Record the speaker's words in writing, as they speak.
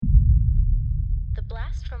The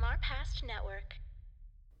Blast from Our Past Network.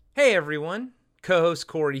 Hey everyone, co-host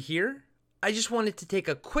Corey here. I just wanted to take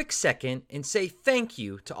a quick second and say thank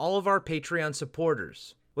you to all of our Patreon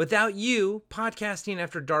supporters. Without you, Podcasting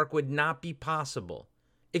After Dark would not be possible.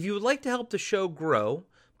 If you would like to help the show grow,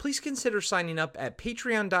 please consider signing up at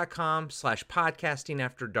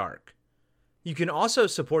patreon.com/podcastingafterdark. You can also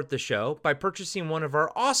support the show by purchasing one of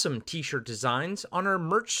our awesome t-shirt designs on our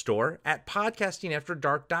merch store at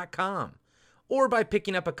podcastingafterdark.com, or by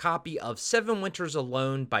picking up a copy of 7 Winters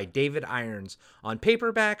Alone by David Irons on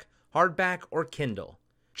paperback, hardback, or Kindle.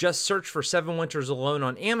 Just search for 7 Winters Alone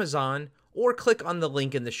on Amazon or click on the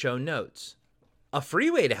link in the show notes. A free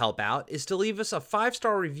way to help out is to leave us a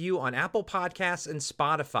 5-star review on Apple Podcasts and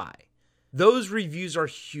Spotify. Those reviews are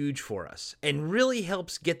huge for us and really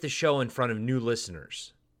helps get the show in front of new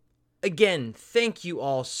listeners. Again, thank you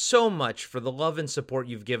all so much for the love and support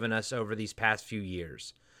you've given us over these past few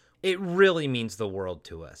years. It really means the world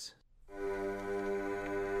to us.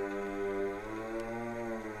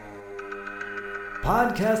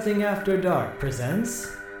 Podcasting After Dark presents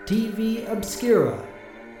TV Obscura,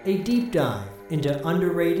 a deep dive into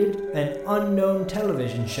underrated and unknown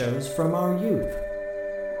television shows from our youth.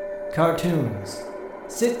 Cartoons,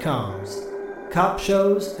 sitcoms, cop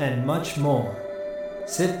shows, and much more.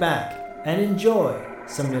 Sit back and enjoy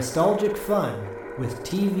some nostalgic fun with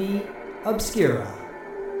TV Obscura.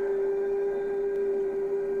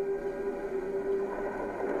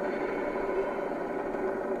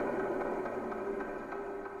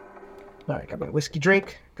 All right, got my whiskey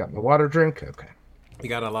drink, got my water drink. Okay. You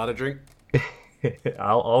got a lot of drink?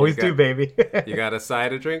 I'll always do, baby. You got a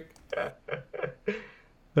side of drink?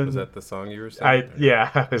 Was that the song you were singing?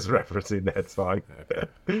 I was referencing that song.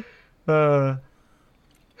 Okay.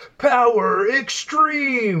 Power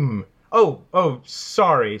Extreme! Oh,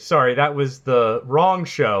 sorry. That was the wrong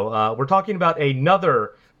show. We're talking about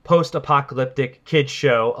another post-apocalyptic kids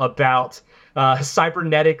show about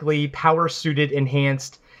cybernetically power-suited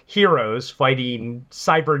enhanced heroes fighting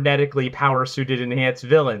cybernetically power-suited enhanced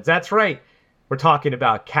villains. That's right. We're talking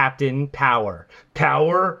about Captain Power.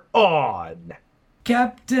 Power on!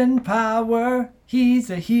 Captain Power, he's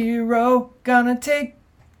a hero, gonna take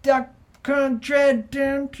Dr. Dread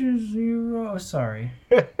down to zero. Sorry.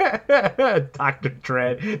 Dr.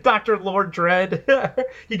 Dread. Dr. Lord Dread.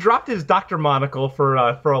 He dropped his Dr. monocle for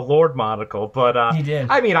a Lord monocle, but he did.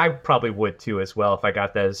 I mean, I probably would too as well if I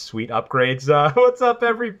got those sweet upgrades. What's up,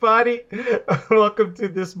 everybody? Welcome to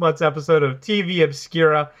this month's episode of TV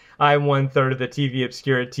Obscura. I'm 1/3 of the TV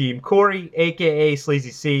Obscura team. Corey, a.k.a.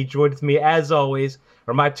 Sleazy C, joined with me, as always,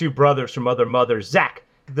 are my two brothers from other mothers, Zach,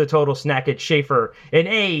 the Total Snackhead Schaefer, and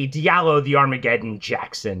A. Diallo, the Armageddon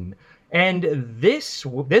Jackson. And this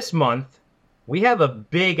month, we have a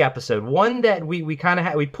big episode, one that we kind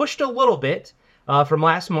of we pushed a little bit from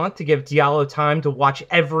last month to give Diallo time to watch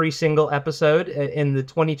every single episode in the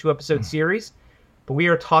 22-episode series. But we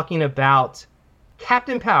are talking about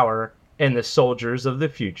Captain Power and the Soldiers of the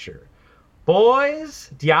Future.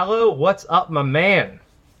 Boys, Diallo, what's up, my man?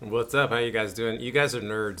 What's up? How you guys doing? You guys are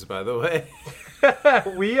nerds, by the way.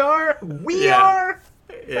 We are? We are?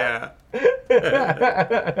 Yeah.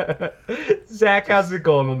 Zach, how's it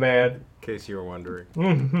going, my man? In case you were wondering.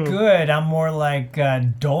 Good. I'm more like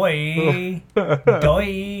doy. Doy.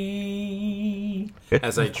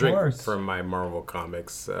 As I drink course. from my Marvel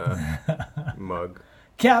Comics mug.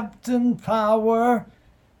 Captain Power,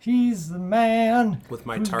 he's the man. With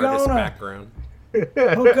my who's TARDIS gonna background.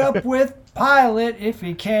 Hook up with Pilot if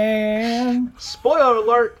he can. Spoiler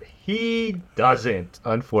alert, he doesn't,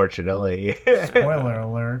 unfortunately. Spoiler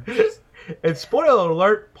alert. And spoiler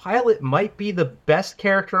alert, Pilot might be the best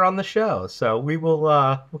character on the show. So we will,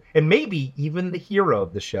 and maybe even the hero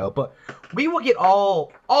of the show. But we will get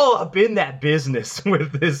all up in that business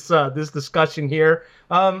with this discussion here.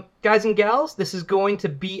 Guys and gals, this is going to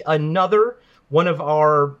be another one of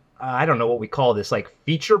our, I don't know what we call this, like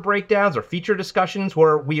feature breakdowns or feature discussions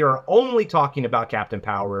where we are only talking about Captain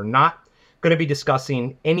Power. We're not going to be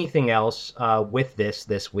discussing anything else with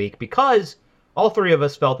this week because all three of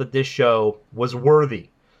us felt that this show was worthy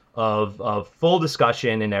of full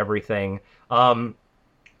discussion and everything. We're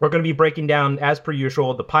going to be breaking down, as per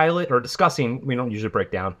usual, the pilot, or discussing, we don't usually break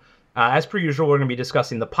down. As per usual, we're going to be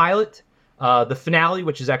discussing the pilot, the finale,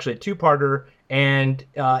 which is actually a two-parter, and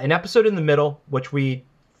an episode in the middle, which we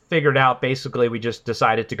figured out. Basically, we just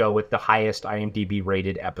decided to go with the highest IMDb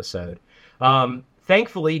rated episode.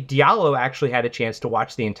 Thankfully, Diallo actually had a chance to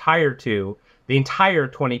watch the entire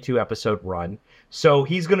 22 episode run. So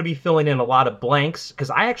he's going to be filling in a lot of blanks because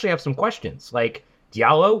I actually have some questions. Like,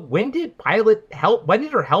 Diallo, when did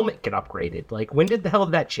her helmet get upgraded? Like, when did the hell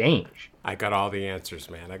did that change? I got all the answers,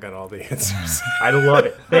 man. I got all the answers. I love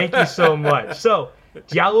it. Thank you so much. So,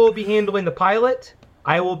 Diallo will be handling the pilot,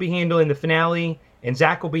 I will be handling the finale, and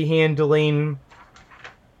Zach will be handling...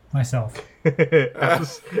 myself.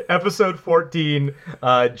 Episode 14,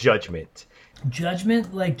 Judgment.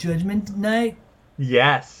 Judgment, like Judgment Night?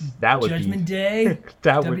 Yes, that would Judgment be... Day?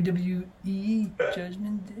 that would... WWE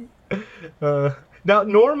Judgment Day? Now,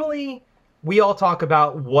 normally, we all talk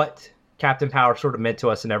about what Captain Power sort of meant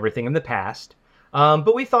to us and everything in the past.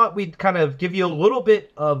 But we thought we'd kind of give you a little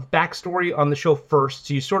bit of backstory on the show first,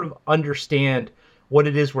 so you sort of understand what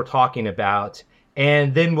it is we're talking about.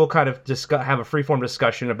 And then we'll kind of have a freeform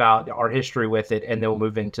discussion about our history with it, and then we'll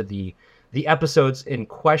move into the episodes in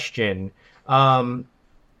question.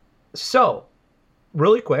 So,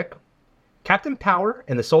 really quick, Captain Power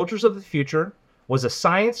and the Soldiers of the Future was a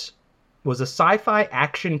sci-fi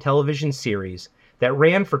action television series that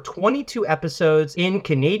ran for 22 episodes in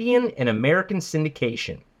Canadian and American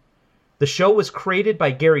syndication. The show was created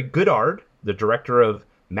by Gary Goodard, the director of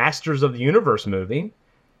Masters of the Universe movie,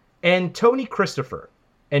 and Tony Christopher,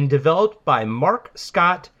 and developed by Mark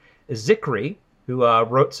Scott Zickery, who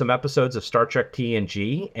wrote some episodes of Star Trek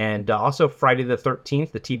TNG, and also Friday the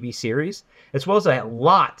 13th, the TV series, as well as a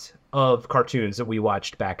lot of cartoons that we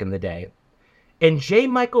watched back in the day. And J.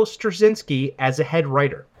 Michael Straczynski as a head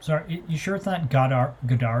writer. Sorry, you sure it's not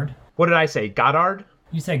Goddard? What did I say? Goddard?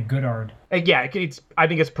 You said Goodard. Yeah, I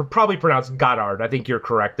think it's probably pronounced Goddard. I think you're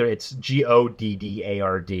correct. It's Goddard.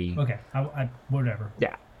 Okay, whatever.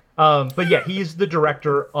 Yeah. But yeah, he's the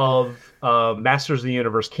director of Masters of the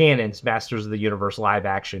Universe Canon's Masters of the Universe live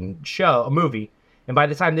action show, a movie. And by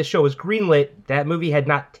the time this show was greenlit, that movie had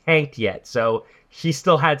not tanked yet, so he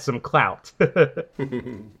still had some clout.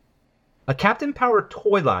 A Captain Power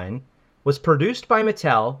toy line was produced by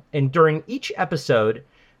Mattel, and during each episode,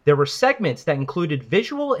 there were segments that included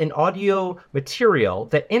visual and audio material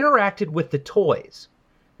that interacted with the toys.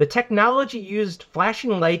 The technology used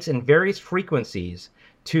flashing lights and various frequencies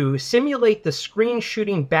to simulate the screen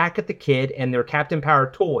shooting back at the kid and their Captain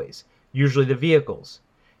Power toys, usually the vehicles.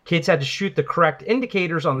 Kids had to shoot the correct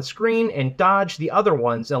indicators on the screen and dodge the other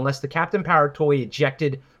ones unless the Captain Power toy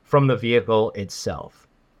ejected from the vehicle itself.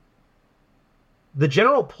 The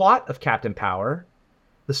general plot of Captain Power,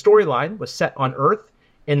 the storyline, was set on Earth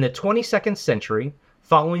in the 22nd century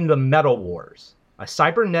following the Metal Wars, a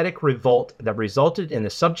cybernetic revolt that resulted in the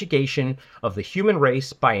subjugation of the human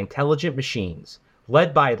race by intelligent machines,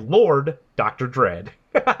 led by Lord Dr. Dredd.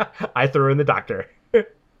 I threw in the doctor.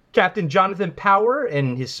 Captain Jonathan Power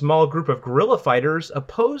and his small group of guerrilla fighters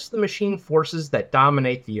oppose the machine forces that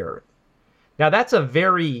dominate the Earth. Now, that's a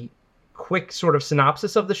very quick sort of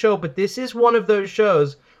synopsis of the show, but this is one of those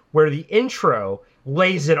shows where the intro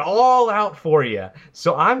lays it all out for you.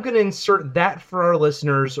 So I'm going to insert that for our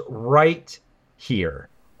listeners right here.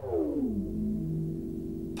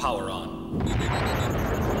 Power on.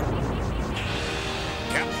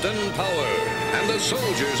 Captain Power and the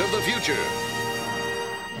Soldiers of the Future.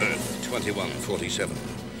 Earth 2147.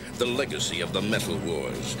 The legacy of the Metal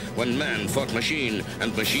Wars, when man fought machine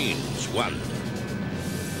and machines won.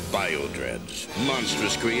 Biodreads,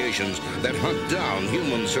 monstrous creations that hunt down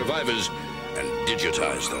human survivors and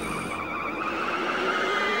digitize them.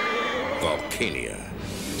 Volcania,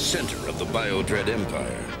 center of the Biodread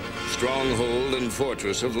Empire, stronghold and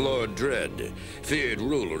fortress of Lord Dredd, feared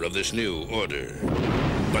ruler of this new order.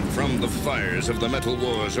 But from the fires of the Metal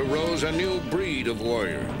Wars arose a new breed of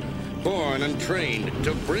warrior, born and trained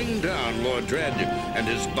to bring down Lord Dredd and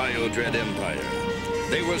his Biodread Empire.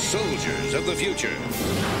 They were soldiers of the future,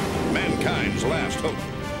 mankind's last hope.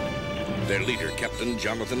 Their leader, Captain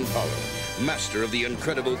Jonathan Power, master of the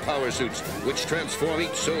incredible power suits which transform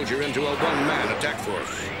each soldier into a one-man attack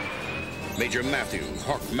force. Major Matthew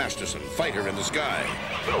Hawk Masterson, fighter in the sky.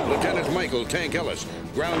 Lieutenant Michael Tank Ellis,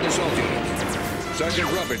 ground assault unit.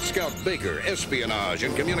 Sergeant Robert Scout Baker, espionage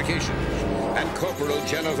and communications. And Corporal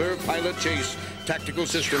Jennifer, pilot chase, tactical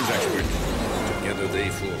systems expert. Together they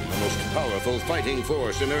form the most powerful fighting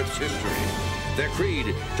force in Earth's history. Their creed,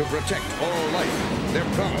 to protect all life. Their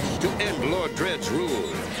promise, to end Lord Dredd's rule.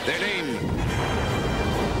 Their name,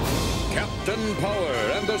 Captain Power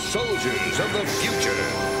and the Soldiers of the Future.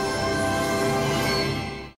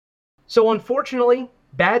 So unfortunately,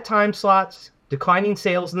 bad time slots, declining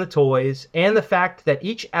sales in the toys, and the fact that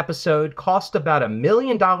each episode cost about $1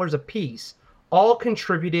 million a piece all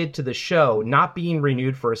contributed to the show not being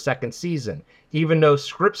renewed for a second season, even though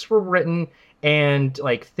scripts were written and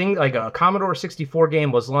like a Commodore 64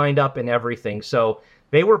 game was lined up and everything. So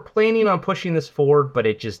They were planning on pushing this forward, but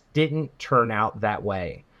it just didn't turn out that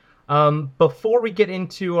way. Before we get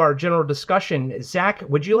into our general discussion, Zach,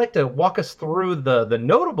 would you like to walk us through the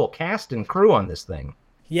notable cast and crew on this thing?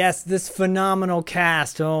 Yes, this phenomenal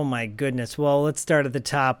cast. Oh, my goodness. Well, let's start at the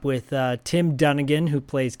top with Tim Dunnigan, who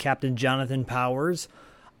plays Captain Jonathan Powers.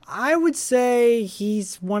 I would say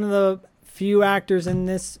he's one of the few actors in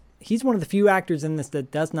this. He's one of the few actors in this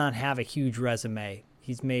that does not have a huge resume.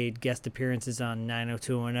 He's made guest appearances on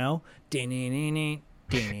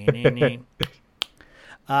 90210.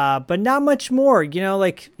 But not much more,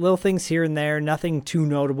 like little things here and there, nothing too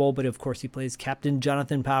notable. But of course, he plays Captain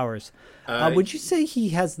Jonathan Powers. Would you say he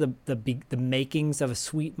has the makings of a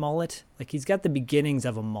sweet mullet? Like he's got the beginnings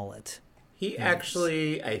of a mullet. He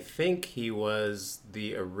actually, I think he was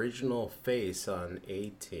the original face on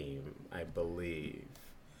A-Team, I believe.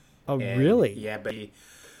 Oh, really? Yeah, but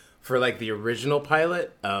for like the original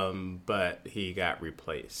pilot, but he got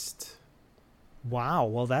replaced. Wow,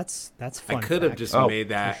 well that's fun. I could have just made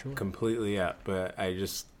that sure. completely up, but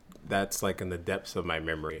that's like in the depths of my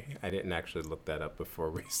memory. I didn't actually look that up before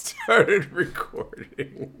we started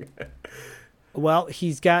recording. Well,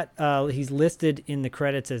 he's listed in the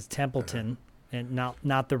credits as Templeton, and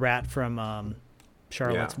not the rat from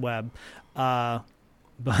Charlotte's Web.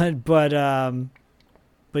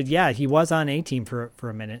 But yeah, he was on A-Team for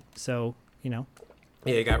a minute, so Yeah,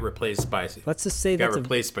 he got replaced by. Let's just say got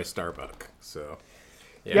replaced by Starbuck. So.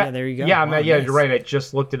 Yeah, there you go. Yeah, wow, yeah, nice. You're right. I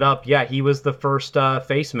just looked it up. Yeah, he was the first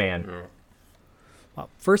face man. Well,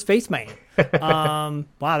 first face man. Wow,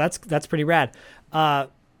 that's pretty rad.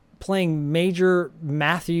 Playing Major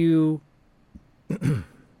Matthew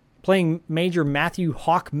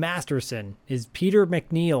Hawk Masterson is Peter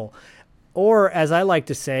McNeil, or as I like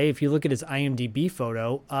to say, if you look at his IMDb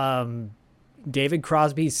photo, David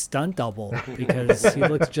Crosby's stunt double, because he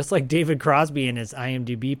looks just like David Crosby in his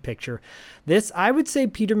IMDb picture. I would say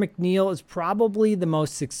Peter McNeil is probably the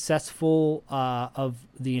most successful of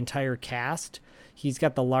the entire cast. He's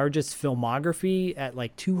got the largest filmography at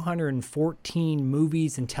like 214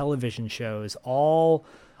 movies and television shows, all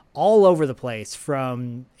over the place,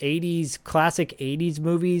 from classic 80s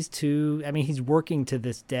movies to, he's working to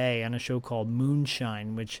this day on a show called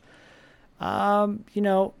Moonshine, which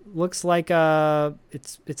looks like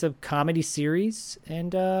it's a comedy series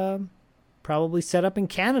and probably set up in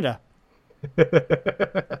Canada.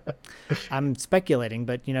 I'm speculating,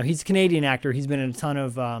 but he's a Canadian actor. He's been in a ton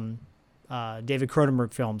of David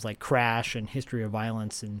Cronenberg films like Crash and History of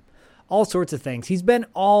Violence and all sorts of things. He's been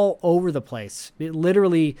all over the place.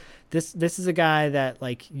 Literally, this is a guy that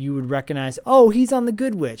like you would recognize. Oh, he's on The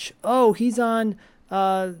Good Witch. Oh, he's on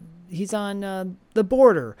The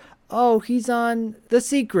Border. Oh, he's on The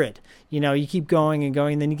Secret. You keep going and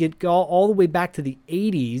going, and then you get all the way back to the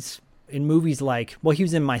 80s in movies like, well, he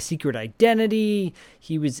was in My Secret Identity.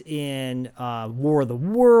 He was in War of the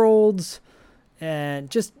Worlds,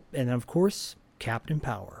 and of course, Captain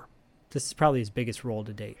Power. This is probably his biggest role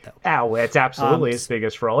to date, though. Oh, it's absolutely his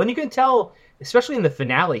biggest role. And you can tell, especially in the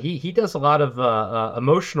finale, he does a lot of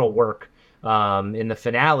emotional work in the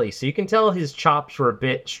finale. So you can tell his chops were a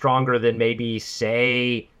bit stronger than maybe,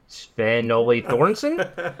 say, Sven-Ole Thorson?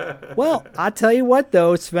 Well, I tell you what,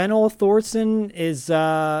 though, Sven-Ole Thorson is,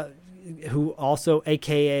 who also,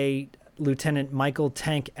 a.k.a. Lieutenant Michael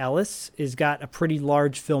Tank Ellis, has got a pretty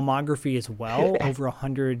large filmography as well, over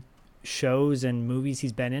 100 shows and movies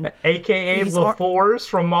he's been in. A.k.a. LaFours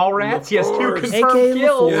from Mallrats. He has 2 confirmed AKA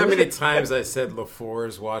kills. You know how many times I said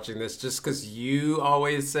LaFours watching this just because you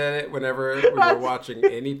always said it whenever we were watching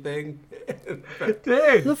anything?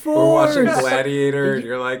 Dude, LaFours. We're watching Gladiator and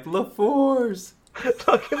you're like, LaFours.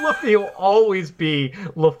 Duncan Luffy will always be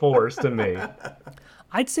LaFours to me.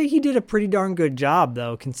 I'd say he did a pretty darn good job,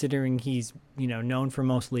 though, considering he's, known for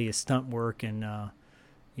mostly his stunt work and,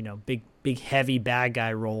 big, heavy bad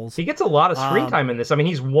guy roles. He gets a lot of screen time in this.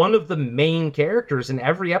 He's one of the main characters in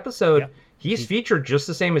every episode. Yep. He's featured just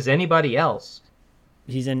the same as anybody else.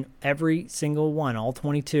 He's in every single one, all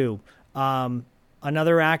 22.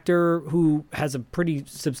 Another actor who has a pretty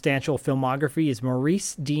substantial filmography is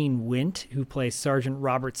Maurice Dean Wint, who plays Sergeant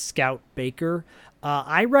Robert Scout Baker.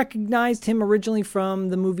 I recognized him originally from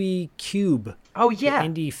the movie Cube. Oh, yeah. The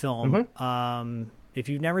indie film. Mm-hmm. If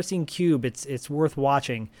you've never seen Cube, it's worth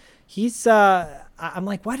watching. He's I'm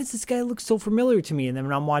like, why does this guy look so familiar to me? And then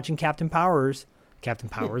when I'm watching Captain Power,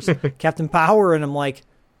 and I'm like,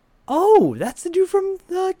 oh, that's the dude from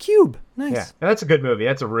Cube. Nice. Yeah, that's a good movie.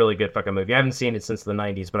 That's a really good fucking movie. I haven't seen it since the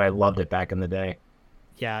 90s, but I loved it back in the day.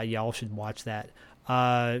 Yeah, y'all should watch that.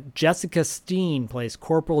 Jessica Steen plays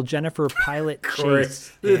Corporal Jennifer Pilot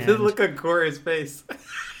Chase. Look at Corey's face.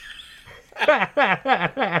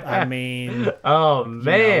 I mean, oh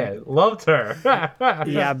man, loved her.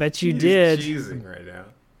 yeah, I bet you He's did. cheesing right now.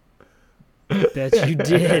 Bet you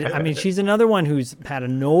did. I mean, she's another one who's had a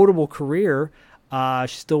notable career.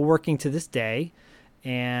 She's still working to this day,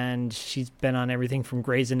 and she's been on everything from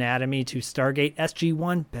Grey's Anatomy to Stargate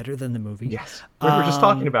SG-1. Better than the movie. Yes, we were just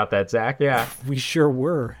talking about that, Zach. Yeah, We sure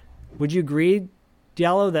were. Would you agree,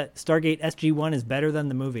 Diallo, that Stargate SG-1 is better than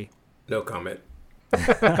the movie? No comment.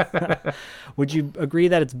 Would you agree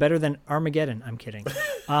that it's better than Armageddon? I'm kidding.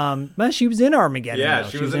 But she was in Armageddon. Yeah, though.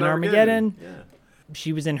 she was in Armageddon. Yeah.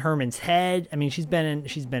 She was in Herman's Head. I mean, she's been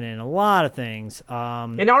in a lot of things.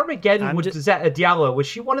 in Armageddon, was that Diallo? Was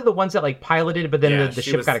she one of the ones that like piloted, but then Yeah, the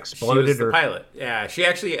she ship was- got exploded? She was or the pilot. Yeah, she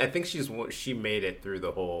actually. I think she made it through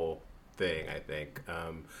the whole thing. I think.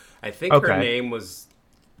 I think her Okay. name was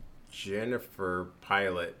Jennifer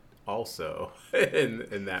Pilot. Also,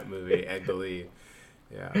 in that movie, I believe.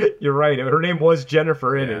 Yeah. You're right. Her name was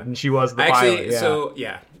Jennifer in Yeah. it, and she was the Actually, pilot. Yeah. so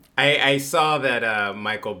yeah, I saw that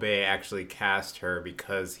Michael Bay actually cast her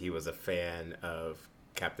because he was a fan of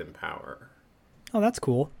Captain Power. Oh, that's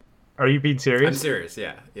cool. Are you being serious? I'm serious.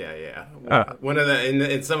 Yeah. One of the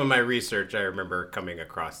in some of my research, I remember coming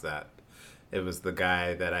across that. It was the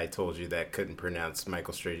guy that I told you that couldn't pronounce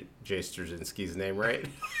Michael J. Straczynski's name right.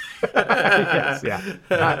 Yes,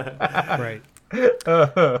 yeah. Right.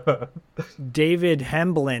 David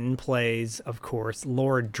Hemblin plays, of course,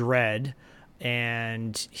 Lord Dredd,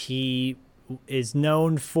 and he is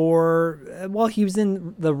known for, well, he was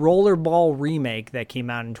in the Rollerball remake that came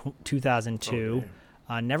out in 2002.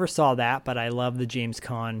 Never saw that, but I love the James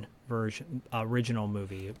Caan version, original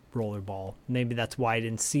movie, Rollerball. Maybe that's why I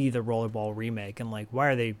didn't see the Rollerball remake. I'm like, why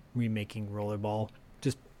are they remaking Rollerball?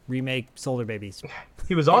 Just remake Solar Babies.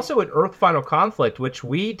 He was also in Earth Final Conflict, which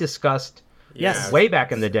we discussed Yes. way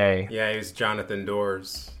back in the day. Yeah, he was Jonathan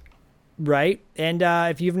Doors. Right. And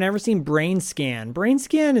if you've never seen Brain Scan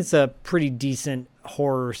is a pretty decent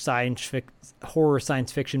horror science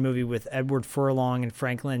fiction movie with Edward Furlong and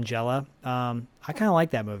Frank Langella. I kind of like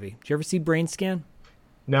that movie. Did you ever see Brain Scan?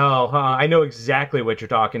 No, I know exactly what you're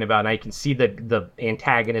talking about, and I can see the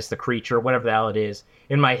antagonist, the creature, whatever the hell it is,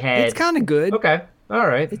 in my head. It's kind of good. Okay, all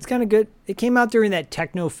right. It's kind of good. It came out during that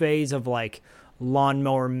techno phase of like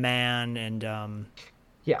Lawnmower Man and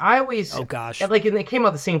Yeah, I always. Oh, gosh. Like, and it came out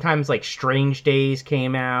at the same time as like Strange Days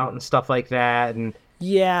came out and stuff like that, and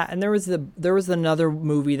yeah, and there was another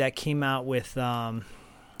movie that came out with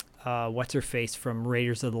what's her face from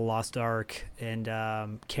Raiders of the Lost Ark and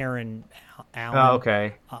Karen Allen. oh,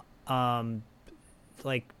 okay.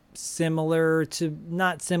 Like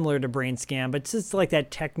not similar to Brain Scan, but it's just like that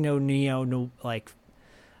techno neo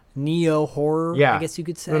horror, Yeah. I guess you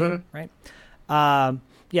could say, right?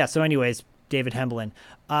 Yeah. So, anyways, David Hemblin.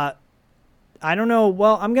 I don't know.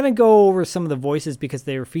 Well, I'm gonna go over some of the voices because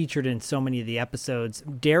they were featured in so many of the episodes.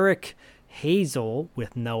 Derek Hazel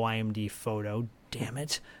with no IMDb photo. Damn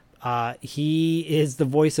it. He is the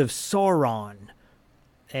voice of Sauron.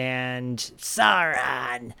 And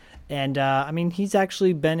I mean, he's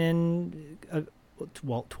actually been in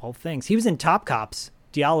 12 things. He was in Top Cops.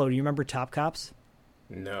 Diallo, do you remember Top Cops?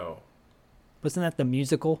 No. Wasn't that the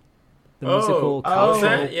musical? The musical cop Oh, show?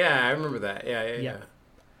 that? Yeah, I remember that. Yeah.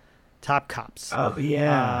 Top Cops. Oh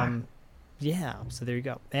yeah. Yeah. So there you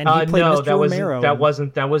go. And he played no, Mr. that Romero.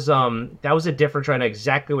 wasn't. That was a different show. I know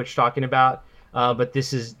exactly what you're talking about. But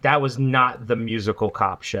that was not the musical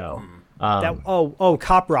cop show.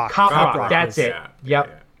 Cop Rock. Cop Rock. That's it. Yeah, Yep.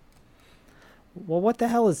 yeah. Well, what the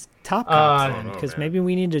hell is Top Cops then? Because maybe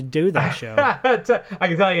we need to do that show. I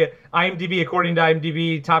can tell you, IMDb, according to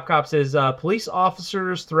IMDb, Top Cops is police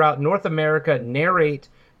officers throughout North America narrate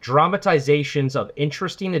dramatizations of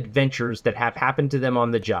interesting adventures that have happened to them on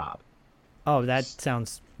the job. Oh, that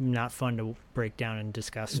sounds not fun to break down and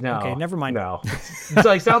discuss. No. Okay, never mind. No.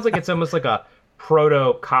 So it sounds like it's almost like a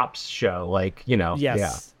proto cops show. Like, Yes,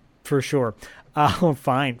 yeah. for sure.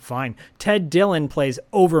 Fine. Ted Dillon plays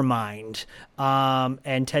Overmind.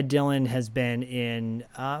 And Ted Dillon has been in,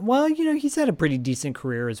 he's had a pretty decent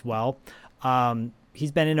career as well.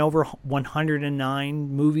 He's been in over 109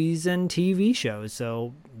 movies and TV shows.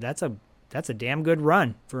 So that's a damn good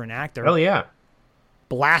run for an actor. Oh, yeah.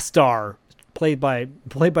 Blastar, played by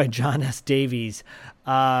John S. Davies.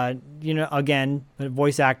 Again, a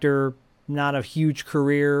voice actor, not a huge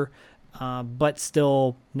career, but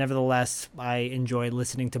still, nevertheless, I enjoy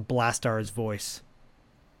listening to Blastar's voice.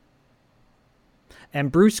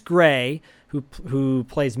 And Bruce Gray, who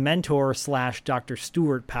plays Mentor / Dr.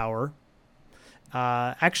 Stuart Power.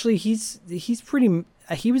 Actually, he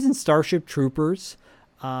was in Starship Troopers.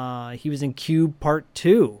 He was in Cube Part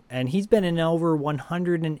 2, and he's been in over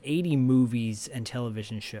 180 movies and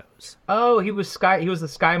television shows. Oh, he was the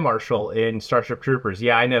Sky Marshal in Starship Troopers.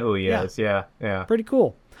 Yeah, I know who he is. Yeah. Pretty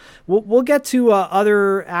cool. We'll get to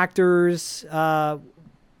other actors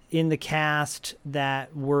in the cast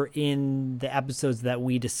that were in the episodes that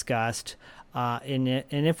we discussed. And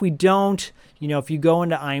if we don't, if you go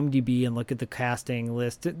into IMDb and look at the casting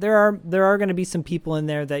list, there are going to be some people in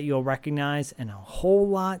there that you'll recognize and a whole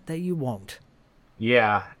lot that you won't.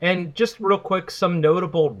 Yeah, and just real quick, some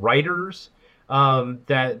notable writers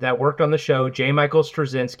that worked on the show: J. Michael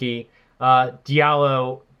Straczynski,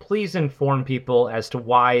 Diallo. Please inform people as to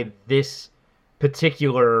why this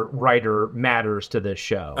particular writer matters to this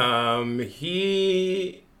show.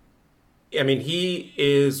 He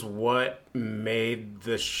is what made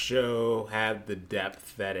the show have the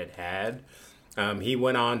depth that it had. He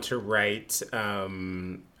went on to write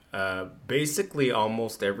basically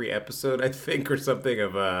almost every episode, I think, or something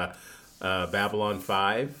of Babylon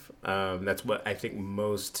 5. That's what I think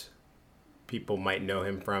most people might know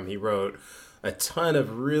him from. He wrote a ton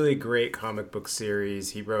of really great comic book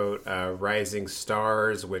series. He wrote Rising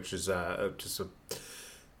Stars, which is just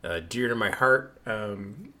a dear to my heart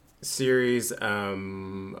series.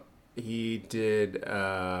 He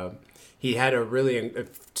had a really,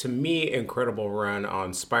 to me, incredible run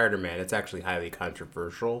on Spider-Man. It's actually a highly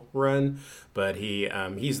controversial run, but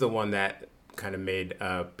he's the one that kind of made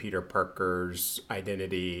Peter Parker's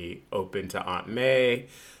identity open to Aunt May.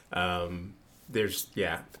 And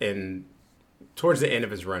towards the end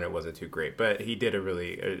of his run, it wasn't too great, but he did a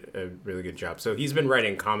really good job. So he's been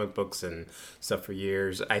writing comic books and stuff for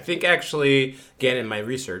years. I think actually, again, in my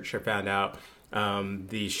research, I found out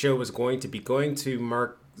the show was going to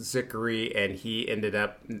Mark Zickery, and he ended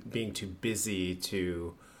up being too busy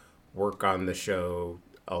to work on the show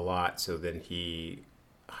a lot. So then he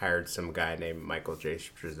hired some guy named Michael J.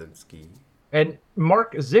 Straczynski. And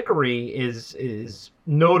Mark Zickery is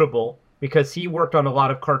notable because he worked on a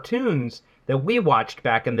lot of cartoons that we watched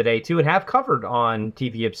back in the day too and have covered on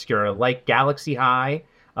TV Obscura, like Galaxy High.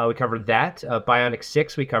 We covered that. Bionic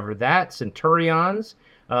 6, we covered that. Centurions,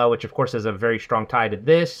 which of course has a very strong tie to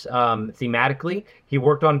this thematically. He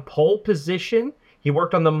worked on Pole Position. He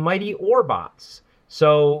worked on the Mighty Orbots.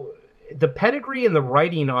 So the pedigree and the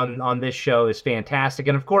writing on this show is fantastic.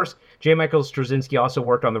 And of course, J. Michael Straczynski also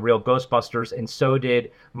worked on the real Ghostbusters, and so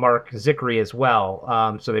did Mark Zickery as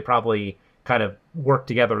well. So they probably kind of worked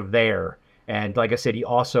together there. And like I said, he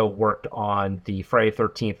also worked on the Friday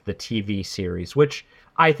 13th, the TV series, which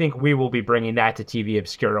I think we will be bringing that to TV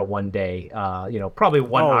Obscura one day, probably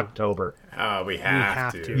October. Oh, we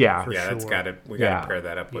have to. Yeah. That's we got to pair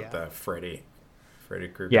that up with Freddy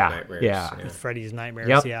Krueger's Nightmares. Yeah. Freddy's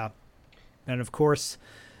Nightmares, yeah. And of course,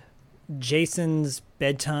 Jason's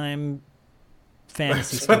bedtime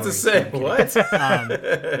fantasy story. I was about to say, what?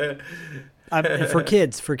 For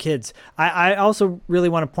kids. I also really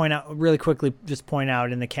want to point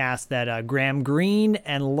out in the cast that Graham Greene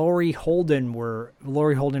and Laurie Holden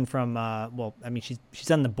from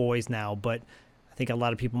she's on The Boys now, but I think a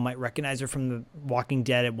lot of people might recognize her from The Walking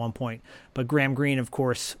Dead at one point. But Graham Greene, of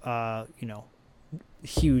course,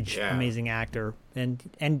 huge, amazing actor,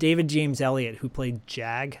 and David James Elliott, who played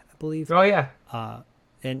Jag, I believe. Oh yeah.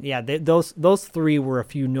 Those three were a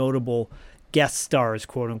few notable guest stars,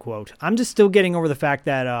 quote unquote. I'm just still getting over the fact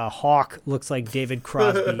that Hawk looks like David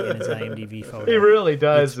Crosby in his IMDb photo. He really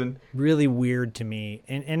does, and really weird to me,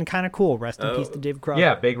 and kind of cool. Rest in peace to David Crosby.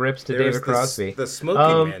 Yeah, big rips to David Crosby. The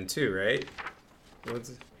Smoking Man too, right?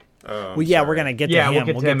 We're gonna get to him. We'll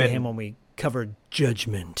get to him when we cover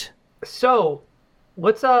Judgment. So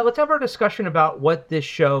let's have our discussion about what this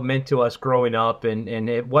show meant to us growing up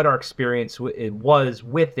and what our experience was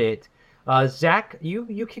with it. Zach,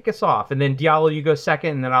 you kick us off, and then Diallo, you go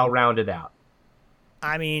second, and then I'll round it out.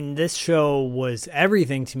 I mean, this show was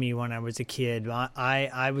everything to me when I was a kid.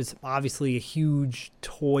 I was obviously a huge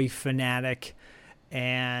toy fanatic,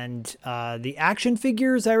 and the action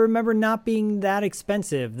figures I remember not being that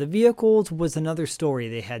expensive. The vehicles was another story.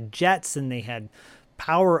 They had jets and they had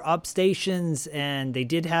power-up stations, and they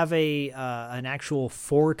did have an actual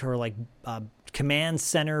fort or command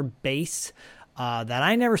center base that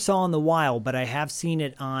I never saw in the wild, but I have seen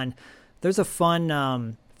it on. There's a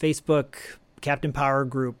fun Facebook Captain Power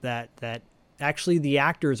group that actually the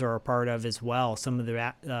actors are a part of as well. Some of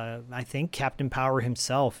the I think Captain Power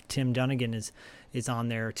himself, Tim Dunnigan, is on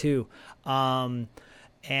there too.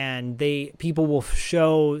 And people will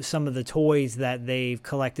show some of the toys that they've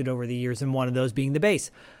collected over the years, and one of those being the base.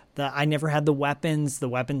 I never had the weapons. The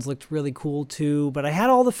weapons looked really cool too, but I had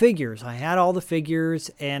all the figures.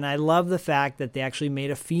 And I love the fact that they actually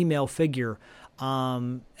made a female figure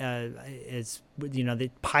as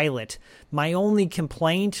the pilot. My only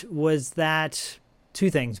complaint was that two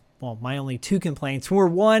things. Well, my only two complaints were,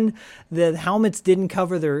 one, the helmets didn't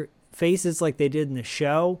cover their faces like they did in the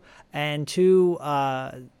show, and two,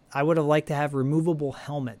 I would have liked to have removable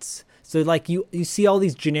helmets. So like you see all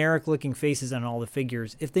these generic looking faces on all the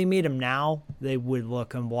figures. If they made them now, they would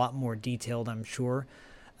look a lot more detailed, I'm sure.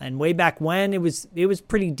 And way back when, it was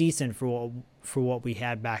pretty decent for what we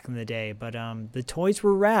had back in the day. But the toys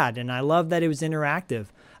were rad, and I loved that it was interactive.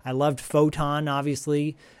 I loved Photon,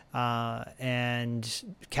 obviously, and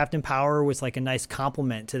Captain Power was like a nice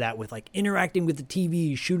compliment to that, with like interacting with the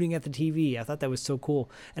TV, shooting at the TV. I thought that was so cool.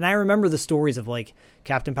 And I remember the stories of like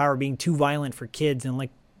Captain Power being too violent for kids, and like,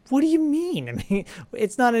 what do you mean? I mean,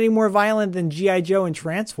 it's not any more violent than G.I. Joe and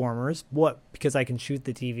Transformers. What? Because I can shoot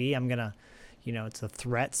the TV, I'm gonna, it's a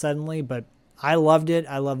threat suddenly. But I loved it.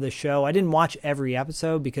 I love the show. I didn't watch every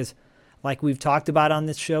episode because, like we've talked about on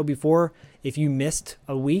this show before, if you missed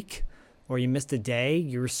a week or you missed a day,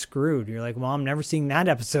 you're screwed. You're like, well, I'm never seeing that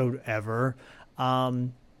episode ever.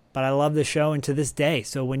 But I love the show, and to this day.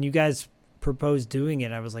 So when you guys proposed doing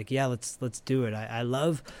it, I was like, yeah, let's do it. I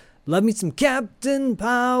love me some Captain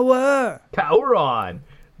Power. Power on.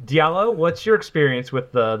 Diallo, what's your experience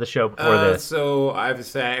with the show before this? So I have to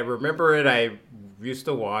say, I remember it. I used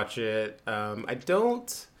to watch it. I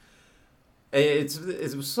don't.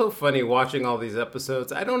 It was so funny watching all these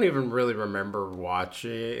episodes. I don't even really remember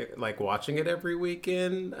watching it every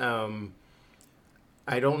weekend.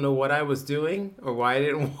 I don't know what I was doing or why I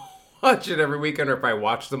didn't watch it every weekend, or if I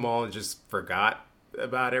watched them all and just forgot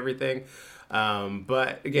about everything.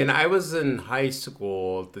 But again, I was in high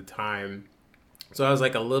school at the time, so I was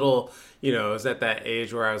like a little, I was at that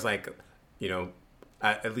age where I was like,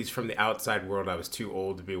 at least from the outside world, I was too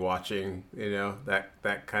old to be watching,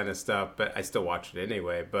 that kind of stuff, but I still watched it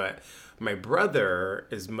anyway. But my brother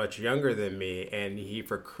is much younger than me, and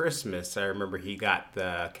for Christmas, I remember he got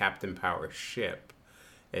the Captain Power ship.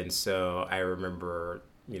 And so I remember,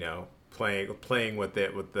 playing with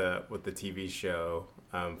it, with the TV show,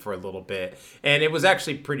 for a little bit, and it was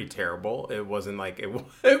actually pretty terrible. It wasn't like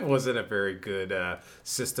it wasn't a very good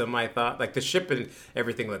system. I thought, like, the ship and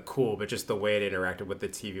everything looked cool, but just the way it interacted with the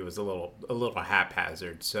TV was a little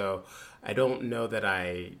haphazard. So I don't know that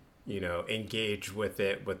I engaged with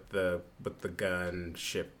it with the gun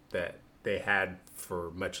ship that they had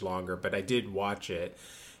for much longer. But I did watch it,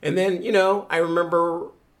 and then I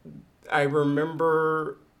remember.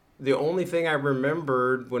 The only thing I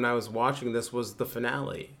remembered when I was watching this was the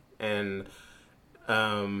finale, and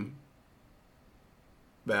that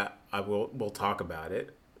we'll talk about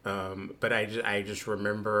it. But I just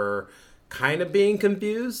remember kind of being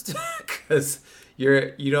confused because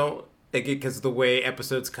because the way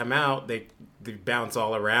episodes come out, they bounce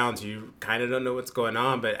all around, so you kind of don't know what's going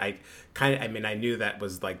on. But I knew that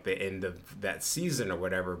was like the end of that season or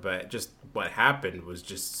whatever, but just what happened was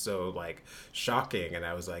just so like shocking, and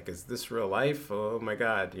I was like, is this real life? Oh my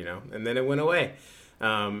God, and then it went away.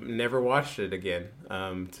 Never watched it again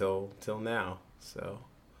till now. So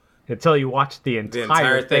until you watched the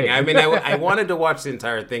entire thing. I mean, I wanted to watch the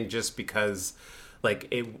entire thing just because like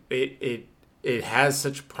it has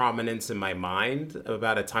such prominence in my mind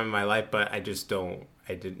about a time in my life, but I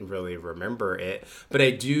didn't really remember it. But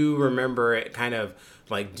I do remember it kind of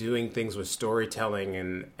like doing things with storytelling,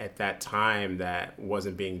 and at that time that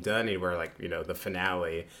wasn't being done anywhere, like, the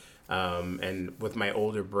finale. And with my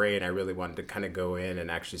older brain, I really wanted to kind of go in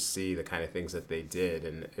and actually see the kind of things that they did.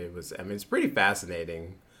 And it's pretty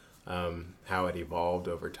fascinating how it evolved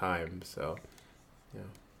over time. So, yeah.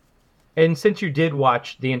 And since you did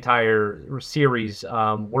watch the entire series,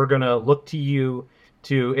 we're going to look to you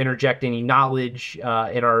to interject any knowledge in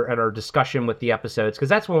our discussion with the episodes, because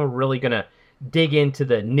that's when we're really going to dig into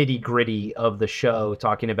the nitty-gritty of the show,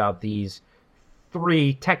 talking about these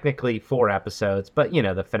technically 4 episodes, but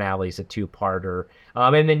the finale's a 2-parter.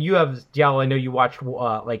 And then you have, Diallo, I know you watch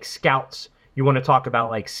like Scouts. You want to talk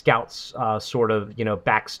about like Scouts sort of,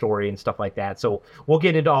 backstory and stuff like that. So we'll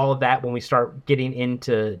get into all of that when we start getting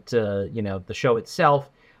into the show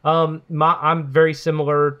itself. I'm very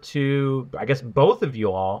similar to, I guess, both of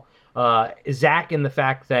you all. Zach, in the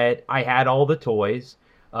fact that I had all the toys.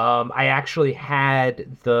 I actually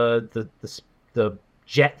had the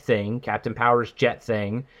jet thing, Captain Power's jet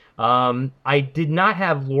thing. I did not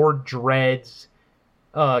have Lord Dredd's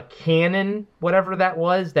cannon, whatever that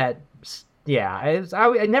was. I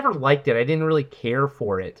never liked it. I didn't really care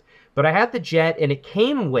for it. But I had the jet, and it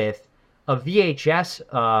came with a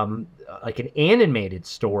VHS, like an animated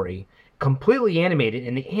story, completely animated,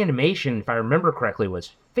 and the animation, if I remember correctly,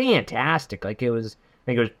 was fantastic. Like I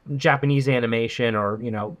think it was Japanese animation or,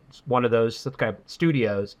 one of those kind of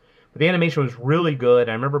studios. But the animation was really good.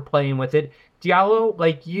 I remember playing with it. Diallo,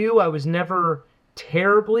 like you, I was never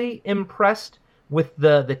terribly impressed with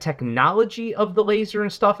the technology of the laser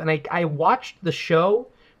and stuff. And I watched the show,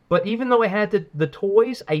 but even though I had the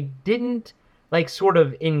toys, I didn't like sort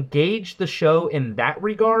of engage the show in that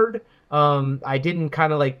regard. I didn't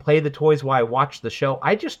kind of like play the toys while I watched the show.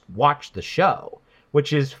 I just watched the show,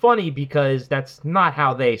 which is funny because that's not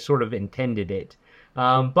how they sort of intended it.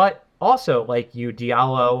 But also, like you,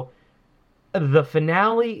 Diallo, the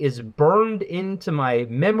finale is burned into my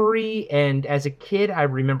memory, and as a kid I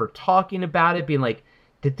remember talking about it, being like,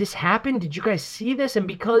 did this happen? Did you guys see this? And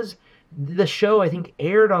because the show, I think,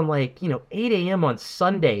 aired on 8 a.m. on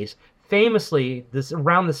Sundays, famously this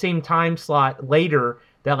around the same time slot later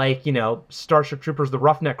that Starship Troopers the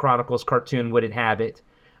Roughneck Chronicles cartoon wouldn't have it.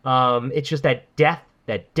 It's just that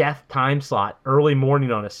death time slot, early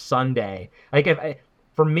morning on a Sunday.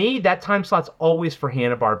 For me, that time slot's always for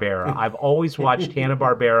Hanna-Barbera. I've always watched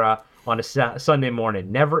Hanna-Barbera on a Sunday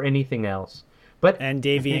morning, never anything else. And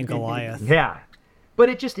Davy and Goliath. Yeah. But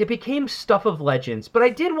it became stuff of legends. But I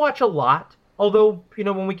did watch a lot, although,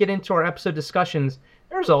 when we get into our episode discussions,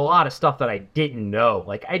 there's a lot of stuff that I didn't know.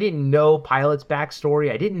 Like, I didn't know Pilot's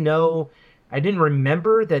backstory. I didn't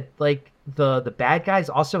remember that, the bad guys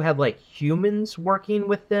also had, humans working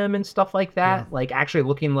with them and stuff like that. Yeah. Actually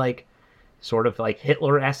looking like sort of like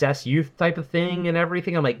Hitler SS youth type of thing and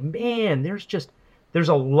everything. I'm like, man, there's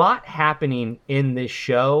a lot happening in this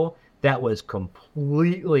show that was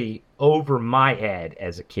completely over my head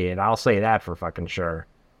as a kid. I'll say that for fucking sure.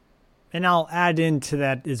 And I'll add into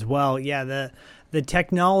that as well. Yeah, the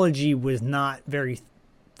technology was not very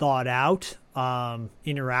thought out,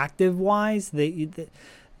 interactive wise. The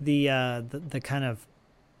kind of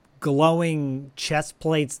glowing chest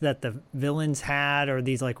plates that the villains had, or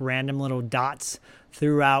these random little dots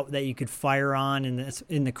throughout that you could fire on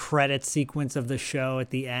in the credit sequence of the show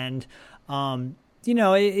at the end.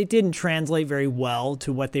 It didn't translate very well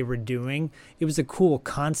to what they were doing. It was a cool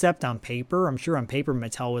concept on paper. I'm sure on paper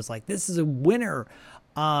Mattel was like, this is a winner.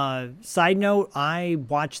 Side note, I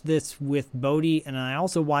watched this with Bodhi, and I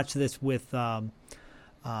also watched this with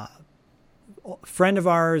friend of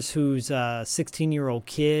ours who's a 16-year-old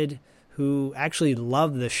kid who actually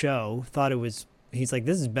loved the show, he's like,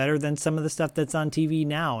 this is better than some of the stuff that's on TV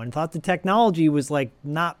now, and thought the technology was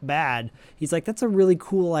not bad. He's like, that's a really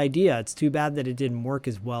cool idea. It's too bad that it didn't work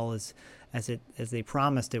as well as they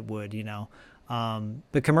promised it would,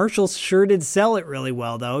 The commercials sure did sell it really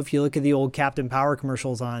well, though. If you look at the old Captain Power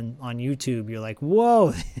commercials on YouTube, you're like,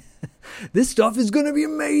 whoa, this stuff is going to be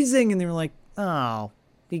amazing. And they were like, oh,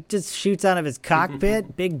 he just shoots out of his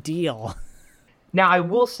cockpit. Big deal. Now, I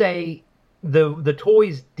will say the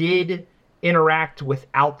toys did interact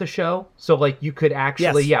without the show. So, you could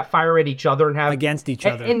actually, fire at each other and have... Against each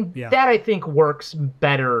other. And that, I think, works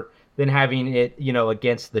better than having it,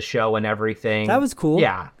 against the show and everything. That was cool.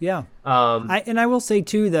 Yeah. Yeah. I will say,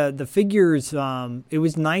 too, the figures, it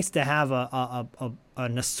was nice to have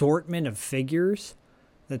an assortment of figures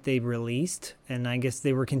that they released, and I guess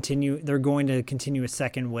they're going to continue a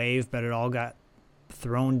second wave, but it all got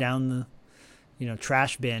thrown down the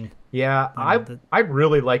trash bin. Yeah, I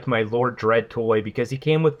really liked my Lord Dread toy because he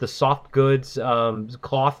came with the soft goods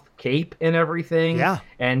cloth cape and everything. Yeah,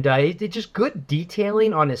 and it did just good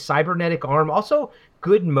detailing on his cybernetic arm. Also,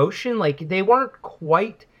 good motion. They weren't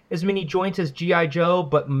quite as many joints as G.I. Joe,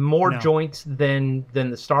 but more joints than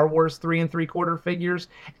the Star Wars 3 3/4 figures.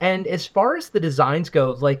 And as far as the designs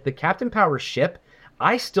go, the Captain Power ship,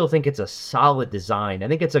 I still think it's a solid design. I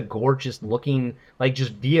think it's a gorgeous looking,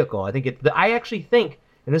 just vehicle. I think I actually think,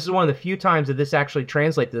 and this is one of the few times that this actually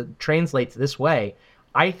translates this way,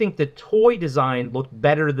 I think the toy design looked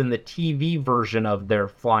better than the TV version of their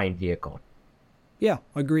flying vehicle. Yeah,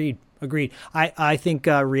 agreed. I think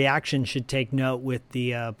Reaction should take note with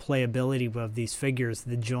the playability of these figures,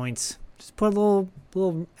 the joints. Just put a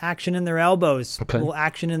little action in their elbows, a little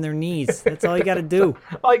action in their knees. That's all you got to do.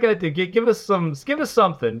 All you got to do, give us something. For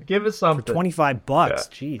 $25,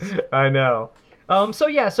 jeez. I know.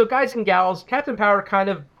 So guys and gals, Captain Power kind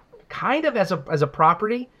of as a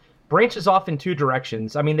property branches off in two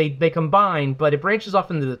directions. I mean, they combine, but it branches off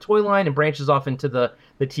into the toy line and branches off into the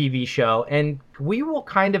TV show. And we will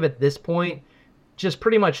kind of at this point just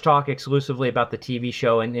pretty much talk exclusively about the TV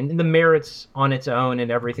show and the merits on its own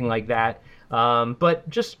and everything like that. But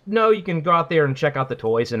just know you can go out there and check out the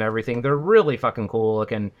toys and everything. They're really fucking cool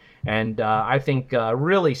looking, and I think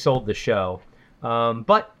really sold the show.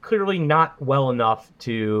 But clearly not well enough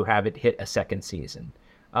to have it hit a second season.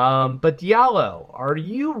 But Diallo, are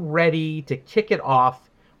you ready to kick it off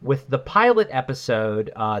with the pilot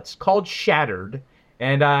episode? It's called Shattered.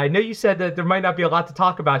 And I know you said that there might not be a lot to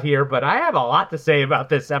talk about here, but I have a lot to say about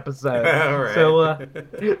this episode. All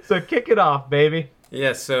right. So kick it off, baby.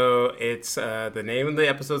 Yeah, so it's the name of the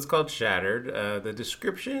episode is called Shattered. The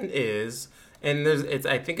description is, and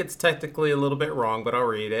I think it's technically a little bit wrong, but I'll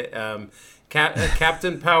read it.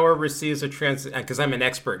 Captain Power receives a because I'm an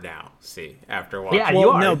expert now. See, after watching, Yeah, Well, you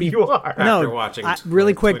are. no, You are. after watching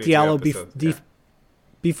really quick, 22 Diallo, episodes,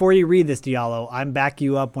 before you read this, Diallo, I'm back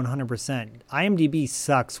you up 100%. IMDb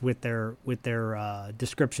sucks with their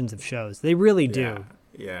descriptions of shows. They really do.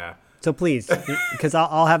 Yeah. So please, because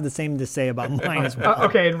I'll have the same to say about mine as well.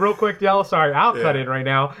 Okay, and real quick, Diallo, sorry, I'll cut in right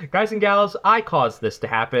now. Guys and gals, I caused this to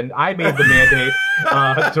happen. I made the mandate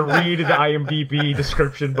to read the IMDb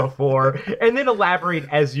description before and then elaborate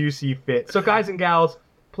as you see fit. So guys and gals,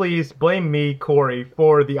 please blame me, Corey,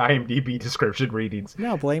 for the IMDb description readings.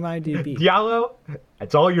 No, blame IMDb. Diallo,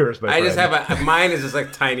 it's all yours, my friend. I just have mine is just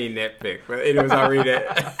like tiny nitpick, but anyways, I'll read it.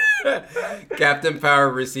 Captain Power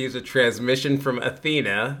receives a transmission from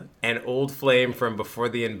Athena, an old flame from before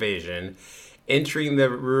the invasion. Entering the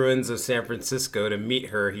ruins of San Francisco to meet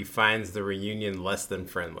her, he finds the reunion less than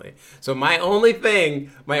friendly. So my only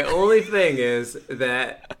thing is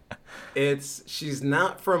that she's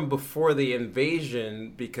not from before the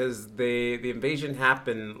invasion, because the invasion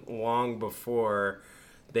happened long before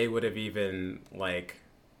they would have even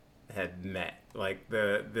had met. Like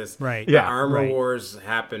the armor wars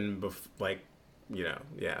happened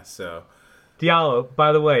so Diallo,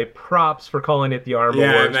 by the way, props for calling it the Armor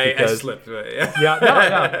Wars. I slipped.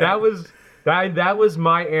 That was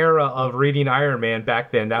my era of reading Iron Man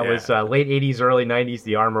back then. That was late 80s, early 90s,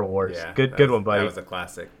 the Armor Wars. Yeah, good one, buddy. That was a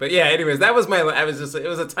classic. But yeah, anyways, that was it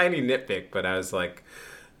was a tiny nitpick, but I was like,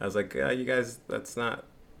 you guys, that's not,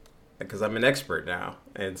 because I'm an expert now,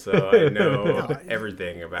 and so I know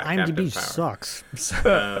everything about IMDb Captain Power. sucks.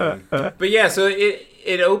 But yeah, so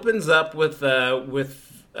it opens up with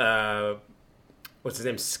what's his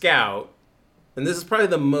name, Scout, and this is probably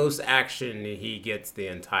the most action he gets the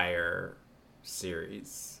entire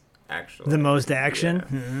series. Actually, The most action?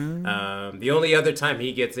 Yeah. Mm-hmm. The only other time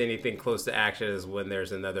he gets anything close to action is when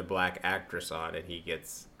there's another black actress on, and he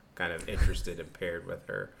gets kind of interested and paired with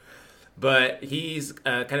her. But he's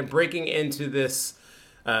kind of breaking into this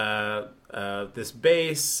this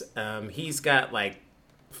base. He's got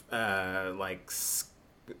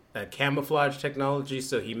camouflage technology,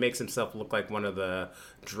 so he makes himself look like one of the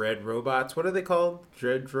Dread robots. What are they called?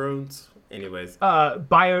 Dread drones? Anyways.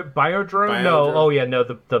 Biodrome? No. Oh, yeah, no.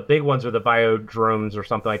 The big ones are the biodromes or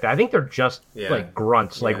something like that. I think they're just like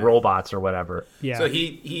grunts, like robots or whatever. Yeah. So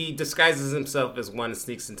he disguises himself as one,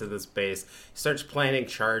 sneaks into this base, starts planning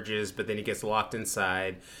charges, but then he gets locked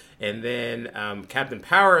inside. And then Captain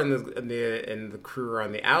Power and the crew are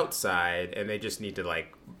on the outside, and they just need to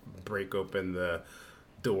break open the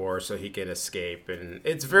door so he can escape. And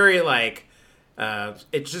it's very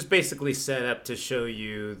it's just basically set up to show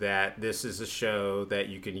you that this is a show that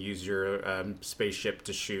you can use your spaceship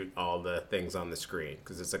to shoot all the things on the screen,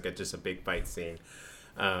 because it's just a big fight scene.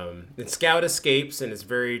 And Scout escapes, and it's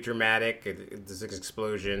very dramatic. There's an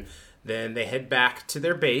explosion. Then they head back to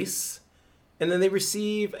their base, and then they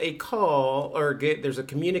receive a call, or there's a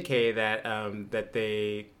communique that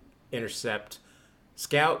they intercept.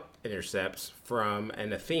 Scout intercepts from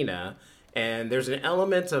an Athena, and there's an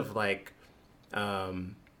element of I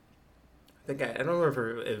don't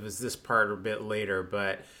remember if it was this part or a bit later,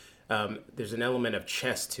 but there's an element of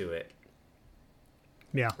chess to it.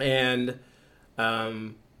 Yeah. And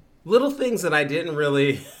little things that I didn't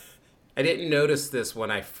notice this when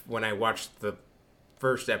I watched the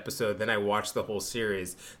first episode, then I watched the whole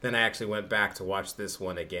series, then I actually went back to watch this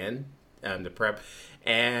one again to prep,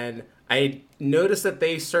 and I noticed that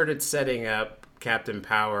they started setting up Captain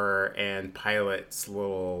Power and Pilot's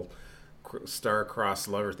little star-crossed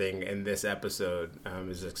lover thing in this episode.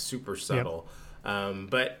 Is super subtle. Yep.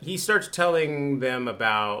 But he starts telling them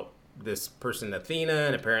about this person, Athena,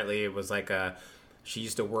 and apparently it was she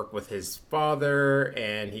used to work with his father,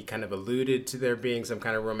 and he kind of alluded to there being some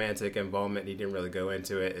kind of romantic involvement. He didn't really go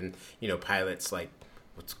into it, and Pilot's like,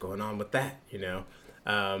 what's going on with that,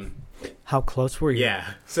 How close were you?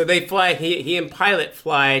 Yeah. So they fly, he and Pilot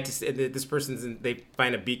fly to this person's, and they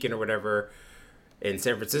find a beacon or whatever, in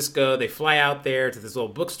San Francisco. They fly out there to this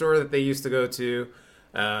old bookstore that they used to go to.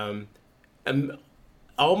 And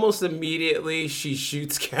almost immediately, she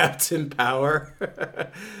shoots Captain Power.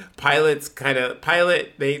 Him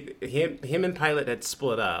and Pilot had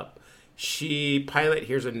split up. Pilot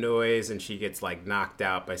hears a noise and she gets like knocked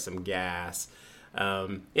out by some gas.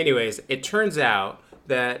 Anyways, it turns out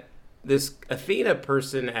that this Athena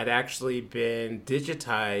person had actually been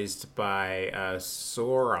digitized by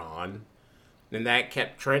Sauron. And that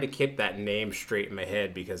kept trying to keep that name straight in my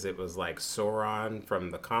head because it was like Sauron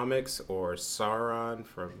from the comics or Sauron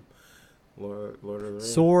from Lord of the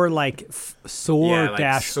Rings. Soar like soar like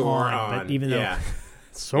dash soar on, but even though yeah.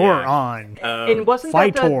 soar on. And wasn't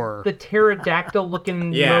Fightor. that the pterodactyl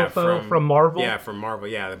looking Yeah, mofo from Marvel? Yeah, from Marvel.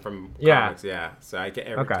 Yeah, from Yeah. comics. Yeah, so I get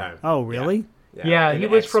every time. Oh, really? Yeah, And he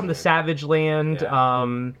the was from the X-Men. Savage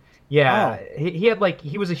Land. Yeah. He had like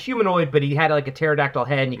he was a humanoid, but he had like a pterodactyl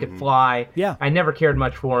head and he could fly. Yeah. I never cared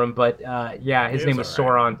much for him, but his name was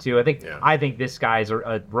alright. Sauron too. I think this guy's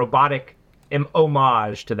a robotic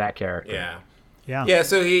homage to that character. Yeah. Yeah. Yeah,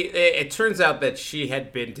 so it turns out that she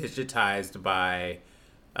had been digitized by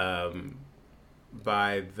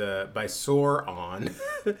Sauron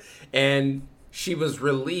and she was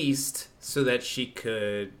released so that she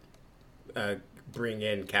could bring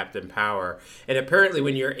in Captain Power. And apparently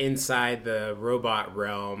when you're inside the robot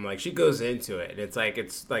realm, like she goes into it and it's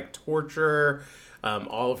like torture.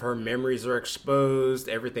 All of her memories are exposed,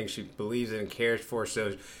 everything she believes in and cares for.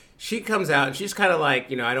 So she comes out and she's kind of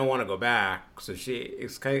like, I don't want to go back. So I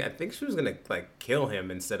think she was going to like kill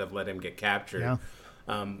him instead of let him get captured. Yeah.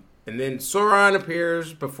 And then Sauron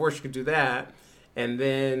appears before she could do that. And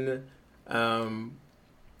then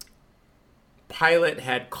Pilot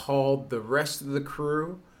had called the rest of the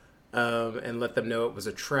crew and let them know it was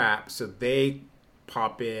a trap. So they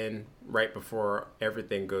pop in right before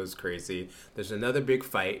everything goes crazy. There's another big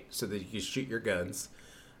fight so that you can shoot your guns.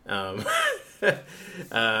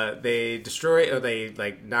 They destroy, or they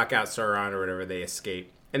like knock out Sauron or whatever. They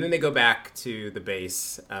escape. And then they go back to the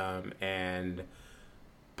base and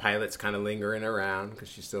Pilot's kind of lingering around because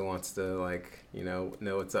she still wants to know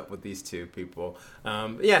what's up with these two people.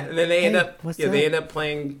 And then they end up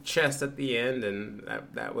playing chess at the end, and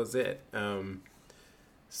that was it.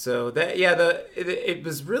 So that it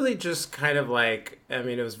was really just kind of like,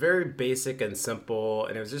 it was very basic and simple,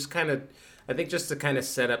 and it was just kind of, I think, just to kind of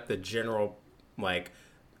set up the general, like,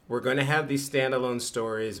 we're going to have these standalone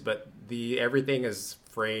stories, but everything is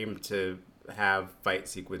framed to have fight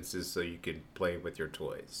sequences so you could play with your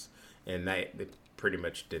toys, and they pretty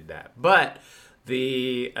much did that. But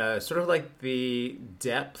the sort of like the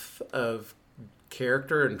depth of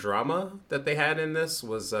character and drama that they had in this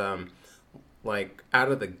was like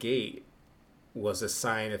out of the gate was a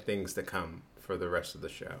sign of things to come for the rest of the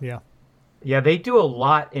show. Yeah, they do a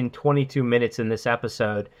lot in 22 minutes in this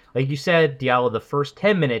episode. Like you said, Diallo, the first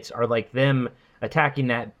 10 minutes are like them attacking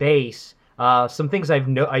that base. Some things I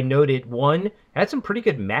noted. One, had some pretty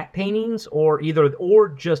good matte paintings, or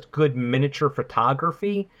just good miniature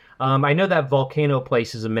photography. I know that volcano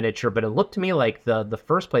place is a miniature, but it looked to me like the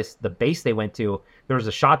first place, the base they went to, there was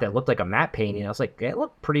a shot that looked like a matte painting. I was like, it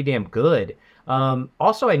looked pretty damn good.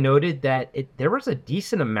 Also, I noted that there was a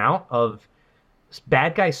decent amount of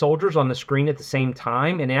bad guy soldiers on the screen at the same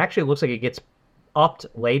time, and it actually looks like it gets upped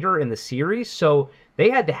later in the series. So they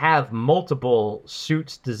had to have multiple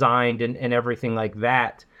suits designed and everything like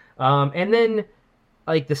that. And then,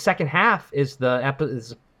 like, the second half is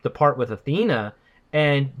the part with Athena,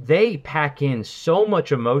 and they pack in so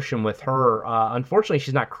much emotion with her. Unfortunately,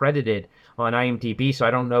 she's not credited on IMDb, so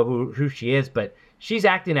I don't know who she is, but she's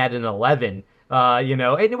acting at an 11,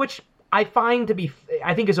 and which I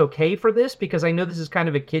think is okay for this, because I know this is kind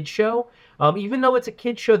of a kid's show. Even though it's a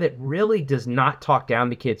kid's show that really does not talk down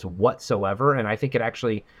to kids whatsoever, and I think it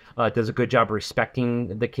actually does a good job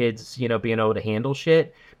respecting the kids, being able to handle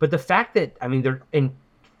shit. But the fact that, they're in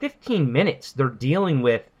 15 minutes, they're dealing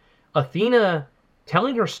with Athena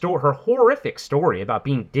telling her horrific story about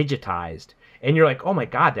being digitized, and you're like, oh my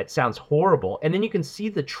God, that sounds horrible. And then you can see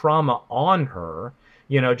the trauma on her,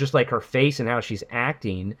 just like her face and how she's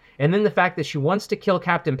acting. And then the fact that she wants to kill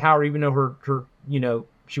Captain Power, even though her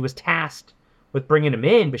she was tasked with bringing him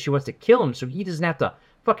in, but she wants to kill him so he doesn't have to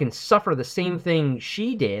fucking suffer the same thing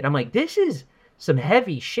she did. I'm like, this is some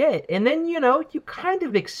heavy shit. And then, you kind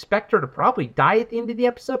of expect her to probably die at the end of the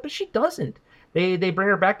episode, but she doesn't. They bring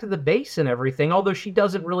her back to the base and everything, although she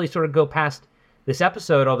doesn't really sort of go past this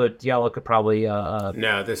episode, although Diallo could probably...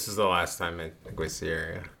 No, this is the last time I think we see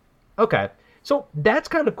her, yeah. Okay. So that's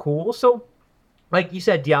kind of cool. So, like you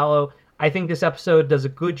said, Diallo, I think this episode does a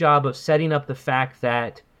good job of setting up the fact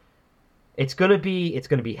that It's gonna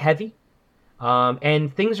be heavy,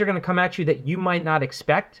 and things are gonna come at you that you might not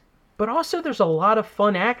expect. But also, there's a lot of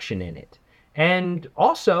fun action in it, and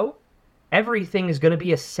also everything is gonna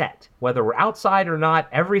be a set, whether we're outside or not.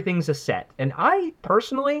 Everything's a set, and I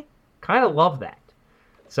personally kind of love that.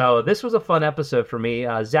 So this was a fun episode for me.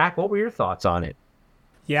 Zach, what were your thoughts on it?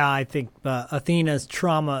 Yeah, I think Athena's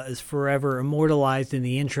trauma is forever immortalized in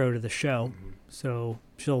the intro to the show. So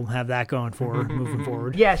she'll have that going for her moving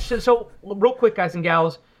forward. Yeah, so real quick, guys and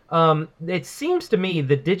gals, it seems to me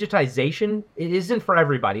the digitization, it isn't for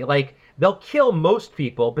everybody. Like, they'll kill most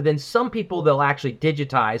people, but then some people they'll actually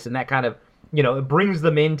digitize, and that kind of, it brings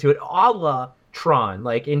them into it, a la Tron,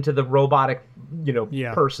 like into the robotic,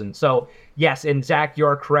 person. So, yes, and Zach, you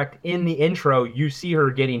are correct. In the intro, you see her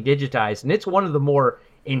getting digitized, and it's one of the more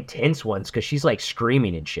intense ones because she's like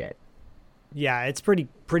screaming and shit. Yeah, it's pretty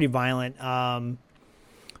violent.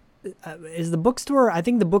 Is the bookstore? I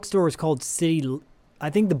think the bookstore is called City. I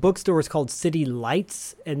think the bookstore is called City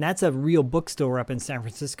Lights, and that's a real bookstore up in San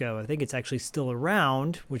Francisco. I think it's actually still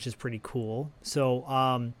around, which is pretty cool.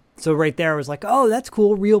 So, so right there, I was like, oh, that's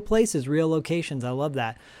cool. Real places, real locations. I love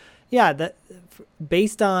that. Yeah, that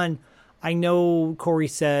based on. I know Corey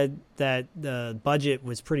said that the budget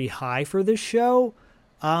was pretty high for this show.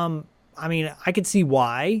 I mean, I could see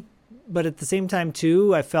why. But at the same time,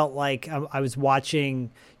 too, I felt like I was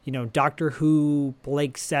watching, Doctor Who,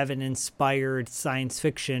 Blake Seven inspired science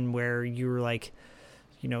fiction where you were like,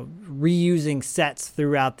 reusing sets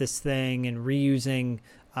throughout this thing and reusing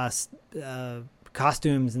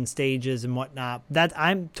costumes and stages and whatnot. That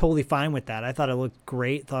I'm totally fine with that. I thought it looked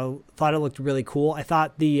great. Thought it looked really cool. I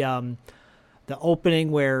thought the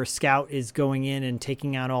opening where Scout is going in and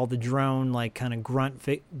taking out all the drone, like kind of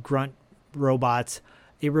grunt robots.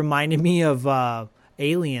 It reminded me of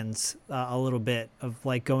Aliens a little bit, of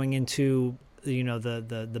like going into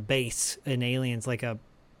the base in Aliens, like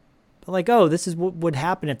oh, this is what would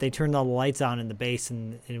happen if they turned all the lights on in the base,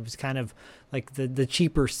 and it was kind of like the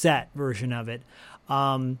cheaper set version of it.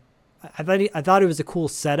 I thought it was a cool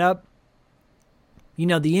setup.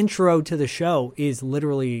 The intro to the show is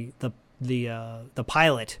literally the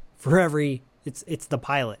pilot for every. It's the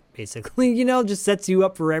pilot, basically, just sets you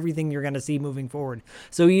up for everything you're going to see moving forward.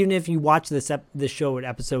 So even if you watch this show at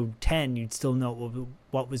episode 10, you'd still know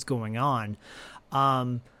what was going on.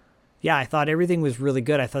 Yeah, I thought everything was really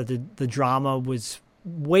good. I thought the drama was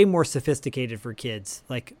way more sophisticated for kids.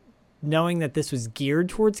 Like, knowing that this was geared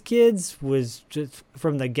towards kids was just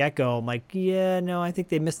from the get-go. I'm like, yeah, no, I think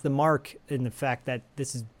they missed the mark in the fact that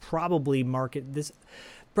this probably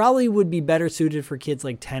would be better suited for kids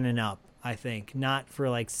like 10 and up. I think, not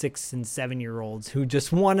for like 6 and 7-year-olds who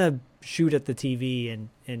just want to shoot at the TV,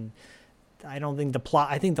 and I don't think the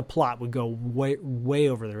plot would go way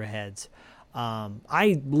over their heads.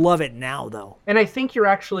 I love it now though. And I think you're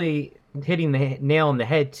actually hitting the nail on the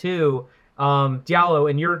head too. Diallo,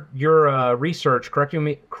 in your research, correct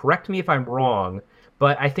me if I'm wrong,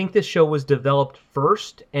 but I think this show was developed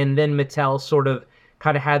first, and then Mattel sort of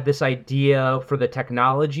kind of had this idea for the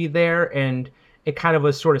technology there, and it kind of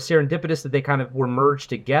was sort of serendipitous that they kind of were merged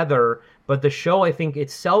together. But the show, I think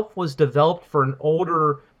itself, was developed for an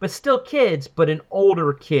older, but still kids, but an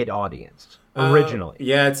older kid audience originally.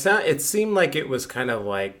 Yeah, it seemed like it was kind of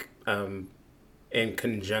like in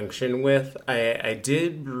conjunction with. I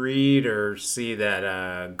did read or see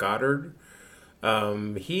that Goddard,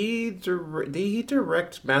 did he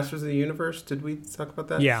direct Masters of the Universe? Did we talk about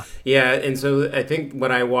that? Yeah. Yeah, and so I think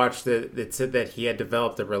when I watched it said that he had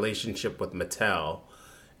developed a relationship with Mattel,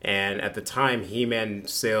 and at the time He-Man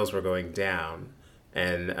sales were going down,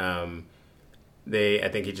 and I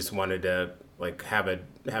think he just wanted to like have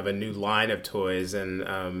a new line of toys, and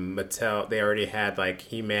Mattel, they already had like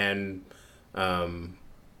He-Man, and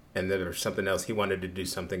then there was something else. He wanted to do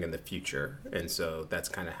something in the future, and so that's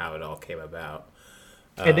kind of how it all came about.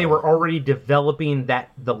 And they were already developing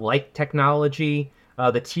the light technology,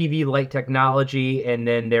 the TV light technology, and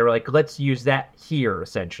then they were like, let's use that here,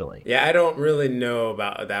 essentially. Yeah, I don't really know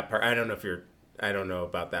about that part. I don't know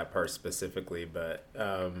about that part specifically, but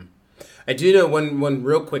I do know one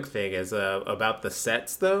real quick thing is about the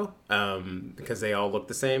sets, though, because they all look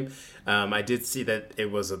the same. I did see that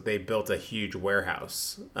they built a huge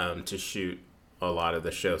warehouse to shoot a lot of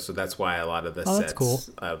the show, so that's why a lot of the sets cool.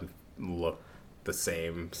 Look the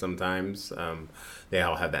same sometimes. They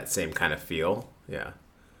all have that same kind of feel. Yeah.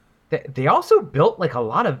 They also built like a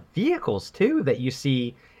lot of vehicles too that you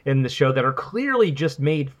see in the show that are clearly just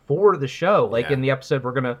made for the show. Like in the episode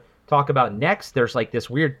we're gonna talk about next, there's like this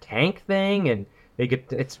weird tank thing, and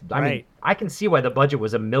I mean, I can see why the budget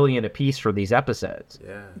was $1 million a piece for these episodes.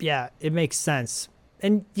 Yeah. Yeah, it makes sense.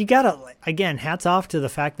 And you gotta, again, hats off to the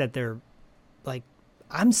fact that they're like,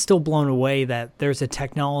 I'm still blown away that there's a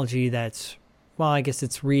technology that's, well, I guess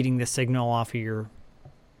it's reading the signal off of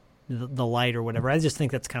the light or whatever. I just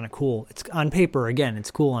think that's kind of cool. It's on paper, again,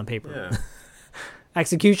 it's cool on paper. Yeah.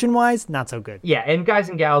 Execution wise, not so good. Yeah, and guys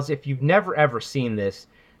and gals, if you've never ever seen this,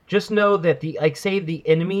 just know that the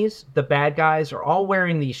enemies, the bad guys, are all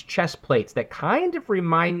wearing these chest plates that kind of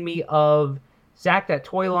remind me of Zach, that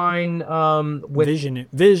toy line with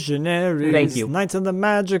Visionaries. Thank you. Knights of the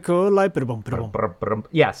Magical Light. Ba-da-boom, ba-da-boom.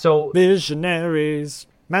 Yeah, so Visionaries.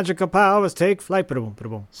 Magical powers take flight. Ba-da-boom,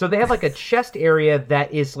 ba-da-boom. so they have like a chest area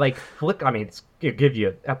that is like it'll give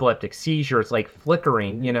you epileptic seizure. It's like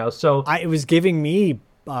flickering, So It was giving me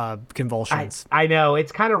convulsions. I know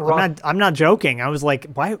it's kind of rough. I'm not joking. I was like,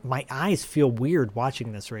 why my eyes feel weird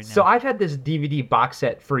watching this right now. So I've had this DVD box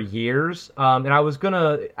set for years, and I was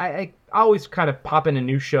I always kind of pop in a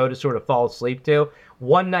new show to sort of fall asleep to.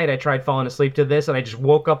 One night I tried falling asleep to this, and I just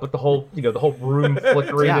woke up with the whole room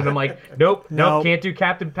flickering, Yeah. and I'm like, nope, can't do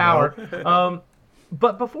Captain Power.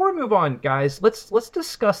 But before we move on, guys, let's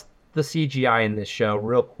discuss the CGI in this show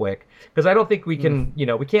real quick, because I don't think we can,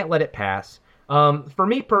 we can't let it pass. For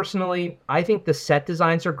me personally, I think the set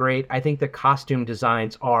designs are great. I think the costume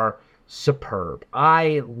designs are superb.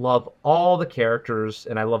 I love all the characters,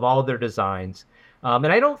 and I love all of their designs. And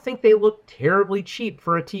I don't think they look terribly cheap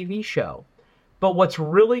for a TV show. But what's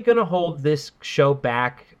really going to hold this show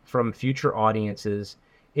back from future audiences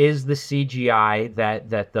is the CGI that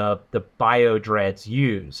the Biodreads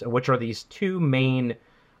use, which are these two main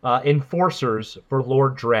enforcers for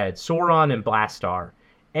Lord Dredd, Sauron and Blastar.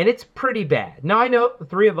 And it's pretty bad. Now, I know the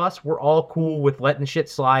three of us, we're all cool with letting shit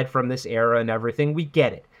slide from this era and everything. We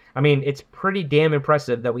get it. I mean, it's pretty damn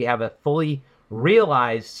impressive that we have a fully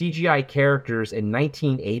realized CGI characters in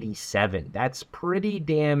 1987. That's pretty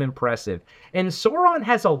damn impressive. And Sauron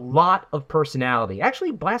has a lot of personality.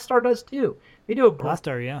 Actually, Blastar does too. They do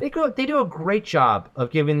Blastar, yeah. They do a great job of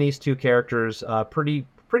giving these two characters pretty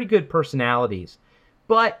good personalities.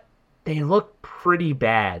 But they look pretty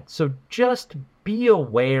bad. So just be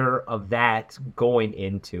aware of that going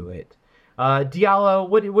into it. Diallo,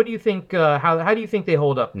 what do you think? How do you think they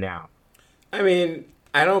hold up now? I mean,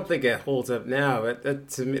 I don't think it holds up now. But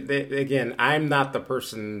to me, again, I'm not the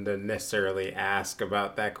person to necessarily ask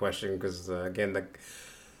about that question because, again,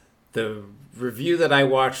 the review that I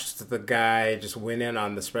watched, the guy just went in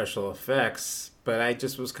on the special effects, but I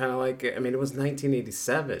just was kind of like, I mean, it was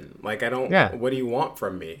 1987. Like, I don't, what do you want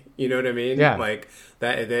from me? You know what I mean? Yeah. Like,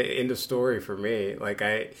 that end of story for me.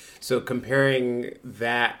 Like, so comparing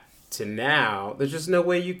that to now, there's just no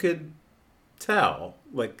way you could tell,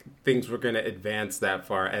 like, things were going to advance that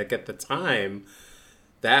far. Like, at the time,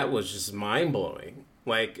 that was just mind-blowing.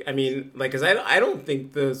 Like, I mean, like, because I don't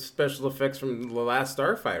think the special effects from The Last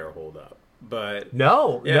Starfighter hold up. But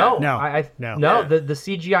no. Yeah. No. The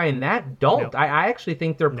CGI in that don't. No. I actually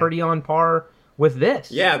think they're pretty on par with this.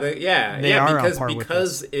 They are on par with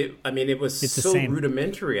because it was It's the so same.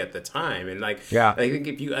 rudimentary at the time, and like, Yeah. I think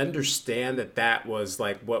if you understand that was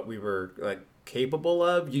like what we were like capable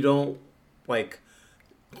of, you don't like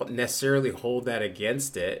necessarily hold that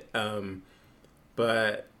against it.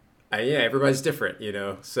 But everybody's different,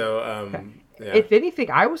 So yeah. If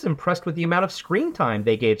anything, I was impressed with the amount of screen time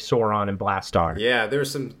they gave Sauron and Blastar. Yeah, there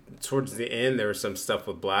was some towards the end. There was some stuff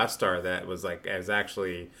with Blastar that was like, it was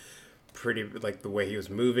actually pretty, like the way he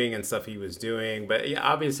was moving and stuff he was doing. But yeah,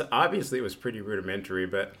 obviously it was pretty rudimentary.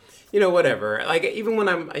 But whatever. Like even when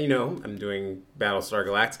I'm doing Battlestar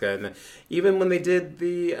Galactica, and even when they did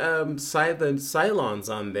the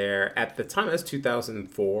Cylons on there at the time, it was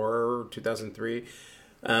 2004, 2003.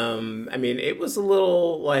 I mean, it was a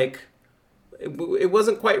little like. It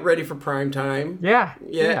wasn't quite ready for prime time. Yeah.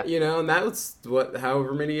 And that was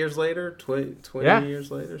however many years later, 20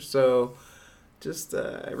 years later. So just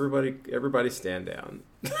everybody stand down.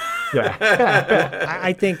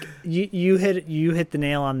 I think you hit the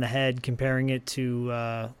nail on the head comparing it to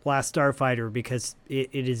Last Starfighter, because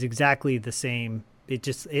it is exactly the same.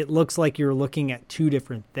 It looks like you're looking at two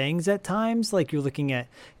different things at times. Like you're looking at,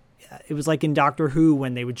 it was like in Doctor Who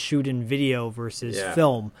when they would shoot in video versus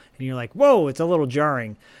film, and you're like, whoa, it's a little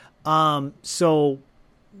jarring. So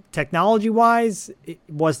technology-wise, it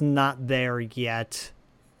was not there yet.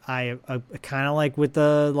 I kind of like with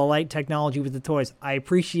the light technology with the toys. I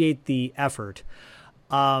appreciate the effort.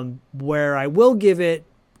 Where I will give it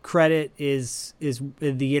credit is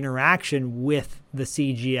the interaction with the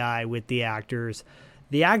CGI with the actors.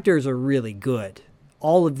 The actors are really good.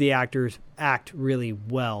 All of the actors act really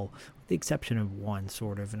well. the exception of one,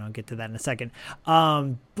 sort of, and I'll get to that in a second.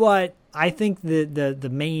 But I think the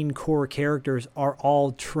main core characters are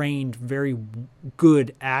all trained, very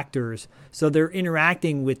good actors. So they're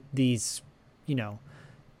interacting with these,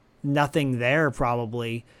 nothing there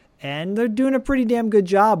probably. And they're doing a pretty damn good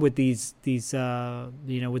job with these with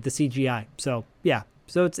the CGI. So, yeah.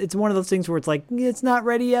 So it's one of those things where it's like, it's not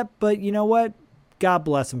ready yet, but you know what? God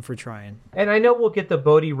bless them for trying. And I know we'll get the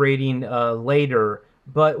Bodhi rating later,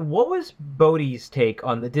 but what was Bodhi's take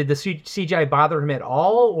on did the CGI bother him at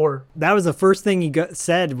all, or? That was the first thing he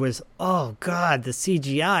said was, "Oh God, the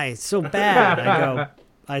CGI is so bad."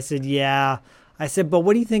 I said, "Yeah." I said, "But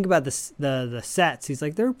what do you think about the sets?" He's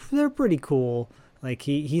like, "They're pretty cool." Like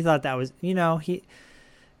he thought that was,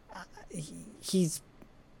 he's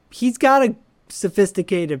got a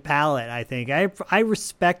sophisticated palate. I think I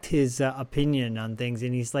respect his opinion on things,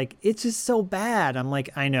 and he's like, it's just so bad. I'm like,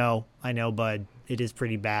 I know, bud, it is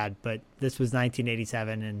pretty bad, but this was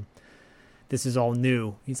 1987 and this is all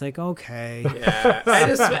new. He's like, okay. Yeah,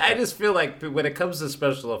 I just feel like when it comes to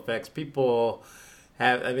special effects, people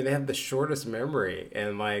they have the shortest memory,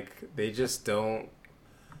 and like they just don't.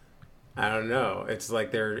 I don't know. It's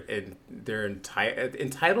like they're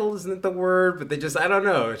entitled isn't the word, but they just, I don't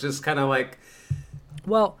know. It's just kind of like.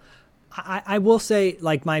 Well, I will say,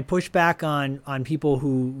 like, my pushback on people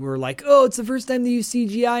who were like, oh, it's the first time they use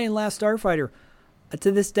CGI in Last Starfighter.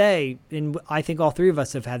 To this day, and I think all three of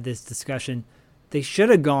us have had this discussion, they should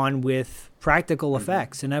have gone with practical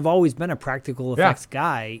effects. And I've always been a practical effects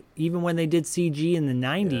guy, even when they did CG in the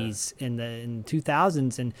 90s, in the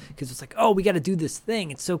 2000s, and because it's like, oh, we got to do this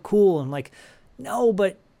thing. It's so cool. I'm like, no,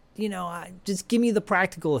 but, just give me the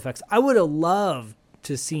practical effects. I would have loved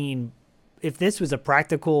to seen, if this was a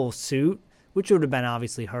practical suit, which would have been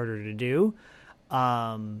obviously harder to do,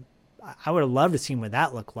 I would have loved to see what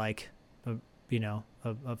that looked like.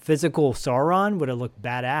 A physical Sauron would have looked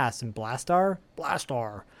badass, and Blastar.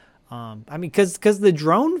 Because the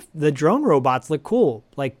drone robots look cool.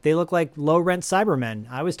 Like, they look like low rent Cybermen.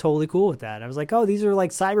 I was totally cool with that. I was like, oh, these are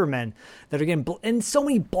like Cybermen that are getting and so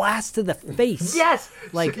many blasts to the face. Yes.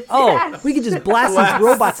 Like, yes! We could just blast these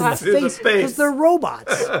robots in the face because they're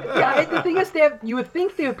robots. Yeah, the thing is, you would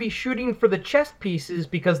think they would be shooting for the chest pieces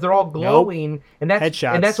because they're all glowing, nope. and that's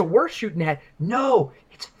headshots. And that's what we're shooting at. No,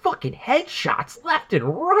 it's fucking headshots left and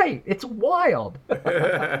right. It's wild.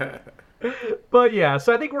 But yeah,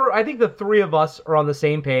 so I think the three of us are on the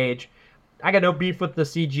same page. I got no beef with the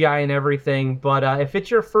CGI and everything, but if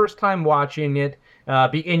it's your first time watching it,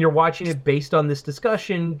 and you're watching it based on this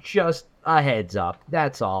discussion, just a heads up.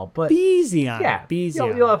 That's all. But be easy on it. Be easy.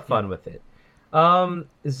 You'll have fun with it.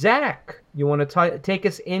 Zach, you want to take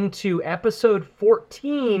us into episode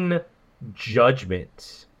 14,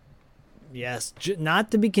 Judgment? Yes, not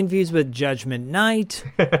to be confused with Judgment Night,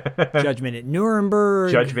 Judgment at Nuremberg,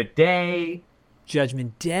 Judgment Day.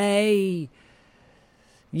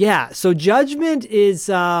 Yeah, so Judgment is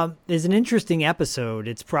an interesting episode.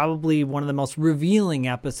 It's probably one of the most revealing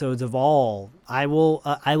episodes of all. I will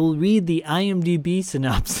read the IMDb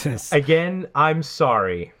synopsis. Again, I'm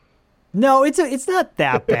sorry. No, it's not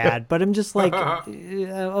that bad, but I'm just like,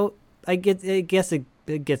 I guess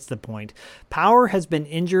it gets the point. Power has been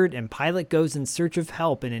injured, and Pilot goes in search of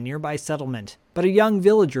help in a nearby settlement. But a young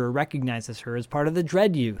villager recognizes her as part of the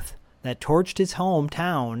Dread Youth that torched his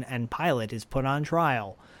hometown, and Pilot is put on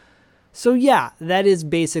trial. So yeah, that is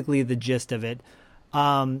basically the gist of it.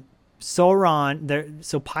 Sauron,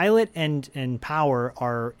 so Pilot and Power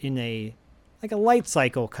are in a light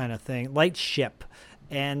cycle kind of thing, light ship,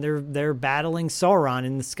 and they're battling Sauron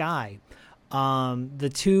in the sky.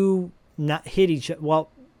 The two not hit each other.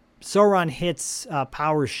 Well, Sauron hits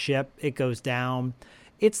Power's ship. It goes down.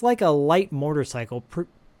 It's like a light motorcycle.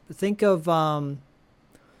 Think of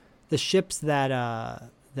the ships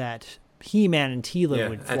that He-Man and Tila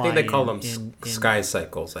would fly. I think they call them sky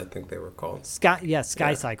cycles. I think they were called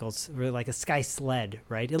sky cycles. Really like a sky sled,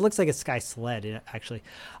 right? It looks like a sky sled actually.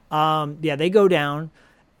 They go down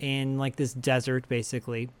in like this desert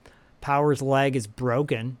basically. Power's leg is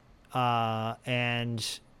broken,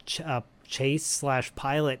 and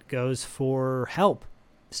Chase/Pilot goes for help.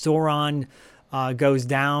 Sauron goes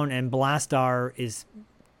down, and Blastar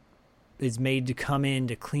is made to come in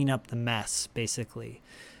to clean up the mess, basically.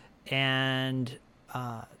 And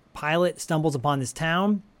Pilot stumbles upon this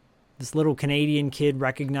town. This little Canadian kid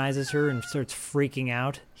recognizes her and starts freaking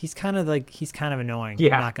out. He's kind of annoying.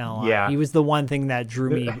 Yeah. I'm not gonna lie. Yeah. He was the one thing that drew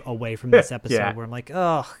me away from this episode, where I'm like,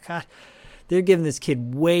 oh God, they're giving this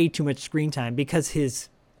kid way too much screen time because his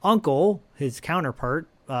uncle, his counterpart,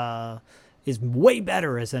 is way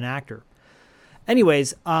better as an actor.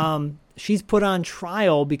 Anyways, she's put on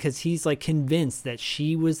trial because he's like convinced that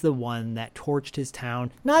she was the one that torched his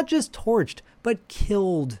town. Not just torched, but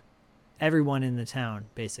killed everyone in the town,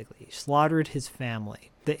 basically. Slaughtered his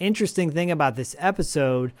family. The interesting thing about this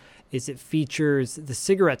episode is it features the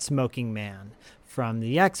cigarette smoking man from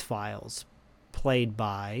the X-Files, played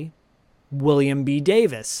by William B.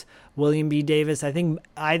 Davis. William B. Davis, I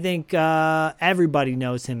think everybody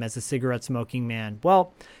knows him as a cigarette smoking man.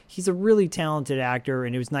 Well, he's a really talented actor,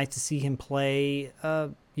 and it was nice to see him play,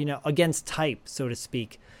 against type, so to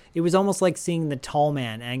speak. It was almost like seeing the tall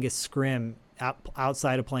man, Angus Scrimm,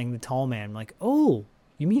 outside of playing the tall man. I'm like, oh,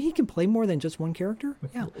 you mean he can play more than just one character?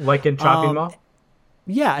 Yeah. Like in Chopping Mall?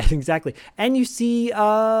 Yeah, exactly. And you see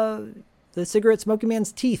the cigarette smoking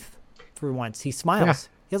man's teeth for once. He smiles.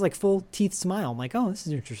 Yeah. He has like full teeth smile. I'm like, oh, this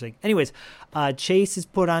is interesting. Anyways, Chase is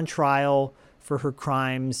put on trial for her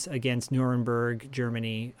crimes against Nuremberg,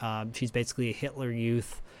 Germany. She's basically a Hitler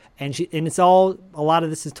Youth. And a lot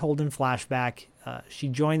of this is told in flashback. She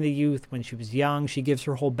joined the Youth when she was young. She gives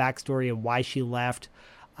her whole backstory of why she left.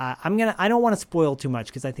 I don't want to spoil too much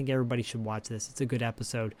because I think everybody should watch this. It's a good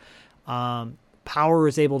episode. Power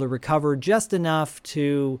is able to recover just enough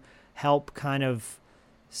to help kind of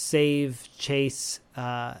save Chase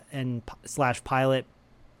and / Pilot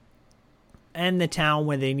and the town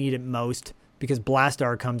when they need it most, because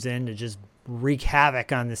Blastar comes in to just wreak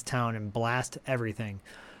havoc on this town and blast everything.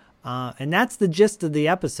 And that's the gist of the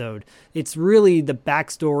episode. It's really the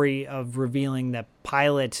backstory of revealing that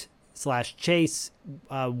Pilot / Chase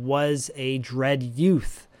was a Dread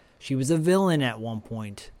youth. She was a villain at one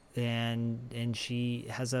point, and she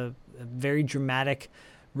has a very dramatic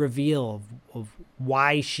reveal of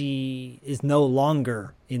why she is no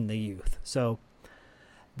longer in the Youth. So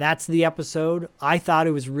that's the episode. I thought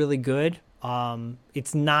it was really good.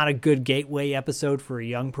 It's not a good gateway episode for a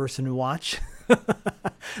young person to watch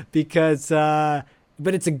because, but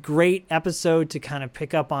it's a great episode to kind of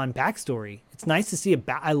pick up on backstory. It's nice to see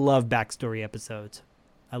I love backstory episodes.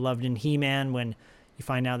 I loved in He-Man when you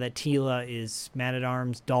find out that Teela is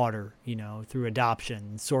Man-at-Arm's daughter, through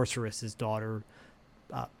adoption, Sorceress's daughter,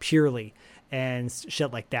 purely, and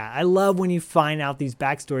shit like that. I love when you find out these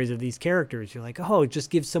backstories of these characters. You're like, oh, it just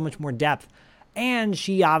gives so much more depth. And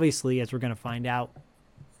she obviously, as we're going to find out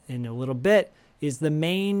in a little bit, is the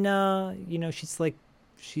main,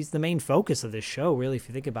 she's the main focus of this show, really, if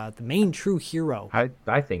you think about it. The main true hero.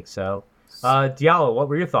 I think so. Diallo, what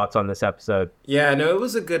were your thoughts on this episode? Yeah, no, it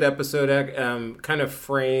was a good episode, kind of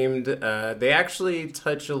framed. They actually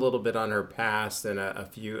touch a little bit on her past in a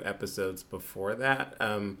few episodes before that.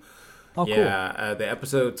 Cool. The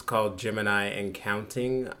episode's called Gemini and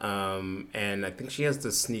Counting, and I think she has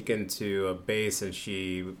to sneak into a base and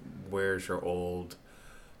she wears her old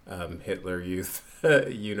Hitler Youth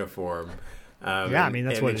uniform.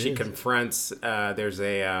 That's what it is. She confronts, there's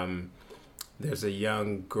a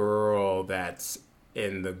young girl that's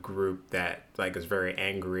in the group that is very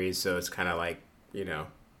angry. So it's kind of like,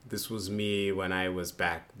 this was me when I was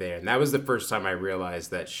back there. And that was the first time I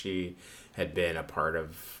realized that she had been a part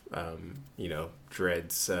of,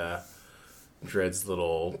 Dread's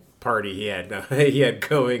little party he had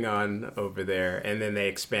going on over there. And then they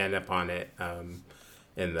expand upon it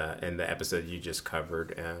in the episode you just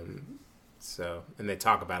covered. And they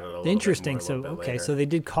talk about it a little interesting. bit more, a little bit later. So they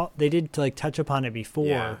did touch upon it before.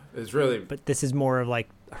 Yeah, it was really. But this is more of like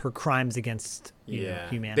her crimes against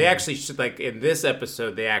humanity. They actually in this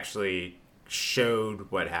episode they actually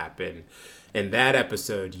showed what happened. In that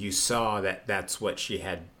episode, you saw that that's what she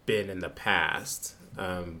had been in the past,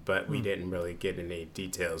 but we didn't really get any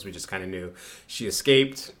details. We just kind of knew she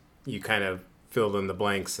escaped. You kind of filled in the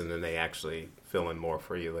blanks, and then they actually fill in more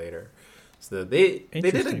for you later. So they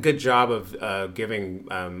did a good job of giving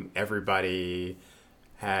everybody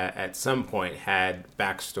at some point had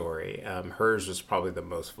backstory. Hers was probably the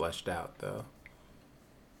most fleshed out, though.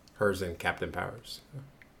 Hers and Captain Powers.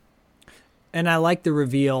 And I like the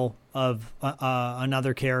reveal of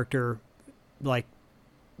another character, like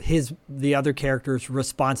the other character's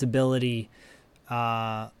responsibility,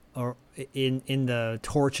 or in the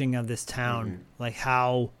torching of this town, like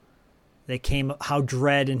how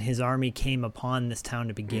Dredd and his army came upon this town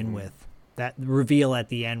to begin with. That reveal at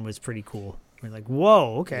the end was pretty cool. We're like,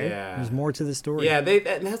 whoa, okay, there's more to the story. Yeah,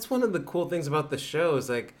 and that's one of the cool things about the show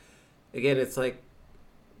is it's like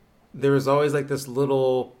there was always this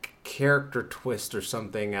little character twist or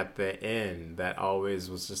something at the end that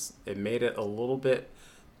always was just, it made it a little bit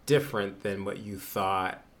different than what you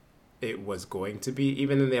thought it was going to be.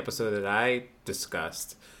 Even in the episode that I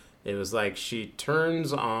discussed, it was like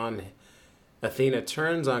Athena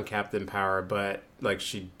turns on Captain Power, but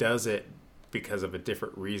she does it because of a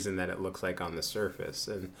different reason than it looks like on the surface.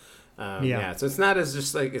 And Yeah. so it's not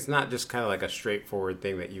just kind of like a straightforward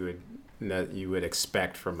thing that you would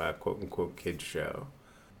expect from a quote unquote kids show.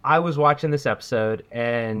 I was watching this episode,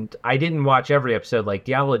 and I didn't watch every episode like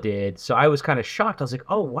Diallo did, so I was kind of shocked. I was like,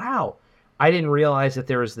 oh, wow. I didn't realize that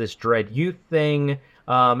there was this Dread Youth thing.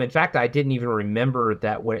 In fact, I didn't even remember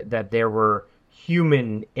that there were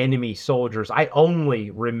human enemy soldiers. I only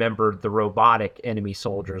remembered the robotic enemy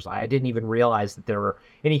soldiers. I didn't even realize that there were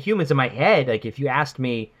any humans in my head. Like, if you asked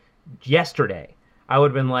me yesterday, I would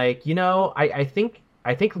have been like, I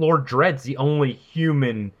think Lord Dread's the only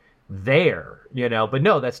human there, but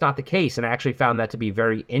no, that's not the case. And I actually found that to be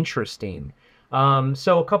very interesting.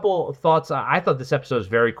 So a couple of thoughts. I thought this episode was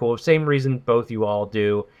very cool. Same reason both you all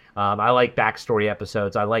do. I like backstory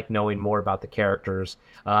episodes. I like knowing more about the characters,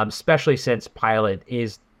 especially since Pilot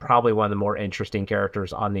is probably one of the more interesting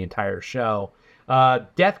characters on the entire show.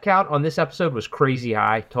 Death count on this episode was crazy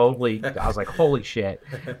high. Totally. I was like, holy shit.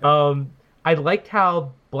 I liked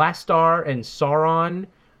how Blastar and Sauron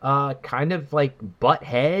kind of like butt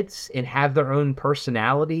heads and have their own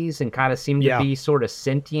personalities and kind of seem to be sort of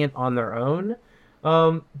sentient on their own.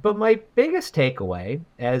 But my biggest takeaway,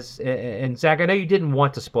 and Zach, I know you didn't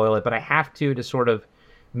want to spoil it, but I have to sort of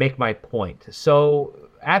make my point. So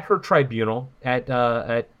at her tribunal, at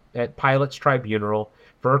Pilot's tribunal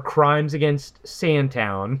for her crimes against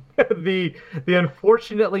Sandtown, the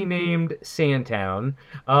unfortunately named Sandtown,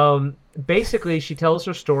 basically she tells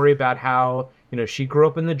her story about how she grew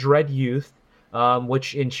up in the Dread Youth,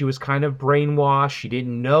 and she was kind of brainwashed. She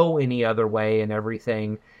didn't know any other way and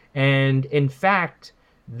everything. And in fact,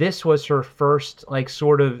 this was her first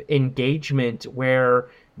sort of engagement where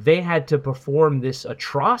they had to perform this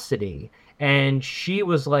atrocity. And she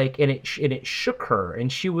was like, and it shook her.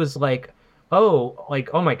 And she was like, oh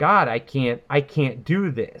my God, I can't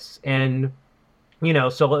do this. And,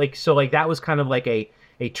 so that was kind of like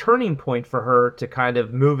a turning point for her to kind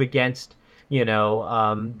of move against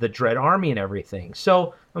the Dread Army and everything.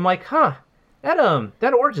 So I'm like,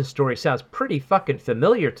 that origin story sounds pretty fucking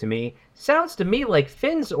familiar to me. Sounds to me like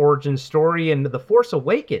Finn's origin story in The Force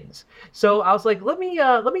Awakens. So I was like, let me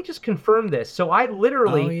just confirm this. So I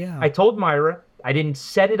literally, I told Myra, I didn't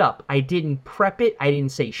set it up. I didn't prep it. I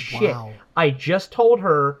didn't say shit. Wow. I just told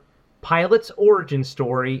her Pilot's origin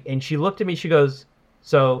story, and she looked at me, she goes,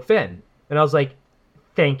 so Finn. And I was like,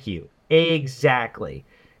 thank you. Exactly.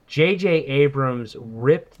 J.J. Abrams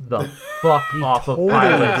ripped the fuck off of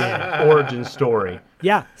Pilot's origin story.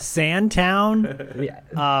 Yeah, Sandtown,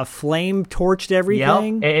 flame torched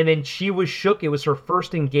everything. Yep. And then she was shook. It was her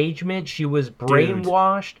first engagement. She was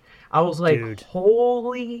brainwashed. I was like,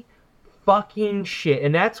 holy fucking shit.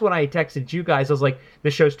 And that's when I texted you guys. I was like,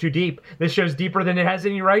 this show's too deep. This show's deeper than it has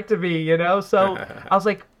any right to be, So I was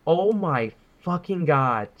like, oh my fucking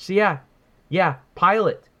God. So yeah,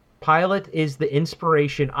 Pilot. Pilot is the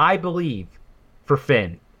inspiration, I believe, for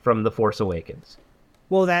Finn from The Force Awakens.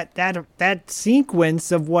 Well, that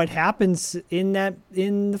sequence of what happens in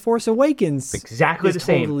The Force Awakens, exactly is the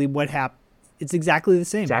same. Totally what happened. It's exactly the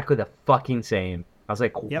same. Exactly the fucking same. I was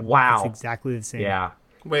like, yep, wow, it's exactly the same. Yeah.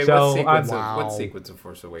 Wait, so, what sequence of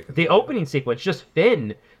Force Awakens? The opening sequence, just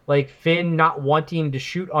Finn, Finn not wanting to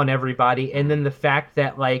shoot on everybody, and then the fact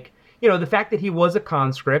that the fact that he was a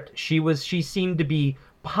conscript, she seemed to be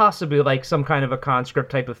possibly some kind of a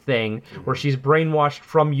conscript type of thing where she's brainwashed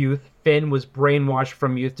from youth. Finn was brainwashed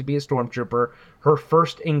from youth to be a stormtrooper. Her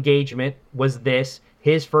first engagement was this.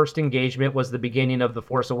 His first engagement was the beginning of The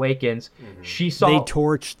Force Awakens. She saw they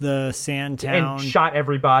torched the Sandtown and shot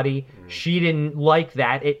everybody. She didn't like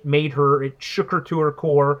that. It shook her to her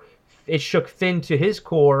core. It shook Finn to his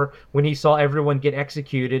core when he saw everyone get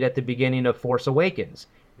executed at the beginning of Force Awakens.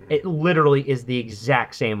 It literally is the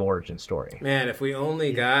exact same origin story. Man, if we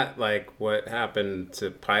only got what happened to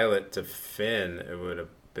Pilot to Finn, it would have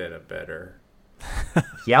been a better.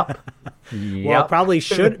 Yep. Well, probably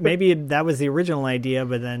should. Maybe that was the original idea,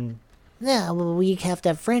 but then. No, well, we have to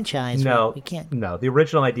have franchise. No, we can't. No, the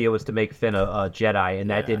original idea was to make Finn a Jedi, and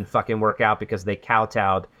that didn't fucking work out because they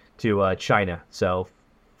kowtowed to China. So,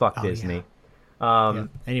 fuck Disney. Yeah.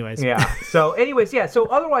 Anyways. Yeah. So,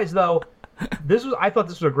 otherwise, though. I thought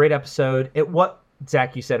this was a great episode. What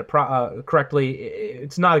Zach, you said it correctly.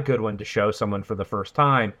 It's not a good one to show someone for the first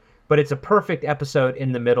time, but it's a perfect episode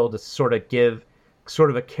in the middle to sort of give sort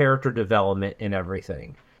of a character development and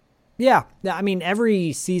everything. Yeah, I mean,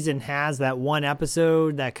 every season has that one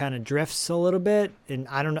episode that kind of drifts a little bit, and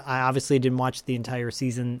I obviously didn't watch the entire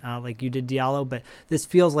season like you did, Diallo, but this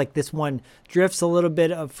feels like this one drifts a little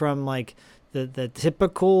bit from the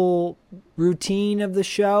typical routine of the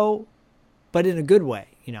show, but in a good way.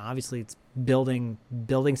 Obviously it's building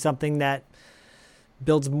something that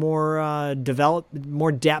builds more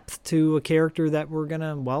more depth to a character that we're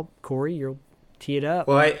gonna. Well, Corey, you'll tee it up.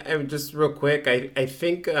 Well, I'm just real quick. I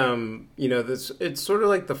think this, it's sort of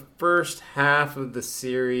like the first half of the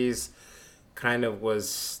series kind of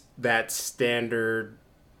was that standard,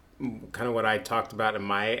 kind of what I talked about in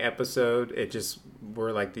my episode. It just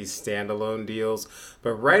were like these standalone deals,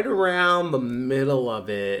 but right around the middle of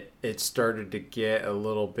it, it started to get a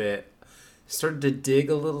little bit. Started to dig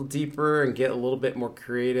a little deeper and get a little bit more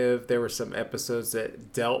creative. There were some episodes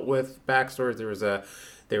that dealt with backstories.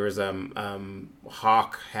 There was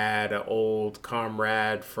Hawk had an old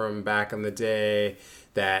comrade from back in the day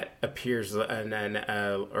that appears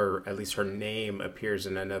or at least her name appears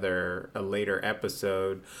in a later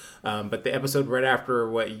episode. But the episode right after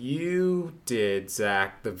what you did,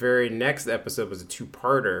 Zach, the very next episode was a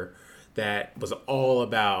two-parter that was all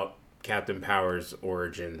about Captain Power's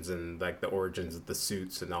origins and like the origins of the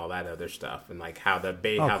suits and all that other stuff, and like how the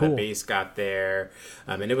the base got there.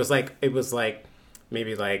 And it was like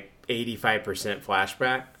maybe like 85%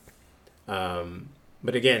 flashback.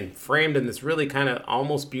 But again, framed in this really kind of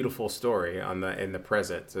almost beautiful story in the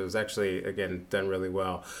present. So it was actually, again, done really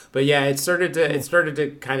well. But yeah, it started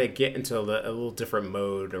to kind of get into a little different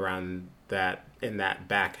mode around that in that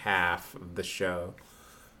back half of the show.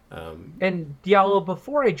 And Diallo,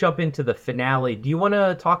 before I jump into the finale, do you want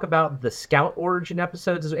to talk about the Scout origin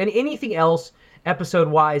episodes and anything else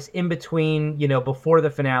episode-wise in between, before the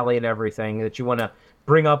finale and everything that you want to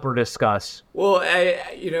bring up or discuss? Well,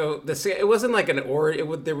 it wasn't like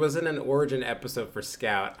there wasn't an origin episode for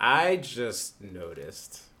Scout. I just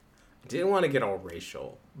noticed. I didn't want to get all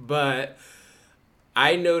racial, but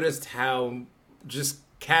I noticed how just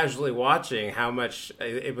casually watching how much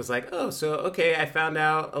it was like, oh, so okay, I found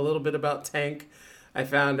out a little bit about Tank, I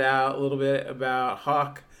found out a little bit about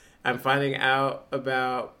Hawk, I'm finding out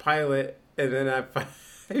about Pilot, and then I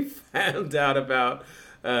found out about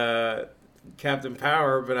Captain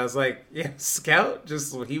Power. But I was like, yeah, Scout,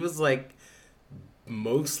 he was like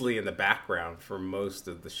mostly in the background for most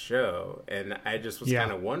of the show, and I just was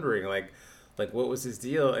kind of wondering like what was his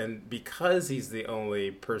deal. And because he's the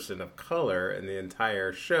only person of color in the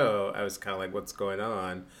entire show, I was kind of like, what's going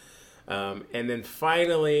on? And then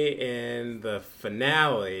finally in the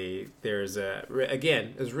finale, there's it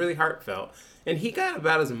was really heartfelt, and he got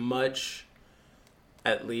about as much,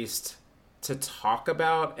 at least, to talk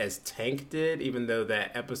about as Tank did, even though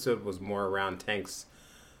that episode was more around Tank's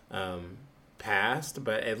past.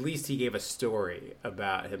 But at least he gave a story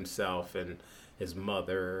about himself and his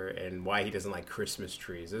mother and why he doesn't like Christmas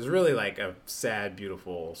trees. It was really like a sad,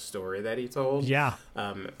 beautiful story that he told. Yeah.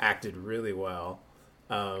 Acted really well.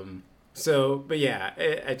 But yeah,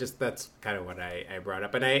 that's kind of what I brought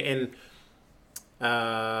up. And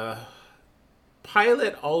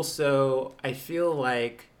Pilot also, I feel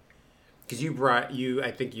like, because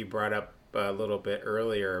I think you brought up a little bit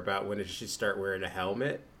earlier about when did she start wearing a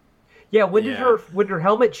helmet. Yeah, when did her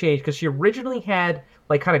helmet change? Because she originally had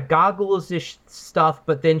like kind of goggles-ish stuff,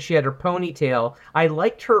 but then she had her ponytail. I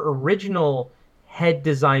liked her original head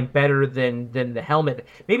design better than the helmet.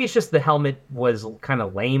 Maybe it's just the helmet was kind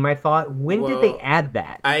of lame, I thought. When did they add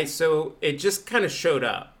that? So it just kind of showed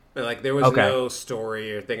up. Like there was no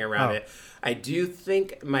story or thing around it. I do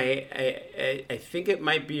think I think it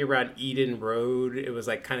might be around Eden Road. It was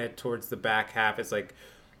like kind of towards the back half. It's like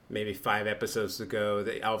maybe 5 episodes ago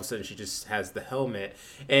that all of a sudden she just has the helmet.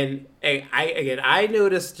 And I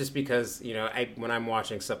noticed, just because when I'm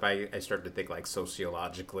watching stuff, I start to think like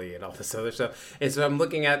sociologically and all this other stuff. And so I'm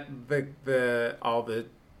looking at all the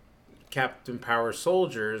Captain Power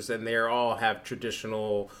soldiers, and they all have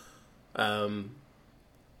traditional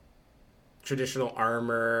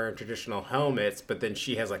armor, traditional helmets, but then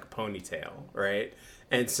she has like a ponytail, right?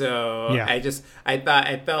 And so I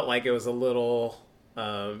felt like it was a little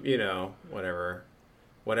whatever.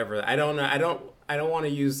 I don't know. I don't want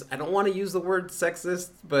to use the word sexist,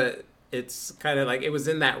 but it's kind of like it was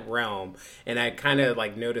in that realm. And I kind of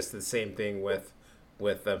like noticed the same thing with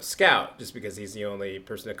Scout, just because he's the only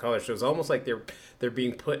person of color. So it's almost like they're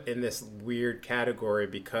being put in this weird category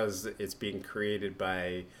because it's being created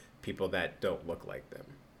by people that don't look like them.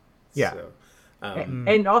 Yeah. So,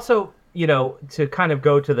 and also, to kind of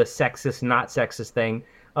go to the sexist, not sexist thing,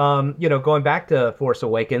 going back to Force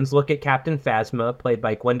Awakens, look at Captain Phasma, played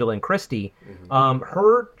by Gwendolyn Christie. Mm-hmm.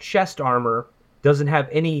 Her chest armor doesn't have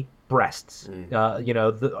any breasts.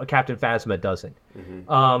 The Captain Phasma doesn't.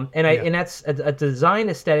 Mm-hmm. And that's a design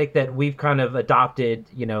aesthetic that we've kind of adopted,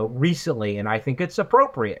 recently, and I think it's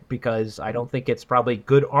appropriate, because I don't think it's probably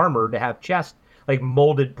good armor to have chest, like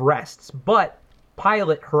molded breasts. But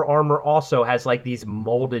pilot, her armor also has like these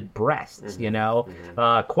molded breasts,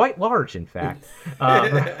 quite large, in fact.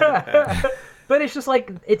 But it's just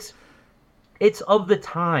like it's of the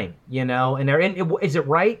time, and is it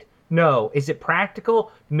right? No. Is it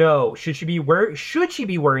practical? No. Should she be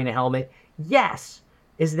wearing a helmet? Yes.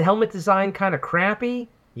 Is the helmet design kind of crappy?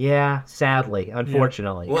 Yeah, sadly,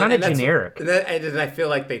 unfortunately, Well, kind of generic. And I feel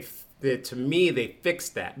like to me, they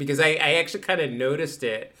fixed that because I actually kind of noticed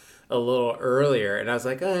it a little earlier, and I was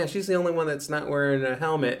like, oh, she's the only one that's not wearing a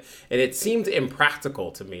helmet, and it seemed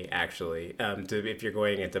impractical to me, actually, if you're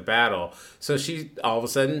going into battle. So she, all of a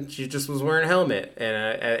sudden, she just was wearing a helmet,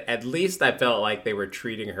 and at least I felt like they were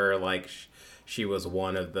treating her like she was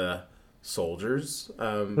one of the soldiers.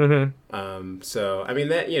 So, I mean,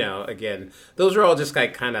 that, again, those are all just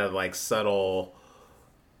like kind of like subtle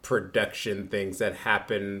production things that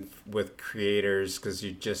happen with creators because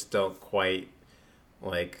you just don't quite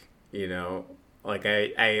like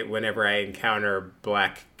I whenever I encounter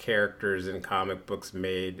black characters in comic books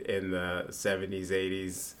made in the 70s,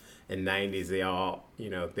 80s, and 90s, they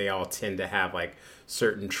all tend to have like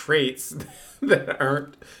certain traits that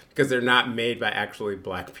aren't, because they're not made by actually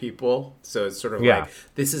black people. So it's sort of like,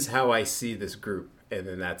 this is how I see this group, and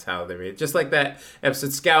then that's how they're made. Just like that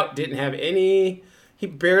episode, Scout he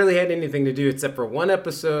barely had anything to do except for one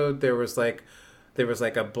episode. There was like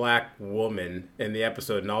a black woman in the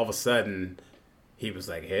episode, and all of a sudden, he was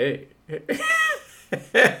like, "Hey."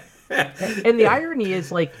 And the irony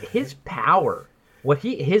is, like, his power,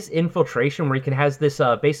 his infiltration, where has this,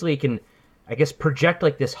 basically he can, I guess, project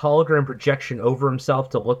like this hologram projection over himself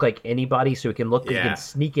to look like anybody, so he can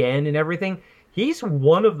sneak in and everything. He's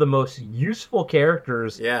one of the most useful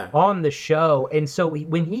characters on the show, and so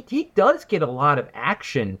when he does get a lot of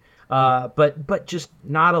action. But just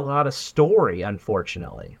not a lot of story,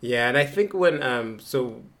 unfortunately. Yeah, and I think when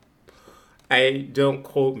so I don't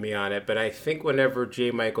quote me on it, but I think whenever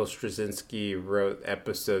J. Michael Straczynski wrote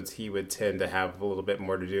episodes, he would tend to have a little bit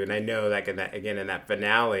more to do. And I know that in that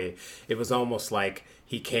finale, it was almost like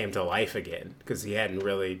he came to life again because he hadn't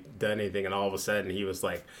really done anything, and all of a sudden he was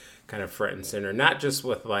like kind of front and center, not just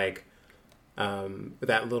with like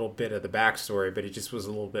that little bit of the backstory, but he just was a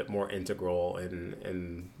little bit more integral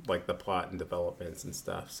in like the plot and developments and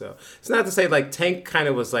stuff. So it's not to say like Tank kind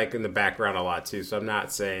of was like in the background a lot too. So I'm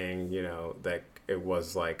not saying, that it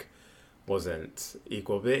was like wasn't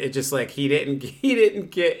equal, but it just like he didn't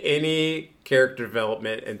get any character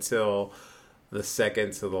development until the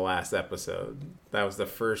second to the last episode. That was the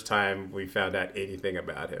first time we found out anything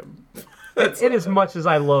about him. And as much as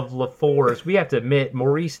I love LaForce, we have to admit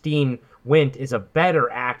Maurice Dean Wint is a better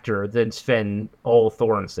actor than Sven Ole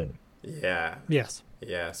Thornton. Yeah. Yes.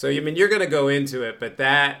 Yeah. So, I mean, you're going to go into it, but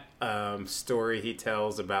that story he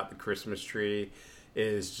tells about the Christmas tree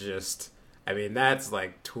is just, I mean, that's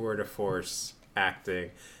like tour de force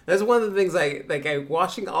acting. That's one of the things I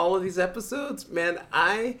watching all of these episodes, man,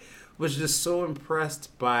 I was just so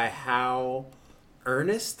impressed by how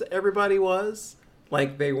earnest everybody was.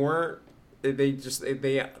 Like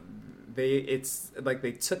it's like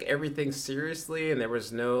they took everything seriously, and there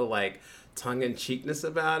was no like tongue-in-cheekness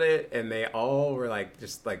about it, and they all were like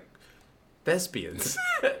just like thespians.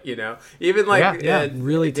 Even like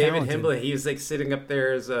really David talented. Himbley, he was like sitting up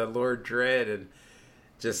there as Lord Dredd, and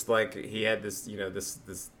just like he had this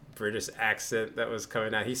this British accent that was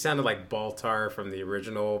coming out. He sounded like Baltar from the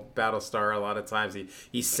original Battlestar a lot of times.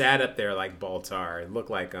 He sat up there like Baltar. It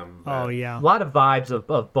looked like him. Oh yeah, a lot of vibes of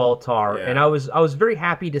Baltar, and I was very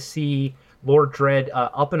happy to see Lord Dredd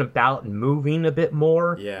up and about and moving a bit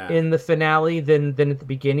more in the finale than at the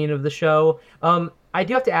beginning of the show. I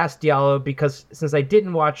do have to ask Diallo, because since I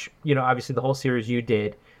didn't watch, obviously the whole series you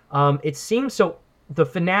did, it seems so. The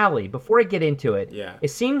finale, before I get into it, it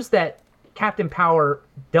seems that Captain Power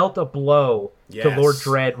dealt a blow to Lord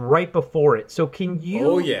Dredd right before it. So can you?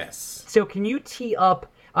 Oh yes. So can you tee up?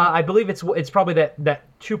 I believe it's probably that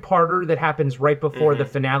two-parter that happens right before the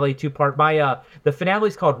finale two-part. The finale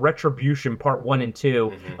is called Retribution Part 1 and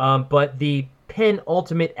 2, but the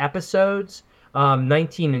penultimate episodes,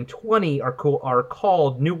 19 and 20, are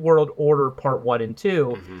called New World Order Part 1 and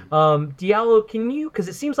 2. Diallo, can you? Because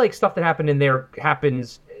it seems like stuff that happened in there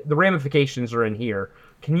happens. The ramifications are in here.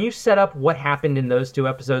 Can you set up what happened in those two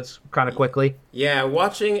episodes kind of quickly? Yeah,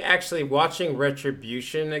 watching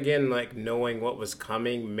Retribution again, like knowing what was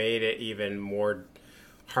coming, made it even more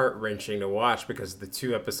heart-wrenching to watch, because the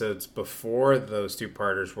two episodes before those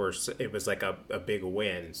two-parters it was like a big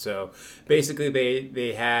win. So basically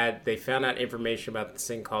they found out information about this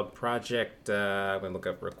thing called Project, I'm going to look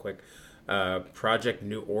up real quick, Project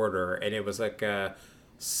New Order, and it was like a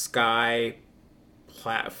sky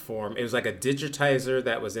platform. It was like a digitizer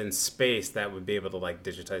that was in space that would be able to like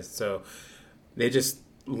digitize. So they just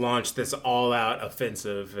launched this all-out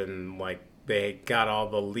offensive, and like they got all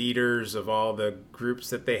the leaders of all the groups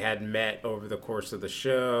that they had met over the course of the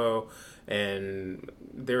show, and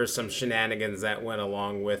there were some shenanigans that went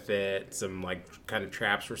along with it. Some like kind of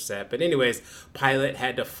traps were set, but anyways, Pilot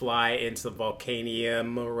had to fly into the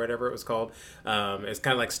Volcanium or whatever it was called. It's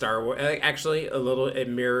kind of like Star Wars. Actually, a little, it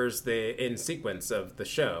mirrors the in sequence of the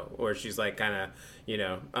show, where she's like kind of,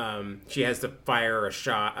 she has to fire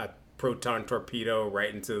a proton torpedo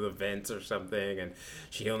right into the vents or something, and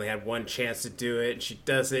she only had one chance to do it, and she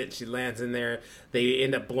does it, she lands in there, they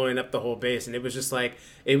end up blowing up the whole base, and it was just like,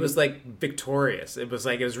 it was like victorious. It was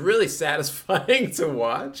really satisfying to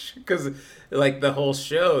watch, because like the whole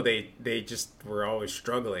show they just were always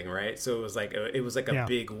struggling, right? So it was like a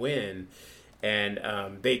big win, and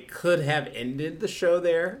they could have ended the show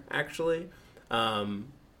there, actually.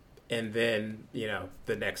 And then,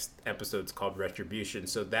 the next episode's called Retribution.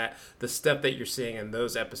 So that the stuff that you're seeing in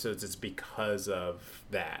those episodes is because of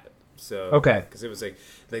that. So okay, because it was like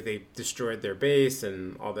they destroyed their base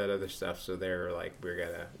and all that other stuff. So they're like, we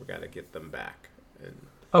gotta get them back. And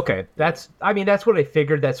okay, that's what I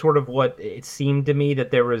figured. That's sort of what it seemed to me, that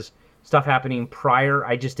there was stuff happening prior.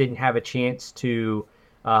 I just didn't have a chance to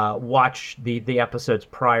watch the episodes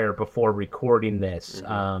prior before recording this.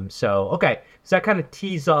 Mm-hmm. So that kind of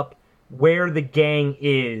tees up where the gang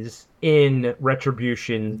is in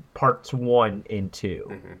Retribution parts 1 and 2.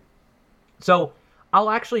 Mm-hmm. So I'll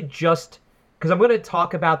actually just, because I'm going to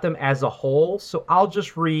talk about them as a whole, so I'll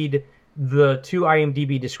just read the 2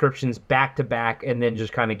 IMDb descriptions back to back and then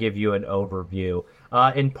just kind of give you an overview.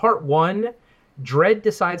 In part 1, Dredd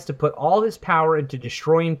decides to put all his power into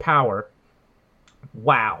destroying power.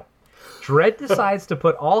 Wow. Dredd decides to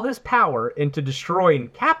put all his power into destroying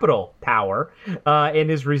Capital Power in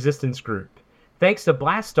his resistance group. Thanks to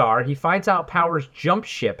Blastar, he finds out Power's jump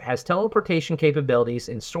ship has teleportation capabilities,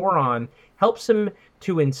 and Sauron helps him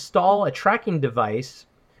to install a tracking device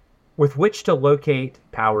with which to locate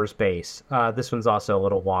Power's base. This one's also a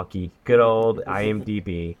little wonky. Good old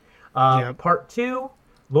IMDb. Part 2,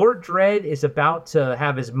 Lord Dredd is about to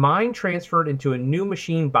have his mind transferred into a new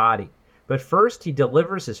machine body. But first, he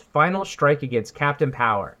delivers his final strike against Captain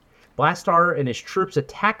Power. Blastar and his troops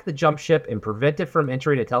attack the jump ship and prevent it from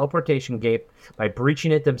entering a teleportation gate by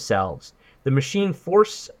breaching it themselves. The machine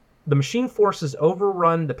forces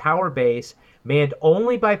overrun the Power base, manned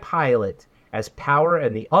only by Pilot, as Power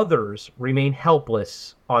and the others remain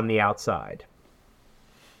helpless on the outside.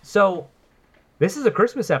 So, this is a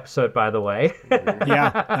Christmas episode, by the way.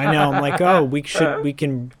 Yeah, I know. I'm like, oh, we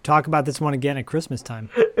can talk about this one again at Christmas time.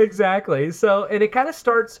 Exactly. So, and it kind of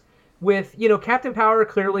starts with, Captain Power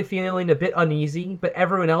clearly feeling a bit uneasy, but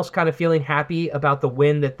everyone else kind of feeling happy about the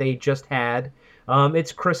win that they just had.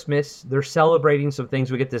 It's Christmas. They're celebrating some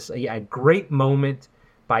things. We get this great moment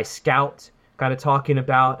by Scout kind of talking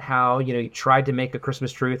about how, he tried to make a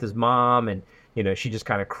Christmas tree with his mom, and she just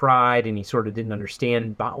kind of cried, and he sort of didn't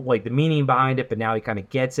understand the meaning behind it, but now he kind of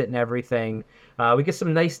gets it and everything. We get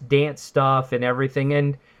some nice dance stuff and everything,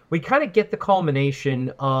 and we kind of get the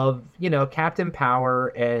culmination of, Captain Power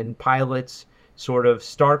and Pilot's sort of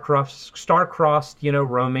star-crossed,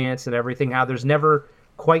 romance and everything, how there's never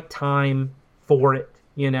quite time for it,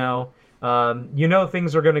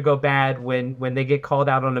 things are going to go bad when they get called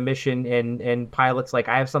out on a mission, and Pilot's like,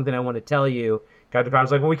 I have something I want to tell you. Captain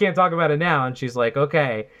Power's like, well, we can't talk about it now. And she's like,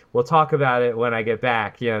 okay, we'll talk about it when I get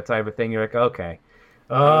back, type of thing. You're like, okay,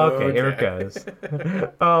 here it goes.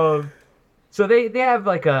 So they have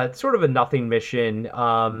like a sort of a nothing mission.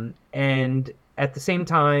 And at the same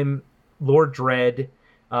time, Lord Dredd,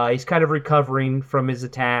 he's kind of recovering from his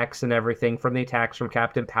attacks and everything, from the attacks from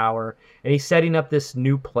Captain Power. And he's setting up this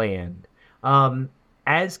new plan.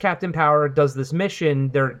 As Captain Power does this mission,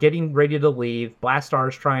 they're getting ready to leave.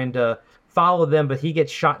 Blastar's trying to follow them, but he gets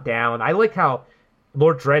shot down. I like how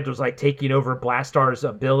Lord Dredd was like taking over Blastar's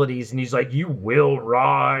abilities, and he's like, you will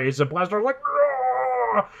rise. And Blastar's like,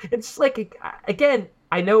 Rah! It's like, again,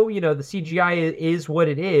 I know, the CGI is what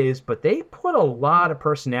it is, but they put a lot of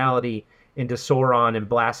personality into Sauron and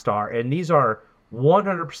Blastar, and these are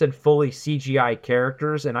 100% fully CGI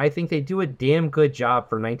characters, and I think they do a damn good job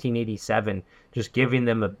for 1987, just giving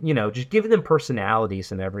them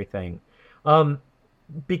personalities and everything.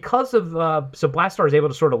 Because of so Blastar is able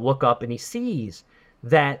to sort of look up, and he sees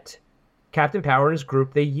that Captain Power and his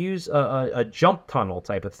group, they use a jump tunnel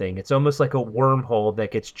type of thing. It's almost like a wormhole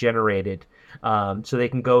that gets generated, so they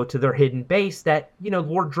can go to their hidden base that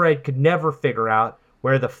Lord Dredd could never figure out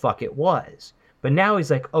where the fuck it was. But now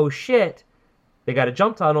he's like, oh shit, they got a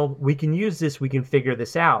jump tunnel. We can use this. We can figure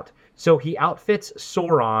this out. So he outfits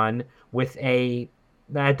Sauron with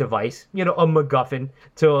that device, a MacGuffin,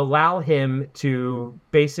 to allow him to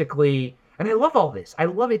basically, and I love all this. I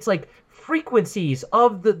love it's like frequencies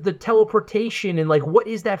of the teleportation and like what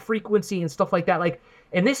is that frequency and stuff like that. Like,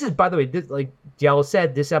 and this is, by the way, like Diallo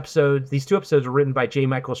said, these 2 episodes were written by J.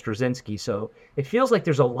 Michael Straczynski, so it feels like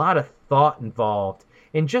there's a lot of thought involved.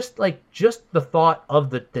 And just the thought of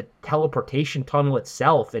the teleportation tunnel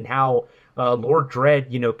itself and how Lord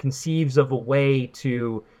Dredd, conceives of a way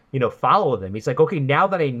to, follow them. He's like, okay, now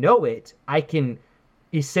that I know it,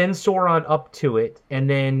 he sends Sauron up to it, and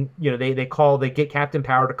then, they get Captain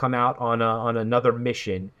Power to come out on another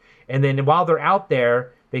mission. And then while they're out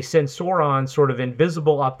there, they send Sauron sort of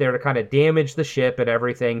invisible up there to kind of damage the ship and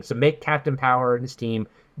everything, to make Captain Power and his team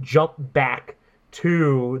jump back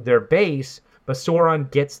to their base. But Sauron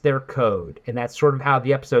gets their code, and that's sort of how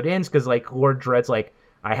the episode ends, because like Lord Dredd's like,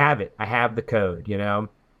 I have it, I have the code,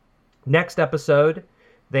 Next episode,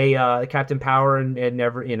 they Captain Power and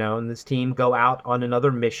this team go out on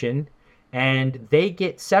another mission, and they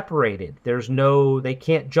get separated. They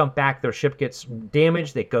can't jump back. Their ship gets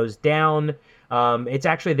damaged. It goes down. It's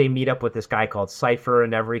actually, they meet up with this guy called Cypher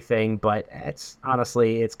and everything, but it's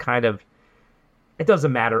kind of, it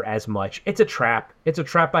doesn't matter as much. It's a trap. It's a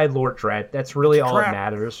trap by Lord Dredd. That's really all that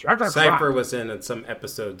matters. Cypher was in some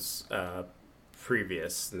episodes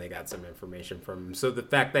previous, and they got some information from him. So the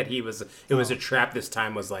fact that it was a trap this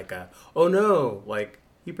time was like oh no, like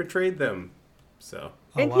he betrayed them. So.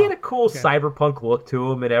 And he had a cool cyberpunk look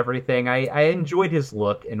to him and everything. I enjoyed his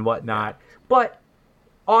look and whatnot. But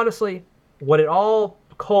honestly, what it all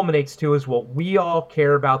culminates to is what we all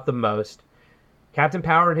care about the most. Captain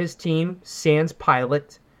Power and his team, sans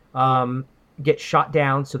pilot, get shot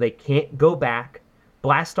down so they can't go back.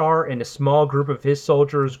 Blastar and a small group of his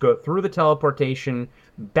soldiers go through the teleportation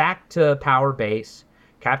back to Power Base.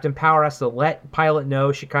 Captain Power has to let Pilot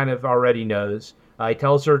know. She kind of already knows. He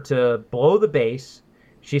tells her to blow the base.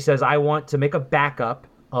 She says, I want to make a backup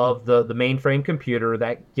of the mainframe computer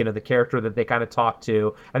that, the character that they kind of talk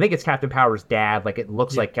to. I think it's Captain Power's dad. Like, it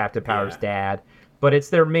looks like Captain Power's dad. But it's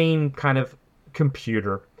their main kind of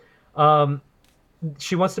computer.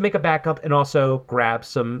 She wants to make a backup and also grab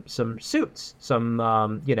some suits. Some,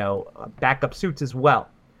 backup suits as well.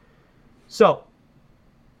 So,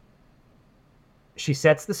 she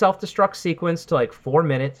sets the self-destruct sequence to like 4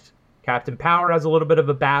 minutes. Captain Power has a little bit of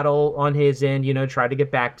a battle on his end, try to get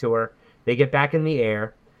back to her. They get back in the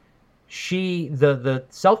air. The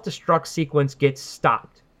self-destruct sequence gets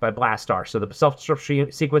stopped by Blastar. So the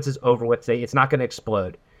self-destruct sequence is over with. It's not going to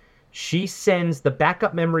explode. She sends the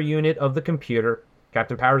backup memory unit of the computer,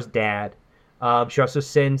 Captain Power's dad. She also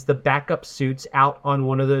sends the backup suits out on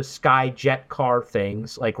one of those sky jet car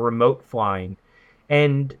things, like remote flying.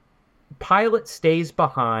 And Pilot stays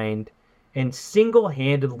behind and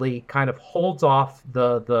single-handedly kind of holds off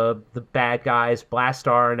the bad guys,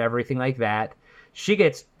 Blastar and everything like that. She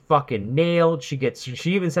gets fucking nailed. She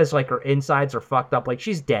even says like her insides are fucked up. Like,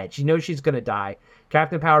 she's dead. She knows she's gonna die.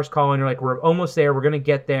 Captain Power's calling her like, we're almost there. We're gonna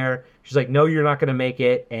get there. She's like, no, you're not gonna make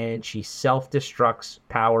it. And she self-destructs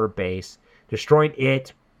Power Base, destroying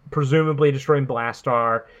it, presumably destroying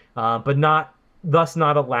Blastar, but not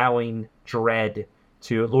allowing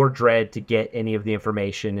Lord Dredd to get any of the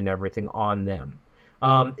information and everything on them.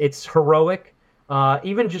 It's heroic.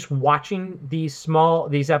 Even just watching these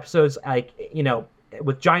episodes, like,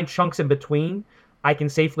 with giant chunks in between, I can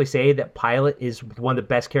safely say that Pilot is one of the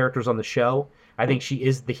best characters on the show. I think she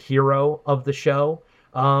is the hero of the show.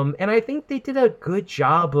 And I think they did a good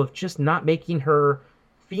job of just not making her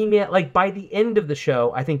female. Like, by the end of the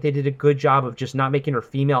show, I think they did a good job of just not making her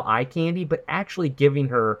female eye candy, but actually giving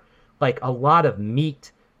her like a lot of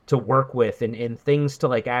meat to work with and things to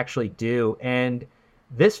like actually do. And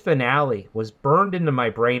this finale was burned into my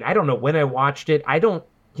brain. I don't know when I watched it. I don't,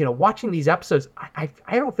 watching these episodes, I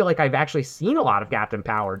don't feel like I've actually seen a lot of Captain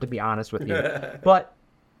Power, to be honest with you. But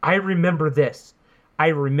I remember this.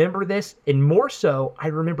 And more so, I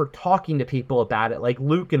remember talking to people about it, like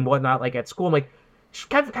Luke and whatnot, like at school. I'm like,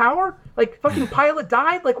 Captain Power? Like, fucking Pilot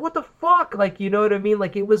died? Like, what the fuck? Like, you know what I mean?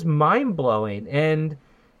 Like, it was mind-blowing. And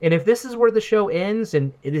if this is where the show ends,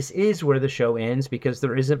 and this is where the show ends because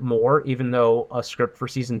there isn't more, even though a script for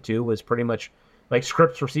season 2 was pretty much, like,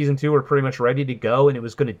 scripts for season 2 were pretty much ready to go, and it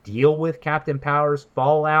was going to deal with Captain Power's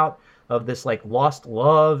fallout of this, like, lost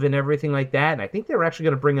love and everything like that. And I think they were actually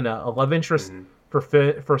going to bring in a love interest for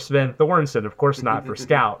Sven Thornson, of course not for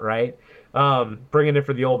Scout, right? Bringing it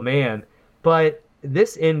for the old man. But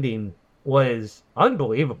this ending was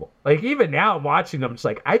unbelievable. Like even now I'm watching them, it's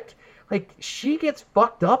like she gets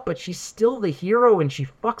fucked up, but she's still the hero and she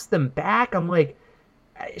fucks them back. I'm like,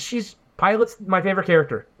 she's Pilot's my favorite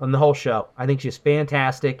character on the whole show. I think she's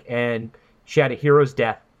fantastic, and she had a hero's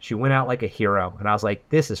death. She went out like a hero, and I was like,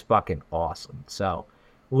 this is fucking awesome. So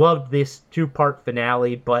loved this 2-part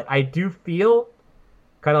finale, but I do feel,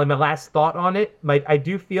 kind of like my last thought on it, I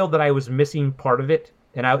do feel that I was missing part of it,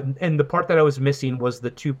 and the part that I was missing was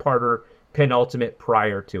the 2-parter penultimate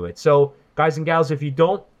prior to it. So guys and gals, if you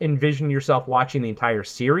don't envision yourself watching the entire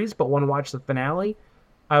series but want to watch the finale,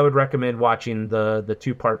 I would recommend watching the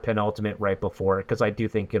 2-part penultimate right before it, because I do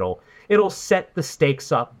think it'll set the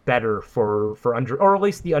stakes up better for or at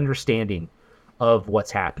least the understanding of what's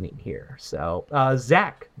happening here. So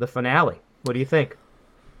Zach, the finale, what do you think?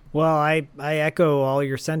 Well, I echo all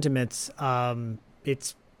your sentiments.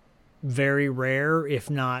 It's very rare, if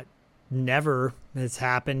not never, has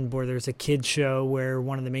happened where there's a kid show where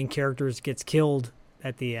one of the main characters gets killed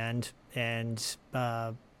at the end, and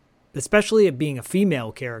especially it being a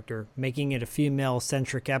female character, making it a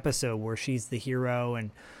female-centric episode where she's the hero,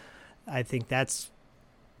 and I think that's,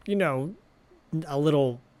 a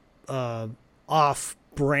little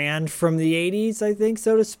off-brand from the 80s, I think,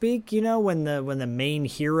 so to speak, when the main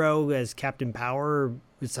hero as Captain Power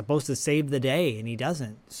is supposed to save the day, and he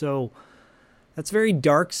doesn't. So that's very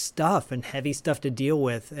dark stuff and heavy stuff to deal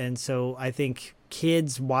with, and so I think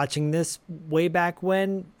kids watching this way back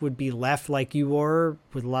when would be left like you were,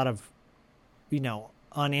 with a lot of,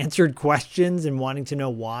 unanswered questions and wanting to know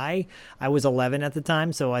why. I was 11 at the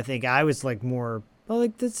time, so I think I was like more,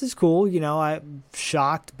 this is cool, I'm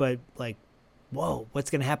shocked, but like, whoa, what's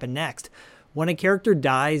going to happen next? When a character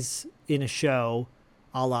dies in a show,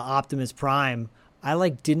 a la Optimus Prime, I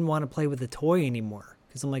didn't want to play with the toy anymore,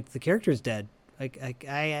 because I'm like, the character's dead.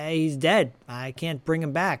 He's dead. I can't bring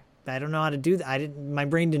him back. I don't know how to do that. My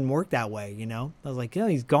brain didn't work that way, I was like,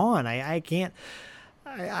 he's gone. I can't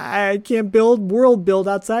world build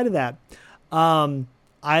outside of that.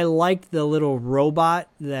 I liked the little robot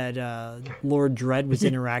that Lord Dredd was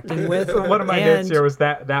interacting with. One of my notes here was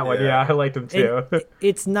that one. Yeah, I liked him too.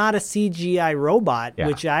 It's not a CGI robot,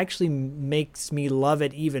 which actually makes me love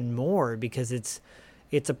it even more, because it's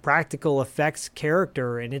a practical effects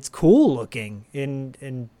character, and it's cool looking,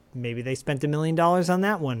 and maybe they spent $1 million on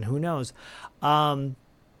that one. Who knows? The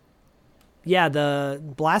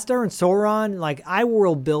Blastar and Sauron, I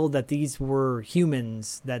world build that these were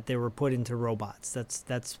humans that they were put into robots.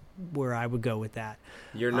 That's where I would go with that.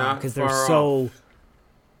 You're not because far they're so. off.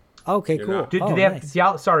 Okay, You're cool. not. Do they have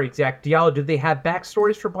Diallo? Sorry, Zach. Diallo. Do they have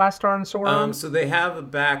backstories for Blastar and Sauron? So they have a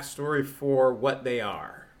backstory for what they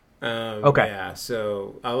are. Okay. Yeah.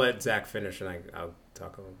 So I'll let Zach finish, and I'll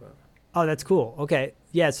talk a little bit. Oh, that's cool. Okay.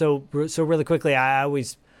 Yeah. So really quickly, I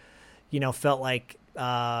always, felt like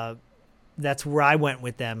that's where I went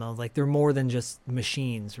with them. I was like, they're more than just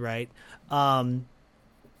machines, right?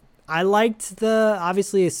 I liked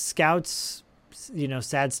obviously Scout's,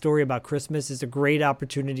 sad story about Christmas is a great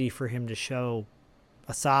opportunity for him to show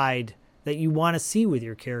a side that you want to see with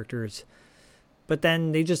your characters. But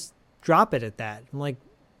then they just drop it at that. I'm like,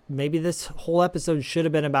 maybe this whole episode should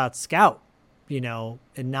have been about Scout, and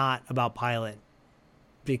not about Pilot,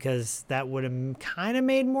 because that would have kind of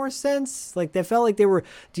made more sense. They felt like they were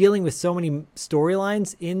dealing with so many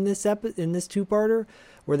storylines in this 2-parter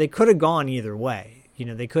where they could have gone either way.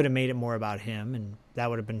 They could have made it more about him, and that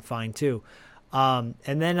would have been fine too. And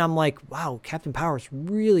then I'm like, wow, Captain Power's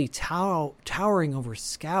really towering over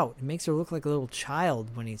Scout. It makes her look like a little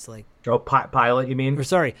child when he's like... Oh, Pilot, you mean? Or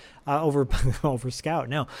sorry, over Scout.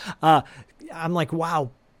 No. I'm like,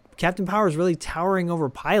 wow, Captain Power is really towering over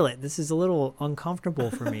Pilot. This is a little uncomfortable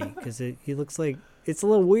for me, because he looks like... It's a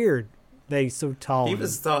little weird that he's so tall. He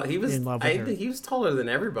was tall. He was. In love with her. He was taller than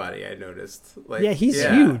everybody. I noticed. He's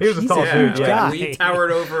huge. He was a tall, huge guy. He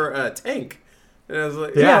towered over a Tank. And I was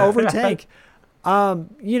like, over Tank. For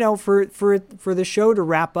the show to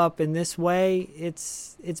wrap up in this way,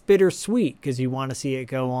 it's bittersweet, because you want to see it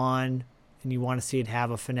go on and you want to see it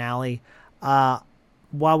have a finale.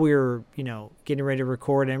 While we were, getting ready to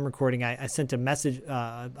record and recording, I sent a message,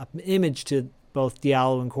 an image to both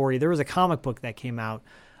Diallo and Corey. There was a comic book that came out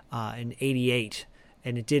in '88,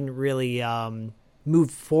 and it didn't really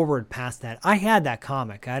move forward past that. I had that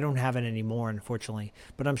comic. I don't have it anymore, unfortunately,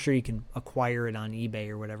 but I'm sure you can acquire it on eBay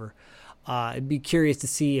or whatever. I'd be curious to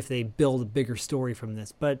see if they build a bigger story from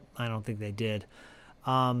this, but I don't think they did.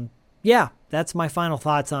 That's my final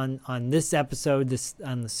thoughts on this episode.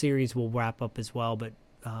 On the series will wrap up as well, but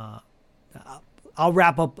I'll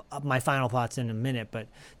wrap up my final thoughts in a minute. But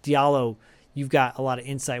Diallo, you've got a lot of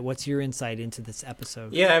insight. What's your insight into this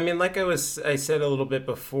episode? Yeah, I mean, like I said a little bit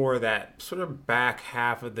before, that sort of back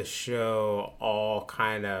half of the show, all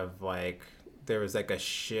kind of like there was like a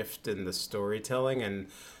shift in the storytelling, and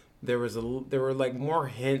there were like more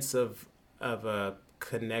hints of a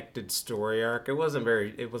connected story arc. It wasn't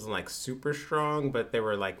like super strong, but there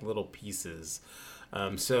were like little pieces.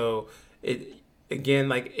 So it again,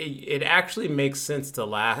 like it actually makes sense to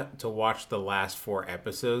watch the last 4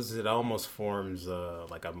 episodes. It almost forms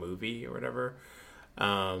like a movie or whatever.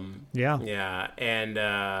 Yeah, and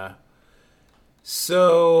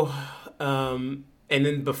and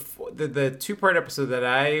then before the 2-part episode that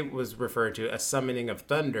I was referring to, A Summoning of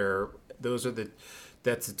Thunder, that's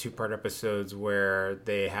the 2-part episodes where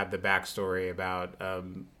they have the backstory about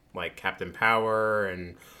like Captain Power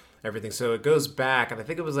and everything. So it goes back, and I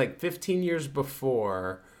think it was like 15 years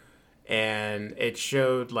before, and it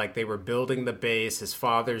showed like they were building the base. His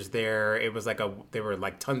father's there. It was like there were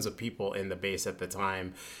like tons of people in the base at the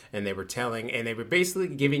time, and they were basically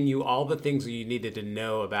giving you all the things that you needed to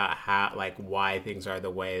know about how, like, why things are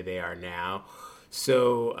the way they are now.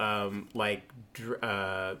 So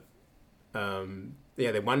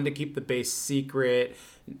yeah, they wanted to keep the base secret.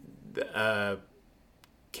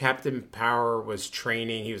 Captain Power was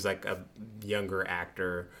training. He was like a younger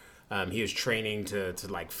actor. He was training to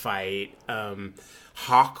like fight.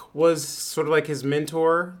 Hawk was sort of like his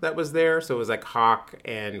mentor that was there. So it was like Hawk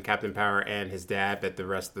and Captain Power and his dad, but the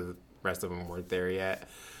rest of them weren't there yet.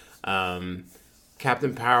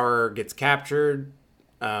 Captain Power gets captured,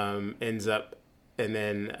 ends up, and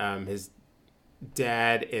then his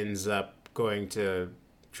dad ends up going to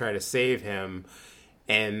try to save him.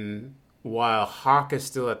 And while Hawk is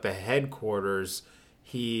still at the headquarters,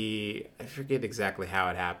 I forget exactly how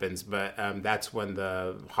it happens, but that's when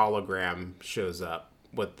the hologram shows up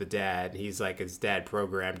with the dad. He's like, his dad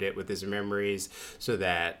programmed it with his memories so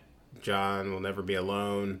that John will never be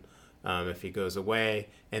alone if he goes away.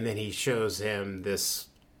 And then he shows him this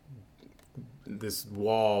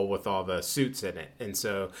wall with all the suits in it. And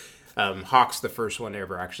so Hawk's the first one to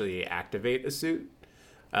ever actually activate a suit.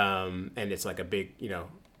 And it's like a big,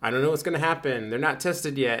 I don't know what's going to happen. They're not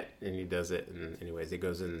tested yet. And he does it. And anyways, he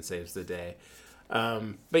goes in and saves the day.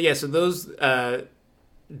 But yeah, so those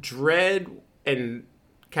Dredd and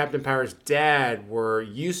Captain Power's dad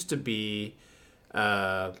used to be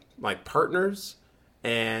like partners.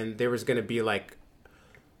 And there was going to be like,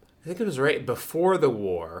 I think it was right before the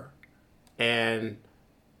war. And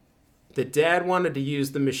the dad wanted to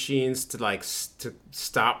use the machines to like to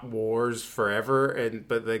stop wars forever.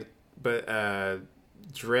 But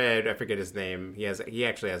Dredd, I forget his name. He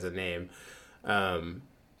actually has a name.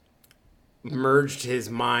 Merged his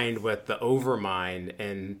mind with the Overmind,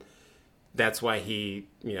 and that's why he,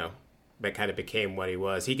 that kind of became what he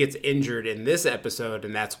was. He gets injured in this episode,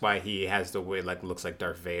 and that's why he has the way, like, looks like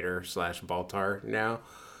Darth Vader / Baltar now.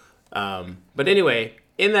 But anyway,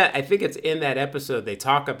 I think it's in that episode they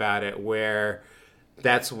talk about it, where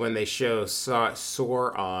that's when they show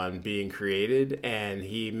Sauron being created, and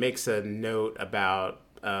he makes a note about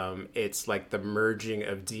it's like the merging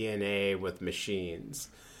of DNA with machines.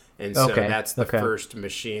 And so that's the first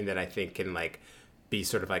machine that I think can like be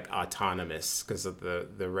sort of like autonomous, because of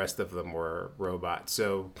the rest of them were robots.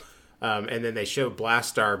 So and then they show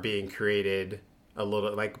Blastar being created a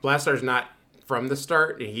little, like Blastar's not from the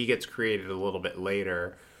start, and he gets created a little bit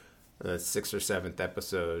later, the 6th or 7th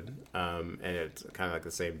episode, and it's kind of like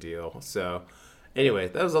the same deal. So anyway,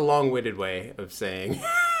 that was a long-winded way of saying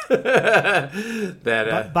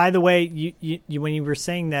that. By the way, you when you were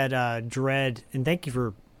saying that Dredd, and thank you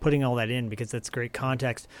for putting all that in, because that's great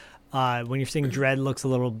context. When you're saying Dredd looks a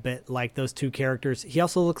little bit like those two characters, he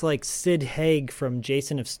also looks like Sid Haig from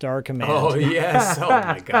Jason of Star Command. Oh yes! Oh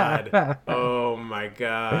my god! Oh my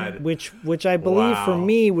god! Which I believe for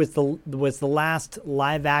me was the last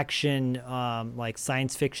live action like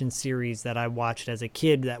science fiction series that I watched as a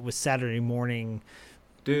kid that was Saturday morning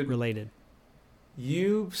related.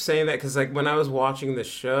 You saying that, because like when I was watching the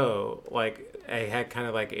show, like I had kind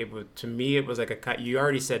of like, to me it was like a cut. You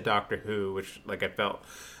already said Doctor Who, which like I felt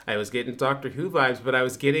I was getting Doctor Who vibes, but I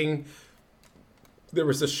was getting, there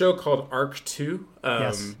was a show called Arc 2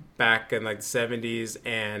 back in like the 70s,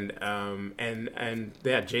 and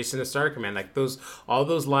yeah, Jason of Star Command, like all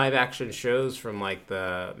those live action shows from like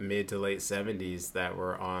the mid to late 70s that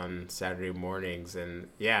were on Saturday mornings. And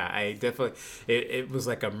yeah, I definitely, it was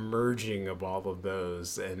like a merging of all of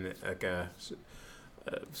those, and like a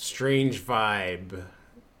strange vibe.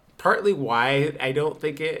 Partly why I don't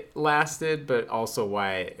think it lasted, but also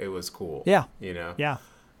why it was cool. Yeah. Yeah. Yeah.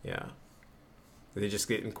 Yeah. They just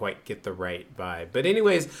didn't quite get the right vibe. But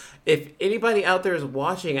anyways, if anybody out there is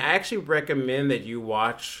watching, I actually recommend that you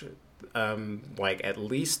watch like at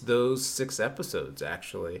least those 6 episodes.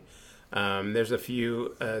 Actually, there's a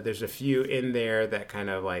few in there that kind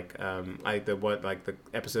of like the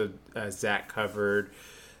episode Zach covered.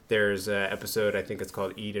 There's an episode, I think it's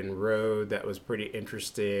called Eden Road, that was pretty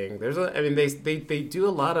interesting. They do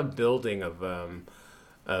a lot of building of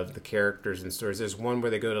the characters and stories. There's one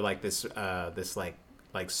where they go to like this super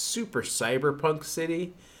cyberpunk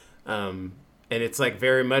city, and it's like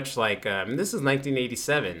very much like this is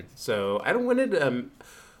 1987. So I don't want it.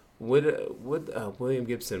 William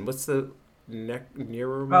Gibson. What's the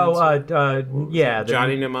neuromancer? Yeah,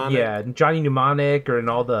 Johnny Mnemonic. Yeah, Johnny Mnemonic, and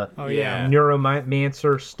all the yeah.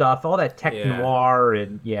 neuromancer stuff, all that tech noir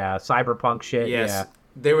and cyberpunk shit. Yes. Yeah,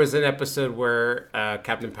 There was an episode where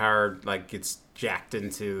Captain Power like gets jacked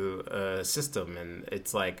into a system, and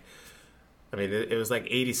it's like, I mean, it was like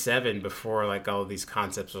 87 before like all of these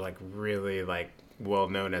concepts are like really like well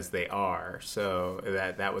known as they are. So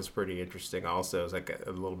that was pretty interesting. Also, it was like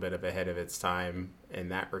a little bit of ahead of its time in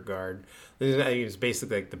that regard. It's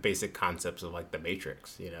basically like the basic concepts of like the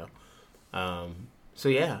Matrix, you know. So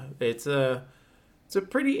yeah, it's a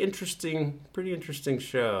pretty interesting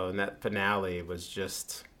show, and that finale was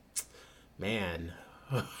just, man,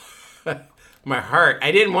 my heart.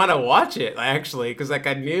 I didn't want to watch it actually because like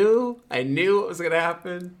I knew what was gonna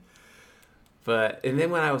happen. And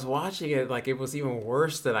then when I was watching it, like it was even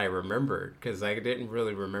worse than I remembered because I didn't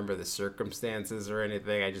really remember the circumstances or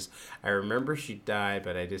anything. I remember she died,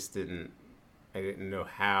 but I didn't know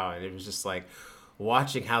how. And it was just like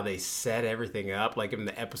watching how they set everything up, like in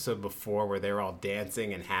the episode before where they were all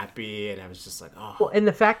dancing and happy, and I was just like, oh. Well, and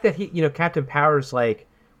the fact that Captain Power's like,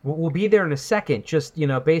 we'll be there in a second, just,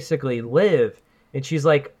 basically live. And she's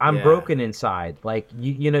like, I'm broken inside. Like,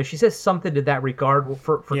 she says something to that regard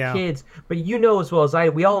for kids. But as well as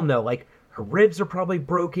we all know, like, her ribs are probably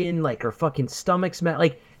broken. Like, her fucking stomach's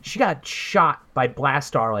like, she got shot by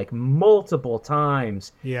Blastar, like, multiple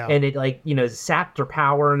times. Yeah. And it, like, sapped her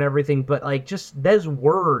power and everything. But, like, just those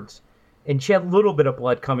words. And she had a little bit of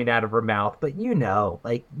blood coming out of her mouth. But,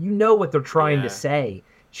 what they're trying to say.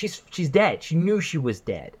 She's dead. She knew she was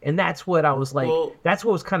dead. And that's what I was like, that's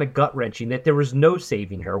what was kind of gut-wrenching, that there was no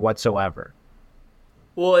saving her whatsoever.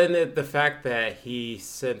 Well, and the fact that he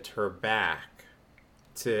sent her back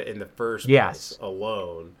in the first place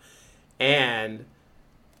alone, and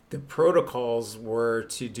the protocols were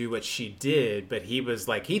to do what she did, but he was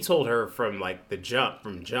like, he told her from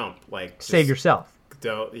jump, like, save yourself.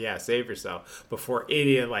 Save yourself before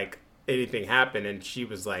anything happened. And she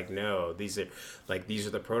was like, no, these are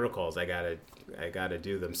the protocols. I gotta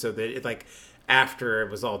do them. So that after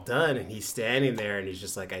it was all done and he's standing there and he's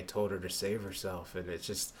just like, I told her to save herself. And it's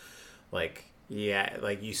just like,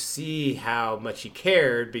 you see how much he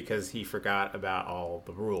cared because he forgot about all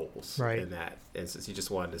the rules in that instance. He just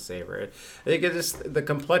wanted to save her. I think the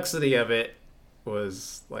complexity of it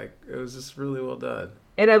was like, it was just really well done.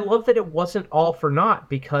 And I love that it wasn't all for naught,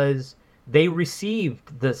 because they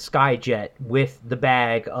received the Skyjet with the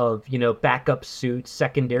bag of, backup suits,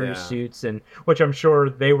 secondary suits, and which I'm sure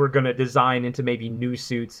they were going to design into maybe new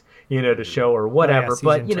suits, to show or whatever.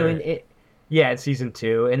 But, in season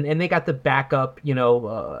 2. And they got the backup,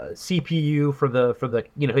 CPU for the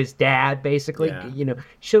his dad, basically,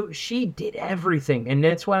 So she did everything. And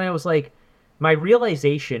that's when I was like, my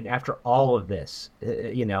realization after all of this,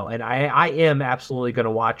 and I am absolutely going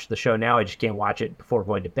to watch the show now. I just can't watch it before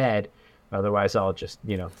going to bed. Otherwise, I'll just,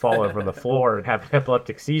 fall over the floor and have an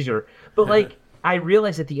epileptic seizure. But, I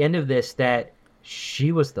realized at the end of this that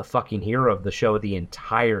she was the fucking hero of the show the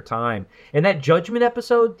entire time. And that Judgment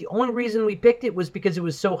episode, the only reason we picked it was because it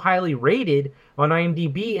was so highly rated on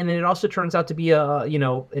IMDb. And then it also turns out to be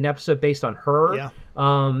an episode based on her. Yeah.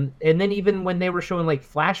 And then even when they were showing,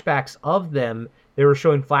 flashbacks of them, they were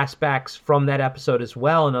showing flashbacks from that episode as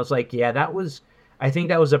well. And I was like, I think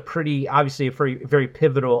that was obviously a very, very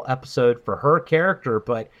pivotal episode for her character,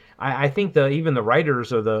 but I think even the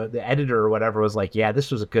writers or the editor or whatever was like,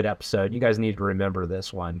 this was a good episode. You guys need to remember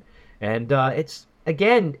this one. And it's,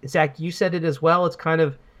 again, Zach, you said it as well.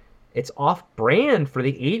 It's off-brand for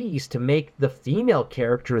the 80s to make the female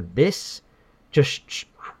character this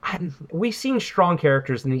we've seen strong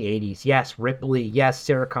characters in the 80s. Yes, Ripley. Yes,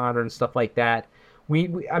 Sarah Connor and stuff like that.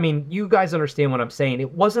 I mean, you guys understand what I'm saying.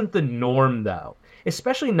 It wasn't the norm, though.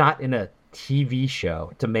 Especially not in a TV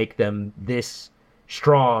show, to make them this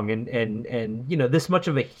strong and this much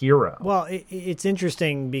of a hero. Well, it's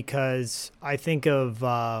interesting because I think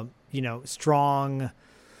of strong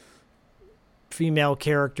female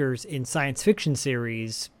characters in science fiction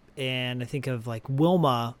series, and I think of like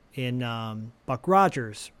Wilma in Buck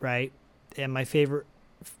Rogers, right? And my favorite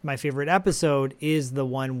episode is the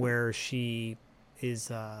one where she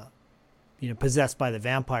is possessed by the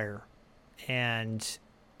vampire, and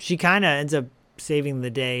she kind of ends up saving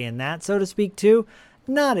the day in that, so to speak, too.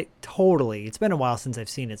 Not totally. It's been a while since I've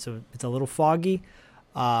seen it, so it's a little foggy.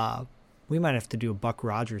 We might have to do a Buck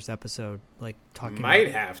Rogers episode, like talking.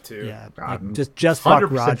 Have to. Yeah, like just Buck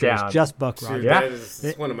Rogers, down. just Buck Dude, Rogers. that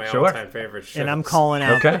is one of my all-time favorite shows. And I'm calling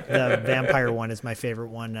out the vampire one is my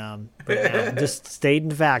favorite one. Right now. Just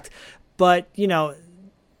stating fact. But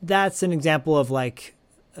that's an example of like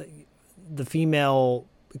the female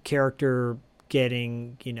character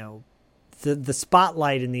getting the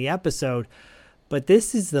spotlight in the episode. But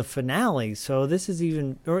this is the finale, so this is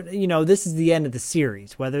this is the end of the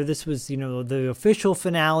series. Whether this was, the official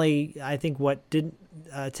finale, I think what didn't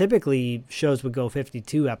typically shows would go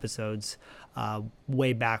 52 episodes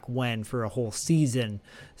way back when for a whole season.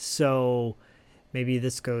 So maybe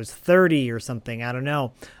this goes 30 or something. I don't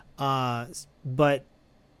know. But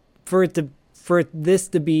for this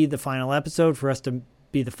to be the final episode, for us to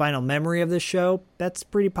be the final memory of this show, that's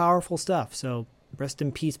pretty powerful stuff. So rest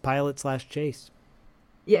in peace, Pilot/Chase.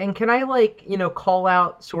 Yeah, and can I call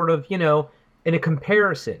out sort of, in a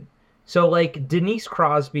comparison? So like Denise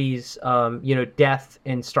Crosby's, death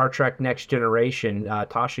in Star Trek Next Generation,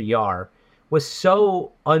 Tasha Yar, was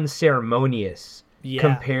so unceremonious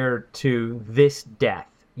compared to this death,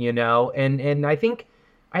 and I think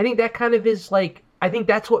that kind of is like, I think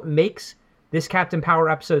that's what makes this Captain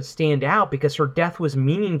Power episode stand out, because her death was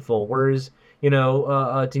meaningful, whereas,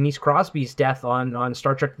 Denise Crosby's death on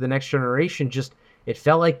Star Trek The Next Generation it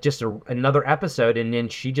felt like just another episode, and then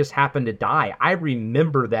she just happened to die. I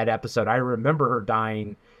remember that episode. I remember her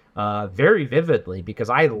dying very vividly, because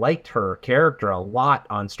I liked her character a lot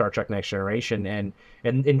on Star Trek Next Generation, and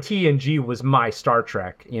TNG was my Star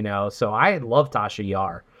Trek, so I love Tasha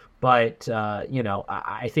Yar. But,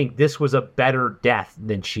 I think this was a better death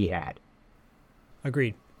than she had.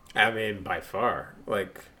 Agreed. I mean, by far.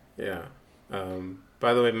 Like, yeah.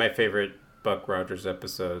 By the way, my favorite Buck Rogers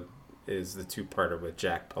episode is the two-parter with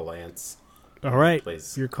Jack Palance. All right,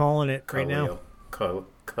 you're calling it right now.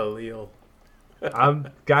 Khalil.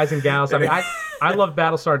 Guys and gals, I mean, I loved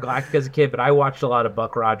Battlestar Galactica as a kid, but I watched a lot of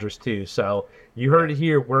Buck Rogers too. So you heard it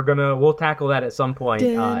here. We'll tackle that at some point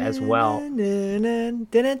as well. They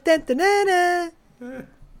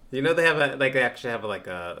actually have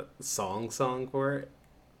a song for it,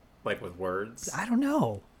 like with words. I don't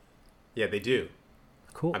know. Yeah, they do.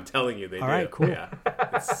 Cool. I'm telling you, they do. All right, cool. Yeah,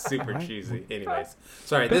 it's super cheesy. Anyways,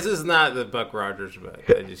 sorry, this is not the Buck Rogers, but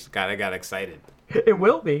I just got excited. It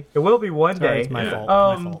will be. It will be one day. It's my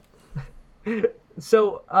fault.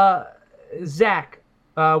 So, Zach,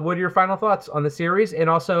 what are your final thoughts on the series, and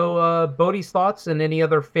also Bodhi's thoughts and any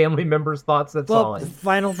other family members' thoughts?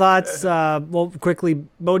 Final thoughts. Quickly,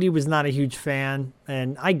 Bodhi was not a huge fan,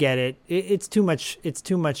 and I get it. It's too much. It's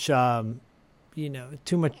too much.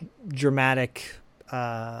 Too much dramatic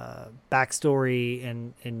backstory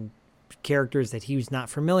and characters that he was not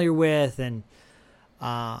familiar with, and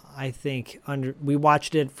I think we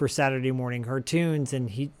watched it for Saturday morning cartoons, and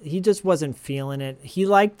he just wasn't feeling it. He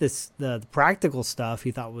liked the practical stuff.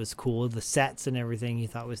 He thought was cool, the sets and everything. He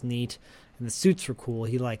thought was neat, and the suits were cool.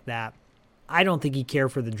 He liked that. I don't think he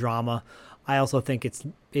cared for the drama. I also think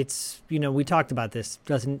it's we talked about this.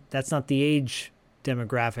 That's not the age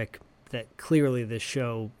demographic that clearly this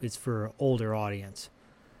show is for older audience.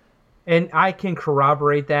 And I can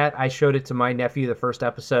corroborate that. I showed it to my nephew, the first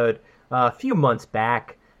episode, a few months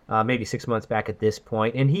back, maybe 6 months back at this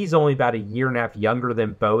point, and he's only about a year and a half younger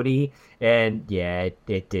than Bodhi, and yeah,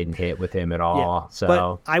 it didn't hit with him at all. So,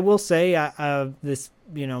 but I will say, this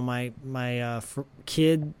my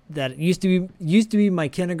kid that used to be my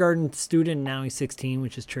kindergarten student, now he's 16,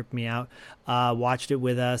 which has tripped me out. Watched it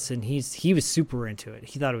with us, and he was super into it.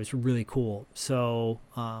 He thought it was really cool. So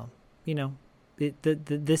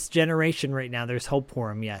this generation right now, there's hope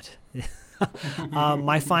for him yet.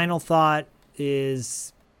 My final thought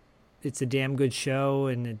is it's a damn good show,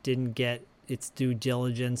 and it didn't get its due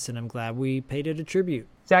diligence, and I'm glad we paid it a tribute.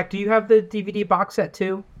 Zach, do you have the DVD box set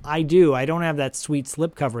too? I do. I don't have that sweet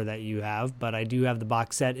slipcover that you have, but I do have the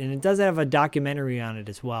box set, and it does have a documentary on it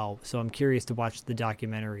as well, so I'm curious to watch the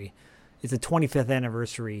documentary. It's a 25th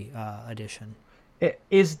anniversary edition.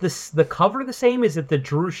 Is the cover the same? Is it the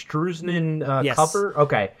Drew Struzman yes. cover?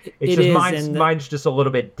 Okay. It just mine's just a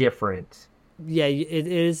little bit different. Yeah, it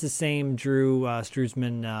is the same Drew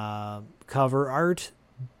Struzman cover art,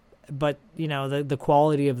 but the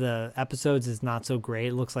quality of the episodes is not so great.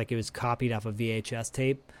 It looks like it was copied off a VHS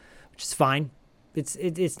tape, which is fine.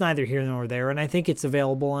 it's neither here nor there, and I think it's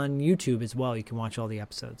available on YouTube as well. You can watch all the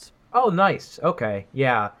episodes. Oh, nice. Okay,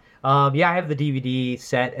 yeah. Yeah, I have the DVD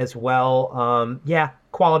set as well. Yeah,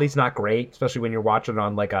 quality's not great, especially when you're watching it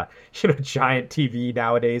on like a giant TV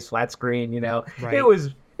nowadays, flat screen. Right.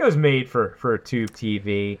 It was made for a tube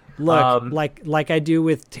TV. Look, like I do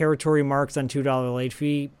with territory marks on $2 late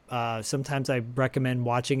fee. Sometimes I recommend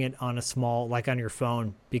watching it on a small, like on your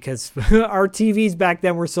phone, because our TVs back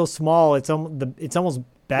then were so small. It's almost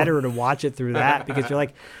better to watch it through that because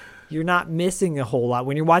you're not missing a whole lot.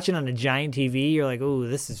 When you're watching on a giant TV, you're like, "Oh,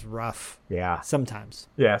 this is rough." Yeah. Sometimes.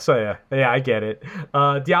 Yeah. So yeah, I get it.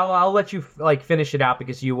 Diallo, I'll let you finish it out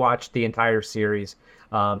because you watched the entire series.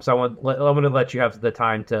 So I'm going to let you have the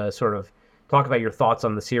time to sort of talk about your thoughts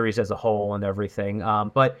on the series as a whole and everything.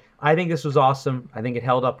 But I think this was awesome. I think it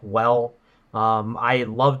held up well. I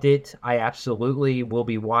loved it. I absolutely will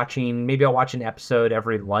be watching. Maybe I'll watch an episode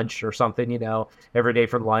every lunch or something, every day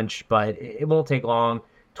for lunch. But it won't take long.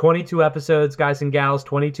 22 episodes, guys and gals,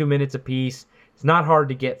 22 minutes apiece. It's not hard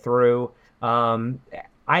to get through.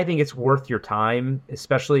 I think it's worth your time,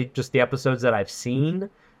 especially just the episodes that I've seen.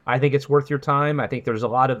 I think it's worth your time. I think there's a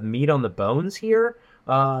lot of meat on the bones here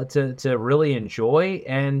to really enjoy,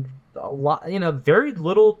 and a lot, very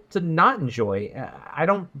little to not enjoy.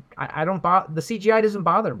 The CGI doesn't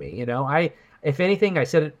bother me. If anything, I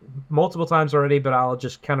said it multiple times already, but I'll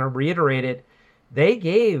just kind of reiterate it. They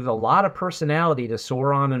gave a lot of personality to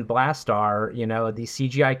Sauron and Blastar, these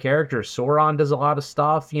CGI characters. Sauron does a lot of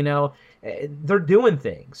stuff, they're doing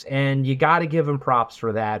things, and you got to give them props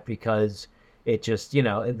for that because it just,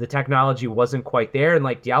 the technology wasn't quite there. And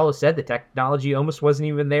like Diallo said, the technology almost wasn't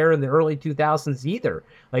even there in the early 2000s either.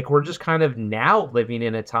 Like, we're just kind of now living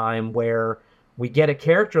in a time where we get a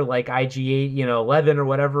character like IG-8, 11 or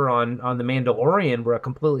whatever on The Mandalorian. We're a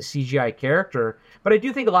completely CGI character. But I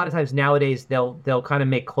do think a lot of times nowadays they'll kind of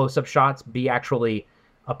make close-up shots be actually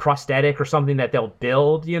a prosthetic or something that they'll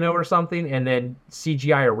build, or something, and then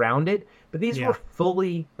CGI around it. But these were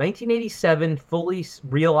fully 1987, fully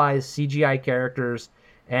realized CGI characters.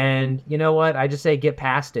 And you know what? I just say get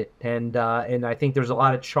past it. And I think there's a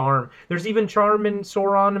lot of charm. There's even charm in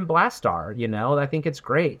Sauron and Blastar, I think it's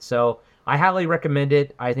great. So I highly recommend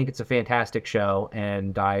it. I think it's a fantastic show,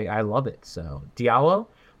 and I love it. So Diallo,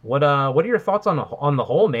 what are your thoughts on the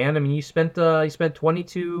whole, man? I mean, you spent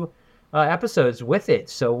 22 episodes with it.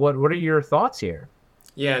 So what are your thoughts here?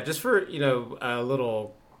 Yeah, just for a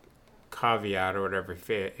little caveat or whatever,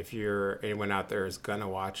 if you're anyone out there is gonna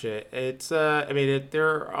watch it, it's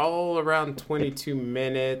they're all around 22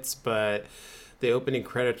 minutes, but the opening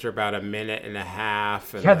credits are about a minute and a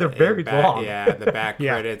half. And they're very long. Yeah, the back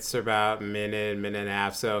credits are about a minute and a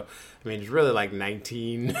half. So, it's really like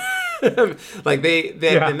 19. Like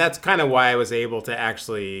and that's kind of why I was able to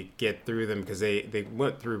actually get through them, because they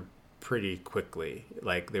went through pretty quickly.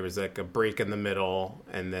 Like, there was like a break in the middle,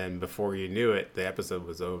 and then before you knew it, the episode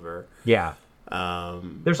was over. Yeah.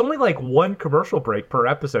 There's only like one commercial break per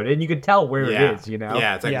episode, and you can tell where it is,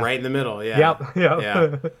 Yeah, it's like right in the middle. Yeah. Yep.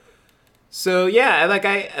 Yeah. So yeah,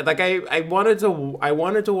 I wanted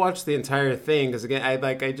to watch the entire thing because again,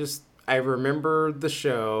 I remember the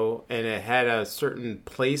show and it had a certain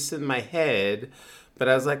place in my head, but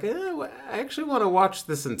I was like, I actually want to watch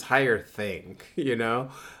this entire thing,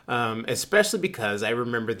 especially because I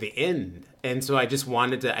remember the end, and so I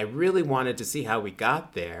really wanted to see how we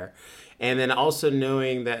got there. And then also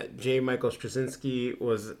knowing that J. Michael Straczynski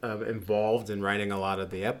was involved in writing a lot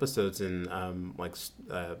of the episodes and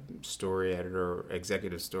story editor, or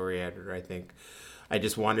executive story editor, I think. I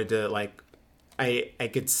just wanted to I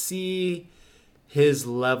could see his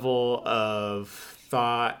level of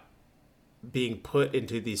thought being put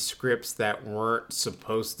into these scripts that weren't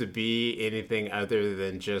supposed to be anything other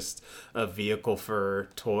than just a vehicle for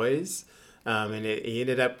toys. And he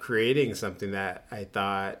ended up creating something that I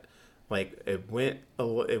thought, it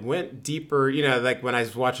went deeper, when I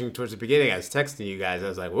was watching towards the beginning, I was texting you guys, I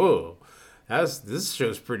was like, whoa, this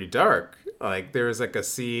show's pretty dark. There was a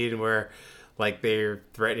scene where they're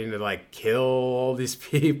threatening to kill all these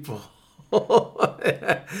people.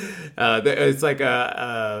 It's like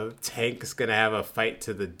a tank's gonna have a fight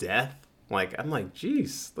to the death. I'm like,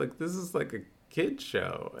 geez, this is like a kid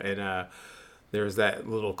show. And there was that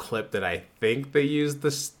little clip that I think they used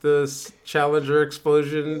this Challenger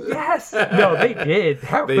explosion. Yes. No, they did.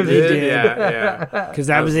 They did. Yeah. Because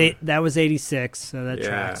that was 86, so that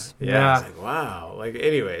tracks. Yeah. I was like, wow.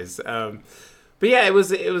 Anyways, but yeah, it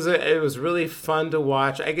was really fun to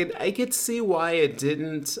watch. I could see why it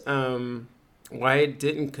didn't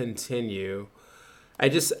continue.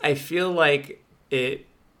 I feel like it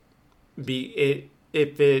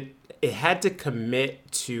it had to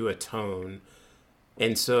commit to a tone,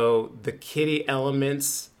 and so the kitty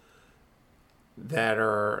elements that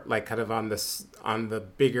are like kind of on the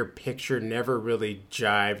bigger picture never really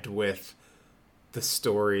jived with the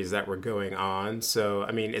stories that were going on. So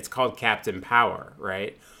I mean, it's called Captain Power,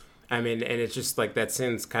 right? I mean, and it's just like that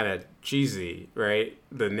sounds kind of cheesy, right?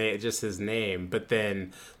 The name, just his name, but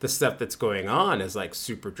then the stuff that's going on is like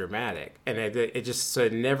super dramatic, and it just so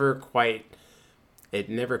it never quite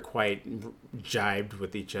jibed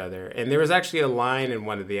with each other. And there was actually a line in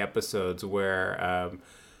one of the episodes where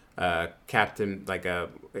Captain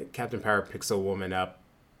Power picks a woman up,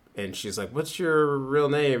 and she's like, "What's your real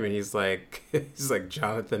name?" And he's like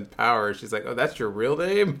Jonathan Power. She's like, "Oh, that's your real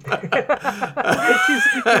name?"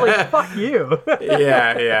 she's like, "Fuck you."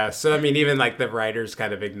 yeah. So I mean, even like the writers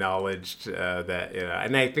kind of acknowledged that,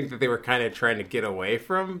 and I think that they were kind of trying to get away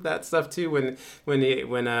from that stuff too. When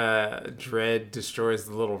Dredd destroys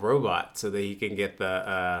the little robot so that he can get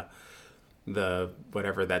the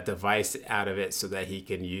whatever that device out of it so that he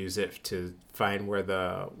can use it to find where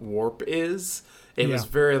the warp is. It was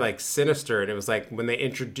very like sinister, and it was like when they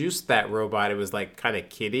introduced that robot, it was like kind of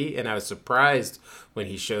kiddie, and I was surprised when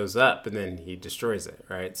he shows up and then he destroys it,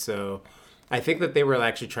 right? So I think that they were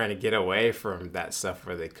actually trying to get away from that stuff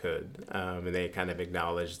where they could, and they kind of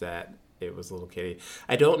acknowledged that it was a little kiddie.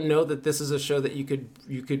 I don't know that this is a show that you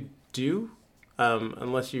could do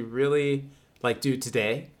unless you really like do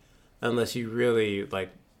today, unless you really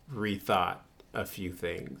like rethought a few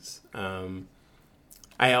things.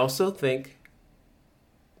 I also think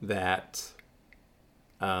that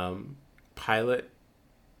Pilot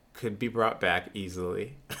could be brought back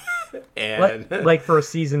easily. And like for a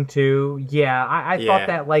season 2, I thought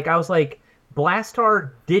that, like, I was like,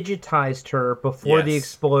 Blastar digitized her before the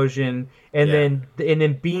explosion, and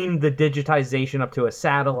then beamed the digitization up to a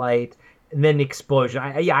satellite, and then the explosion.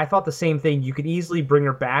 I thought the same thing. You could easily bring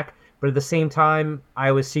her back, but at the same time,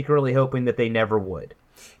 I was secretly hoping that they never would.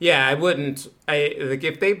 Yeah, I wouldn't. Like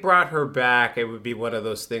if they brought her back, it would be one of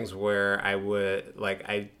those things where I would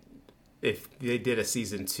if they did a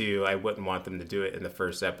season 2, I wouldn't want them to do it in the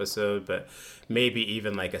first episode, but maybe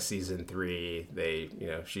even like a season 3,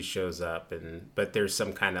 she shows up but there's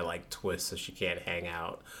some kind of like twist so she can't hang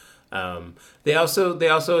out. They also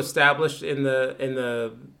established in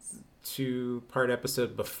the 2-part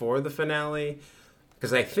episode before the finale,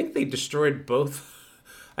 because I think they destroyed both.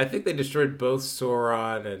 I think they destroyed both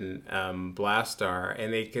Sauron and Blastar,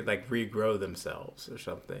 and they could like regrow themselves or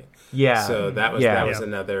something. Yeah. So that was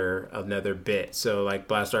another bit. So like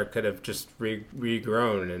Blastar could have just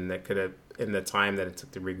regrown, and that could have, in the time that it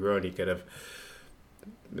took to regrow, he could have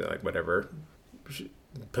like whatever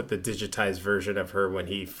put the digitized version of her when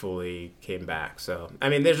he fully came back. So I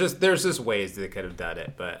mean, there's just ways they could have done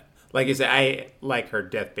it, but like you said, I like her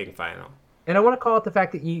death being final. And I want to call out the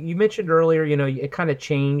fact that you mentioned earlier, it kind of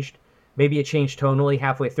changed. Maybe it changed tonally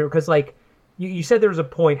halfway through. Because, like, you said there was a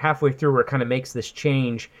point halfway through where it kind of makes this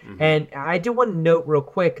change. Mm-hmm. And I do want to note real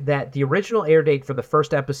quick that the original air date for the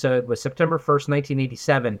first episode was September 1st,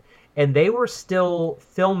 1987. And they were still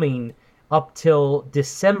filming up till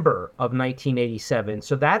December of 1987.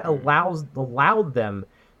 So that allowed them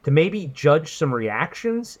to maybe judge some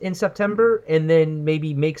reactions in September and then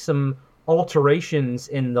maybe make some alterations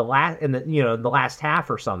in the last half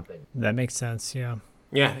or something. That makes sense.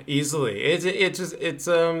 Yeah, easily.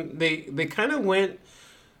 They kind of went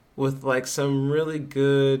with like some really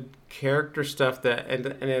good character stuff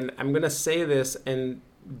and I'm gonna say this, and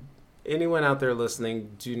anyone out there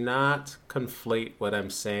listening, do not conflate what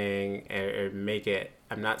I'm saying or make it.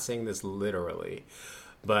 I'm not saying this literally,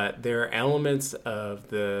 but there are elements of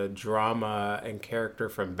the drama and character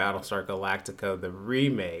from Battlestar Galactica, the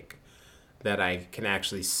remake, that I can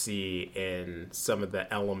actually see in some of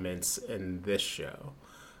the elements in this show.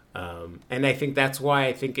 And I think that's why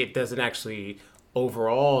I think it doesn't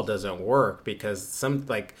work, because some of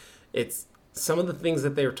the things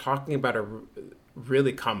that they're talking about are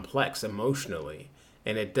really complex emotionally,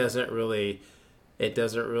 and it doesn't really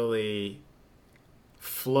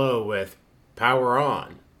flow with power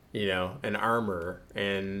on, and armor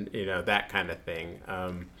and, that kind of thing.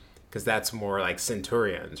 Because that's more like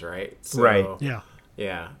Centurions, right? So, right.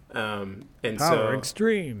 Yeah. And Power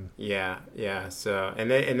extreme. Yeah. So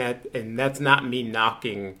and that's not me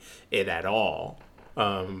knocking it at all.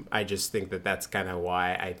 I just think that's kind of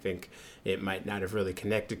why I think it might not have really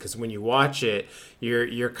connected. Because when you watch it,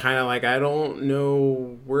 you're kind of like, I don't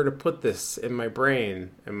know where to put this in my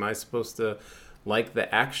brain. Am I supposed to like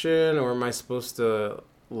the action, or am I supposed to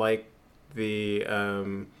like the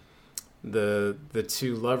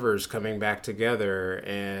two lovers coming back together,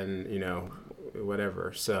 and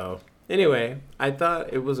whatever. So anyway, I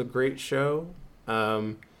thought it was a great show.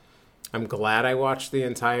 I'm glad I watched the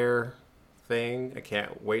entire thing. I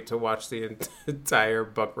can't wait to watch the entire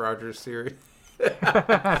Buck Rogers series.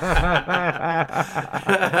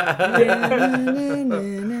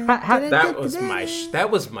 That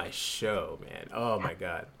was my show, man. Oh my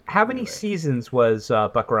god. How many seasons was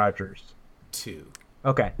Buck Rogers? 2.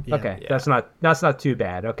 Okay. Yeah. Okay. Yeah. That's not too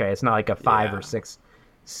bad. Okay, it's not like a 5 Yeah. or 6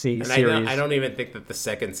 And series. I don't even think that the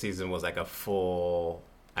second season was like a full.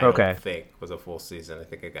 Okay. Don't think was a full season. I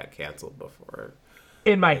think it got canceled before.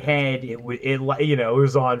 In my head, it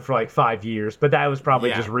was on for like 5 years, but that was probably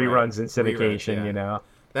Yeah, just reruns and right. syndication. Reruns, yeah. You know.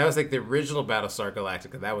 That was like the original Battlestar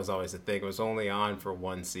Galactica. That was always the thing. It was only on for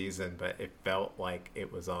 1 season, but it felt like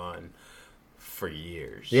it was on for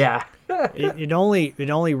years. Yeah. It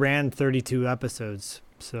only ran 32 episodes.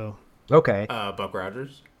 So Okay. Buck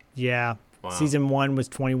Rogers. yeah, Wow. season 1 was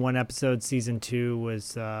 21 episodes. Season 2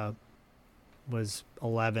 was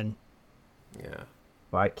 11. Yeah.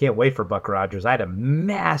 Well, I can't wait for Buck Rogers. I had a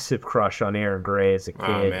massive crush on Aaron Gray as a kid.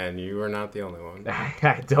 Oh man, you were not the only one.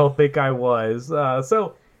 I don't think I was.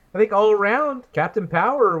 So I think all around, Captain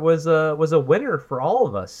Power was a winner for all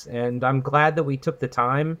of us, and I'm glad that we took the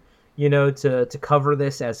time, to cover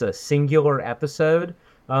this as a singular episode.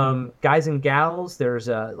 Guys and gals, there's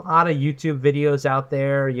a lot of YouTube videos out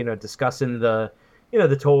there, discussing the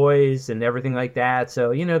toys and everything like that.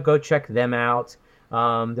 So go check them out.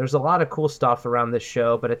 There's a lot of cool stuff around this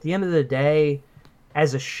show, but at the end of the day,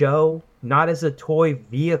 as a show, not as a toy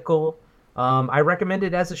vehicle, I recommend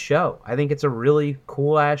it as a show. I think it's a really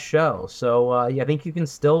cool ass show. So I think you can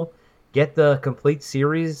still get the complete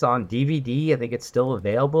series on DVD. I think it's still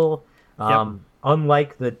available.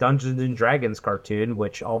 Unlike the Dungeons and Dragons cartoon,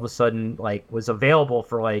 which all of a sudden was available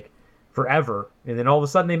for forever, and then all of a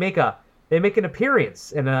sudden they make an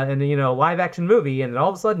appearance in a live action movie, and then all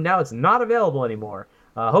of a sudden now it's not available anymore.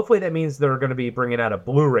 Hopefully that means they're going to be bringing out a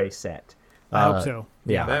Blu-ray set. I hope so.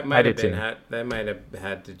 Yeah, That I might have did been too. that might have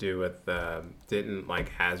had to do with didn't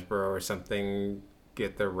Hasbro or something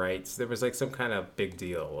get the rights? There was some kind of big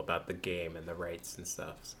deal about the game and the rights and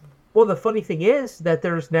stuff. So. Well, the funny thing is that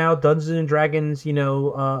there's now Dungeons and Dragons,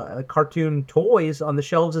 cartoon toys on the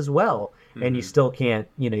shelves as well, and you still can't,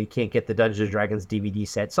 you can't get the Dungeons and Dragons DVD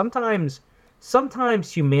set.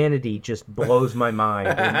 Sometimes humanity just blows my mind,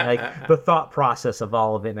 and the thought process of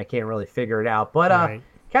all of it, and I can't really figure it out. But Right.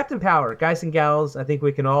 Captain Power, guys and gals, I think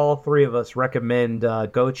we can all three of us recommend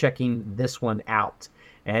go checking this one out,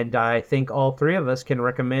 and I think all three of us can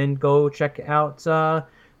recommend go check out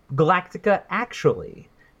Galactica Actually.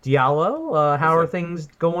 Diallo, how are things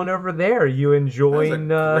going over there? You enjoying?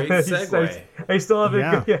 That was a great segue. I still have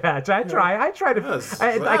Yeah. I try to.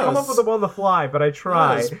 I come up with them on the fly, but I That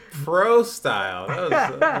try. was pro style.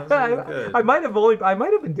 That was really good. I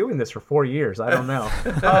might have been doing this for 4 years. I don't know.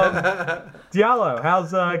 Diallo,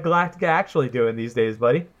 how's Galactica Actually doing these days,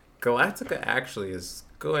 buddy? Galactica actually is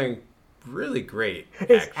going really great.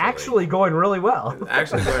 It's actually going really well.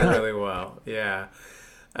 Actually going really well. Yeah.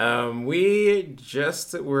 We're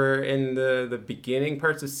in the beginning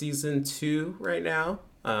parts of season 2 right now.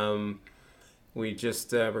 We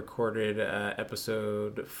just recorded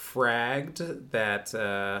episode Fragged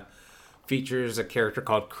that features a character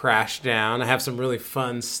called Crashdown. I have some really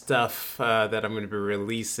fun stuff that I'm going to be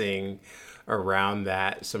releasing around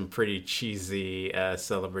that. Some pretty cheesy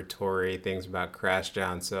celebratory things about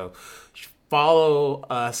Crashdown. So follow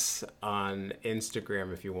us on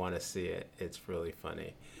Instagram if you want to see it. It's really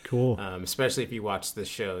funny. Cool. Especially if you watch the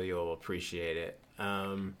show, you'll appreciate it.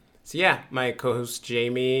 So yeah, my co-host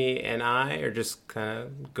Jamie and I are just kind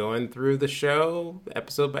of going through the show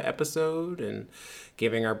episode by episode and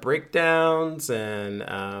giving our breakdowns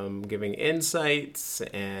and giving insights.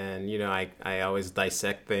 And, I always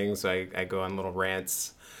dissect things. So I go on little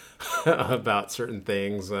rants about certain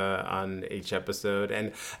things on each episode.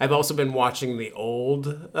 And I've also been watching the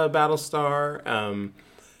old Battlestar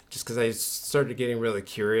just because I started getting really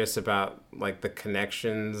curious about the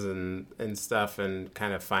connections and stuff, and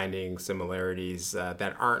kind of finding similarities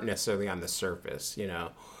that aren't necessarily on the surface,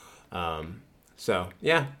 So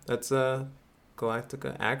yeah, that's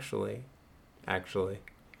Galactica actually.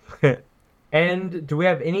 And do we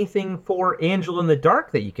have anything for Angel in the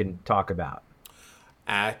Dark that you can talk about?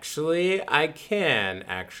 Actually, I can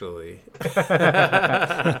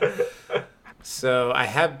So I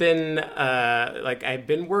have been I've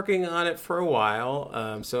been working on it for a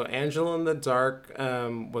while. So Angel in the Dark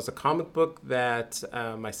was a comic book that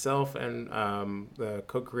myself and the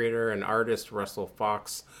co-creator and artist Russell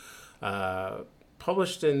Fox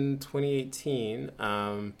published in 2018.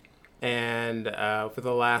 And for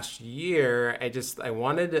the last year,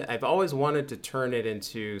 I've always wanted to turn it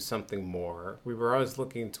into something more. We were always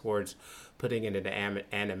looking towards putting it into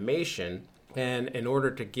animation. And in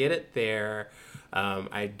order to get it there,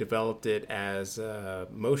 I developed it as a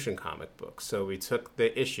motion comic book. So we took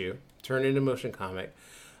the issue, turned it into motion comic,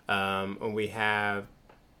 and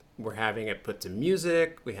we're having it put to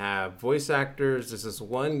music. We have voice actors. There's this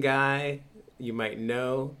one guy you might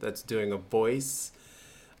know that's doing a voice.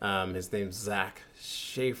 His name's Zach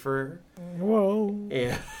Schaefer. Whoa.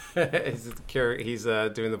 Yeah, he's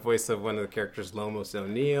doing the voice of one of the characters, Lomos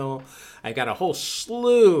O'Neill. I got a whole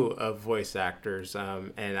slew of voice actors,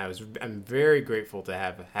 and I'm very grateful to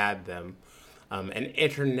have had them, an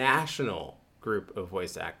international group of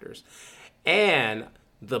voice actors. And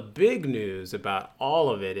the big news about all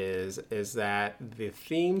of it is that the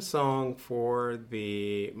theme song for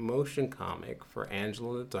the motion comic for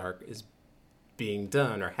Angela in the Dark is being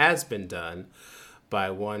done, or has been done, by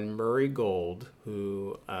one Murray Gold,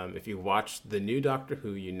 who, if you watch the new Doctor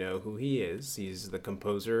Who, you know who he is. He's the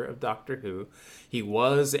composer of Doctor Who. He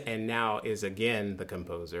was and now is again the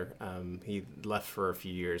composer. He left for a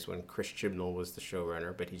few years when Chris Chibnall was the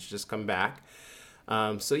showrunner, but he's just come back.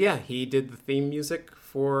 So yeah, he did the theme music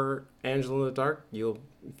for Angela in the Dark. If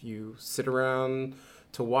you sit around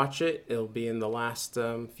to watch it, it'll be in the last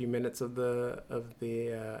few minutes of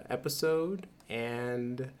the episode,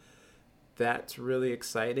 and that's really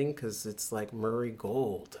exciting because it's like Murray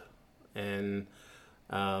Gold, and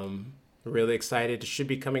really excited. It should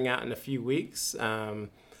be coming out in a few weeks.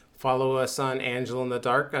 Follow us on Angela in the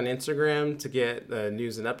Dark on Instagram to get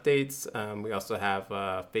news and updates. We also have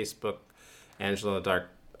Facebook Angela in the Dark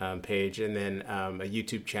page, and then a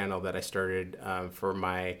YouTube channel that I started for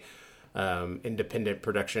my independent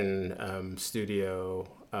production studio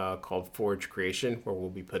called Forge Creation, where we'll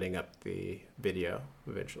be putting up the video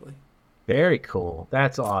eventually. Very cool.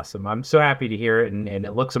 That's awesome. I'm so happy to hear it, and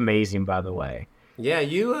it looks amazing, by the way. Yeah,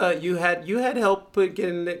 you had help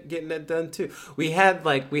getting it done too. We had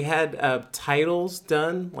titles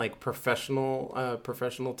done, like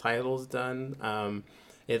professional titles done. A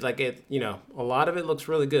lot of it looks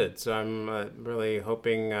really good. So I'm really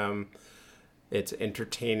hoping it's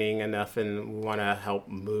entertaining enough, and we want to help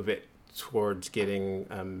move it towards getting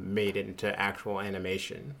made into actual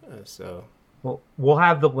animation. Well, we'll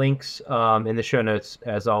have the links in the show notes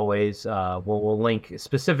as always. We'll link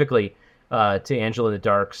specifically to Angela in the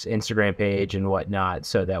Dark's Instagram page and whatnot,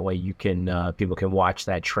 so that way you can people can watch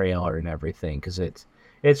that trailer and everything, because it's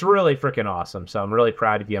really freaking awesome. So I'm really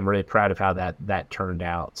proud of you. I'm really proud of how that turned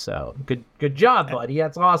out. So good job, buddy.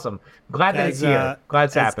 That's awesome. Glad that it's here. Glad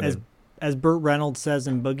it's happening. As Burt Reynolds says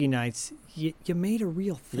in Boogie Nights, you made a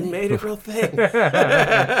real thing. You made a real thing.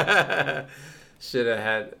 Should have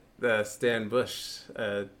had Stan Bush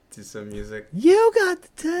do some music. You got the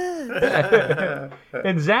time.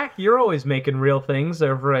 And Zach, you're always making real things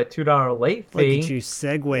over at $2 late fee. Look at you,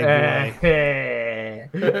 segue boy.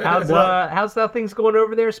 How's things going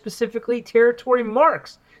over there, specifically Territory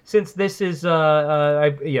Marks? Since this is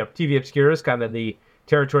TV Obscura is kind of the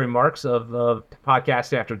Territory Marks of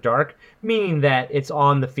Podcast After Dark, meaning that it's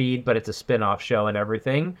on the feed, but it's a spin-off show and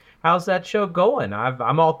everything. How's that show going?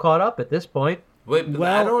 I'm all caught up at this point. Wait,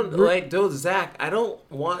 I don't Zach. I don't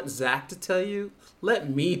want Zach to tell you. Let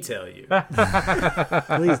me tell you.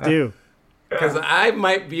 Please do. Because I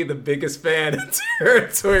might be the biggest fan of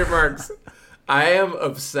Territory Marks. I am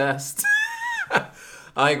obsessed.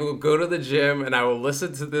 I will go to the gym and I will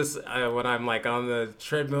listen to this when I'm like on the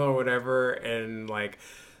treadmill or whatever, and like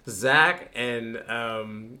Zach and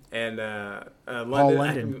Paul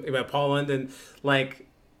London, like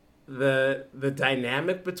the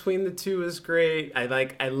dynamic between the two is great.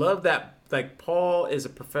 I love that. Like, Paul is a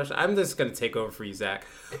professional. I'm just gonna take over for you, Zach.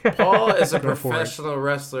 Paul is a professional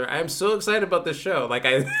wrestler. I'm so excited about this show. Like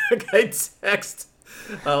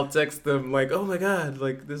I'll text them like, oh my god,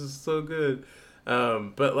 like this is so good.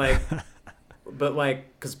 But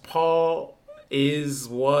because Paul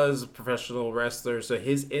was a professional wrestler, so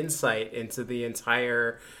his insight into the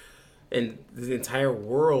entire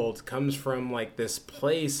world comes from like this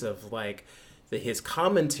place of like his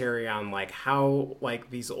commentary on like how like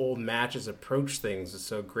these old matches approach things is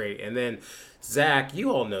so great. And then Zach, you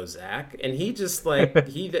all know Zach, and he just like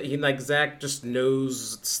he like Zach just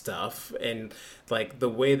knows stuff, and like the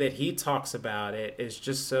way that he talks about it is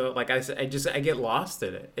just so like I get lost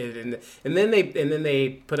in it, and then they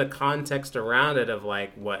put a context around it of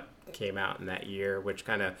like what came out in that year, which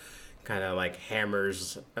kind of like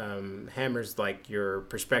hammers like your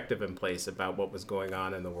perspective in place about what was going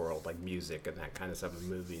on in the world, like music and that kind of stuff in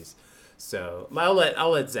movies. So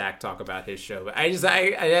I'll let Zach talk about his show. But I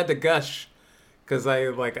had to gush because I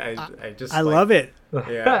love it.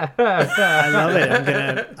 Yeah. I love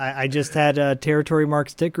it. I just had Territory Mark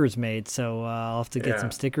stickers made, so I'll have to get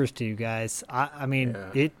some stickers to you guys. I mean,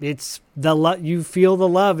 it's you feel the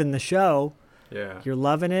love in the show. Yeah. You're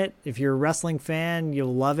loving it. If you're a wrestling fan,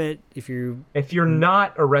 you'll love it. If you're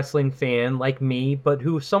not a wrestling fan like me, but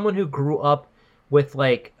someone who grew up with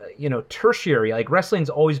tertiary, like wrestling's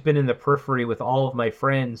always been in the periphery with all of my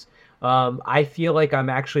friends. I feel like I'm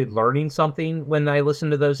actually learning something when I listen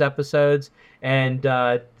to those episodes. And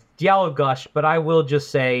Diallo gush, but I will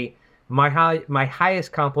just say my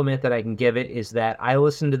highest compliment that I can give it is that I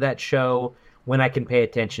listen to that show when I can pay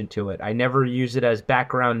attention to it. I never use it as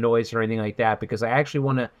background noise or anything like that because I actually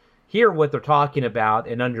want to hear what they're talking about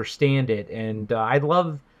and understand it. And I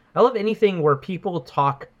love anything where people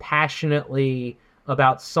talk passionately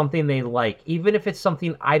about something they like, even if it's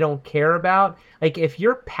something I don't care about. Like, if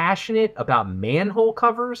you're passionate about manhole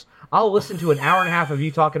covers, I'll listen to an hour and a half of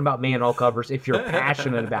you talking about manhole covers if you're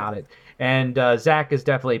passionate about it. And Zach is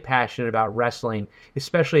definitely passionate about wrestling,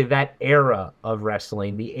 especially that era of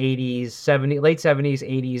wrestling, the 80s, 70s, late 70s,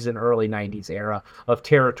 80s, and early 90s era of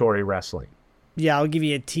territory wrestling. Yeah, I'll give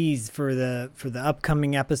you a tease for the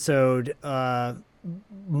upcoming episode.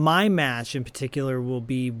 My match in particular will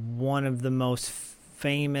be one of the most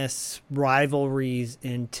famous rivalries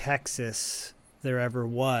in Texas there ever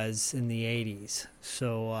was in the 80s.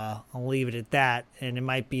 So I'll leave it at that. And it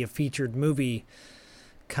might be a featured movie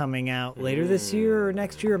coming out later this year or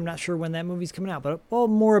next year. I'm not sure when that movie's coming out, but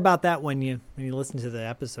more about that when you listen to the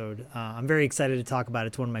episode. I'm very excited to talk about it.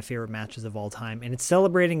 It's one of my favorite matches of all time, and it's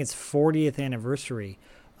celebrating its 40th anniversary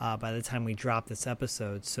by the time we drop this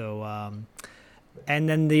episode. So and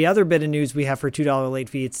then the other bit of news we have for $2 late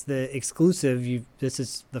fee, it's the exclusive. This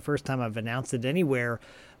is the first time I've announced it anywhere,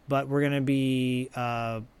 but we're going to be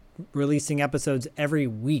releasing episodes every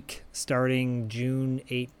week starting June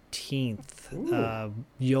 18th.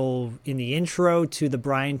 You'll, in the intro to the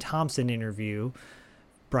Brian Thompson interview,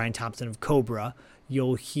 Brian Thompson of Cobra,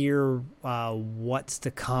 you'll hear what's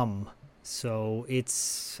to come. So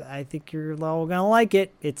I think you're all gonna like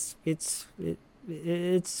it. It's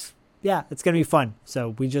going to be fun. So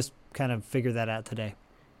we just kind of figured that out today.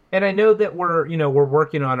 And I know that we're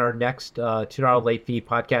working on our next $2 late fee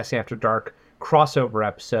podcast after dark crossover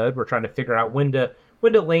episode. We're trying to figure out when to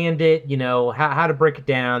land it, how to break it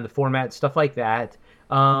down, the format, stuff like that.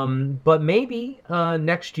 But maybe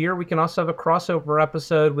next year we can also have a crossover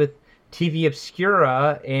episode with TV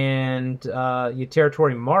Obscura and your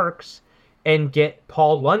Territory Marks and get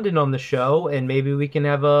Paul London on the show, and maybe we can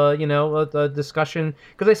have a discussion,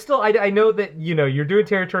 because I know that you're doing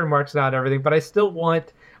Territory Marks now and everything, but I still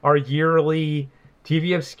want our yearly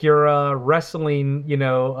TV Obscura wrestling, thing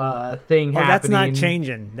happening. That's not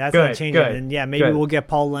changing. That's good, not changing. Good, and yeah, maybe good. we'll get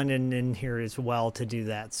Paul London in here as well to do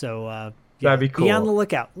that. So that'd be cool. Be on the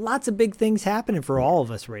lookout. Lots of big things happening for all of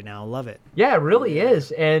us right now. I love it. Yeah, it really is.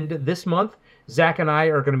 And this month, Zach and I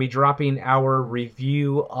are going to be dropping our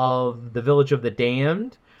review of The Village of the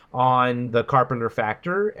Damned on the Carpenter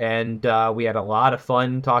Factor, and we had a lot of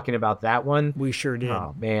fun talking about that one. We sure did.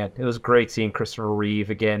 Oh, man, it was great seeing Christopher Reeve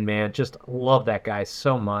again, man. Just love that guy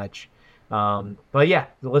so much. But yeah,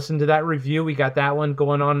 listen to that review. We got that one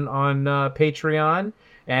going on Patreon.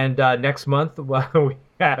 And next month, we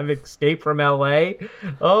have Escape from LA.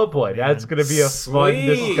 Oh boy, that's going to be a fun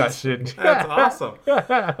discussion. That's awesome.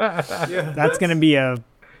 Yeah, that's going to be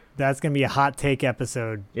a hot take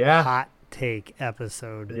episode. Yeah. Hot take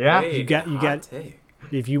episode. Yeah. Hey, You got take.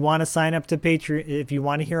 If you want to sign up to Patreon, if you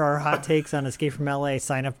want to hear our hot takes on Escape from LA,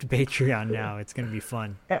 sign up to Patreon now. It's going to be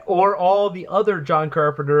fun. Or all the other John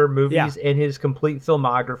Carpenter movies in his complete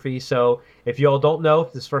filmography. So if you all don't know,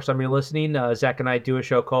 if this is the first time you're listening, Zach and I do a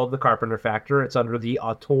show called The Carpenter Factor. It's under the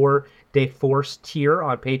Auteur de Force tier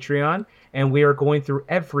on Patreon. And we are going through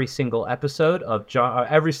every single episode of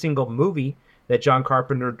every single movie that John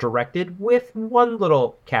Carpenter directed, with one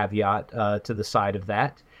little caveat to the side of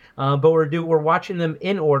that. But we're watching them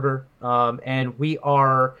in order, and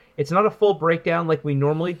it's not a full breakdown like we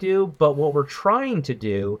normally do, but what we're trying to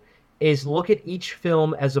do is look at each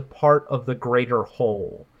film as a part of the greater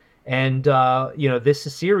whole. And, this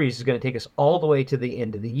series is going to take us all the way to the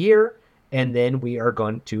end of the year, and then we are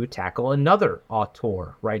going to tackle another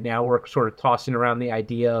auteur. Right now we're sort of tossing around the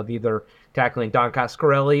idea of either tackling Don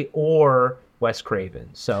Coscarelli or Wes Craven.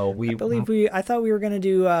 So I thought we were going to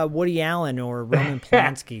do Woody Allen or Roman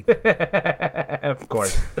Polanski. Of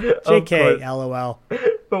course. JK, LOL. But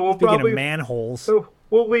we'll Speaking probably, of manholes.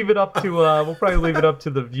 we'll leave it up to we'll probably leave it up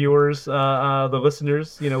to the viewers, the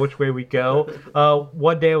listeners, which way we go.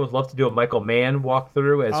 One day I would love to do a Michael Mann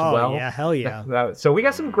walkthrough as well. Oh yeah, hell yeah. So we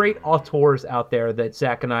got some great auteurs out there that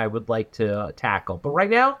Zach and I would like to tackle. But right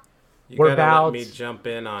now, We're about. Let me jump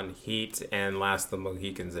in on Heat and Last of the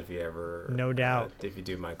Mohicans if you ever. No doubt. If you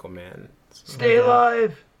do Michael Mann. Stay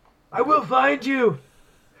alive. I will find you.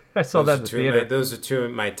 I saw that in the theater. Those are two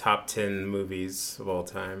of my top 10 movies of all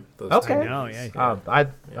time. Those okay. two Yeah.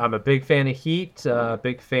 I'm a big fan of Heat.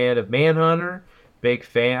 Big fan of Manhunter. Big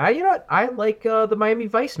fan. I like the Miami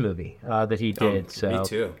Vice movie that he did. Me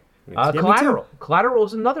too. Collateral. Collateral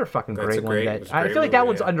is another fucking great one. I feel like that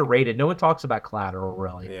one's yeah. underrated. No one talks about Collateral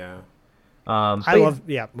really. Yeah. I love.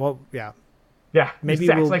 Yeah. Well. Yeah. Yeah. Maybe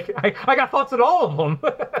Zach's like I got thoughts on all of them.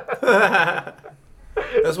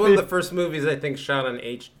 That's one of the first movies I think shot on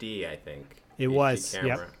HD. I think it HD was.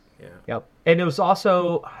 Camera. Yep. And it was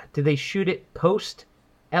also. Did they shoot it post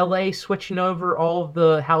L.A. switching over all of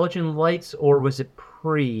the halogen lights, or was it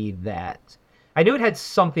pre that? I knew it had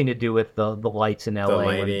something to do with the lights in L.A. The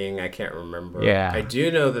lighting, I can't remember. Yeah. I do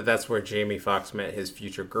know that that's where Jamie Foxx met his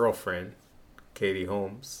future girlfriend, Katie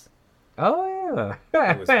Holmes. Oh, Who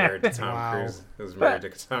was married to Tom Cruise. Who was married to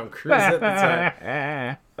Tom Cruise at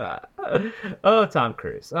the time. Oh, Tom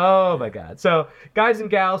Cruise. Oh, my God. So, guys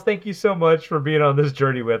and gals, thank you so much for being on this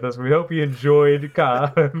journey with us. We hope you enjoyed,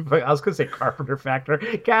 I was going to say Carpenter Factor,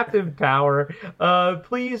 Captain Power.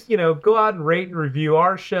 Please, go out and rate and review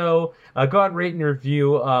our show. Go out and rate and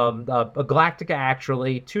review Galactica,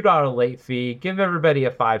 actually. $2 late fee. Give everybody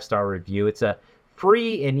a 5-star review. It's a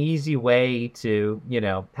free and easy way to,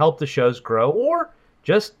 help the shows grow, or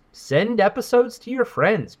just send episodes to your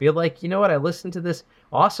friends. Be like, you know what, I listened to this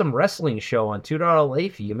awesome wrestling show on $2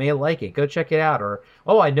 late fee. You may like it. Go check it out. Or,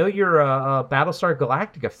 oh, I know you're a Battlestar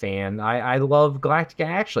Galactica fan. I love Galactica,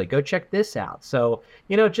 actually. Go check this out. So,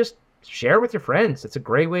 just share with your friends. It's a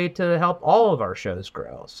great way to help all of our shows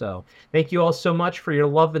grow. So thank you all so much for your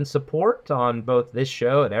love and support on both this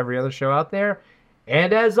show and every other show out there.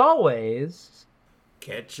 And as always,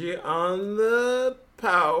 catch you on the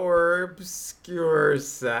Power Obscura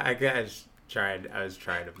side. I was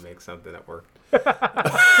trying to make something that worked.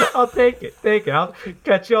 I'll take it. I'll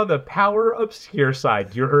catch you on the Power Obscura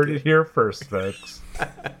side. You heard it here first, folks.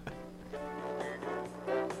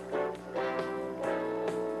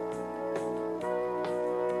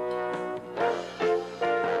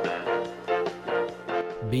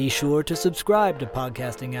 Be sure to subscribe to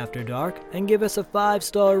Podcasting After Dark and give us a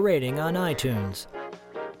 5-star rating on iTunes.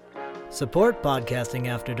 Support Podcasting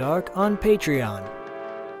After Dark on Patreon.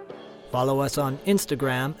 Follow us on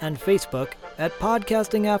Instagram and Facebook at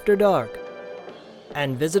Podcasting After Dark.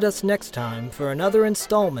 And visit us next time for another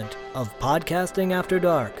installment of Podcasting After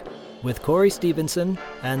Dark with Corey Stevenson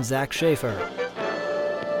and Zach Schaefer.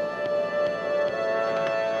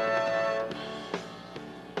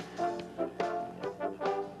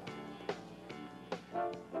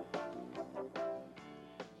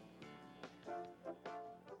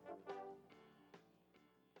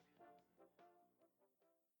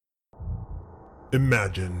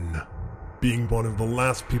 Imagine being one of the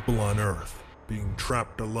last people on Earth, being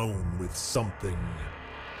trapped alone with something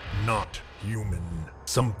not human,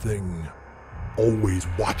 something always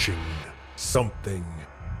watching, something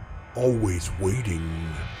always waiting.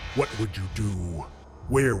 What would you do?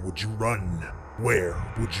 Where would you run?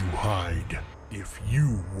 Where would you hide if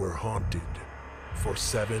you were haunted for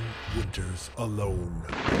 7 winters alone?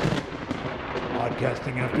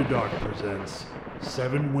 Podcasting After Dark presents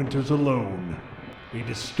 7 Winters Alone, a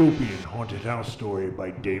dystopian haunted house story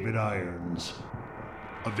by David Irons.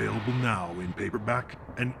 Available now in paperback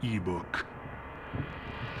and ebook.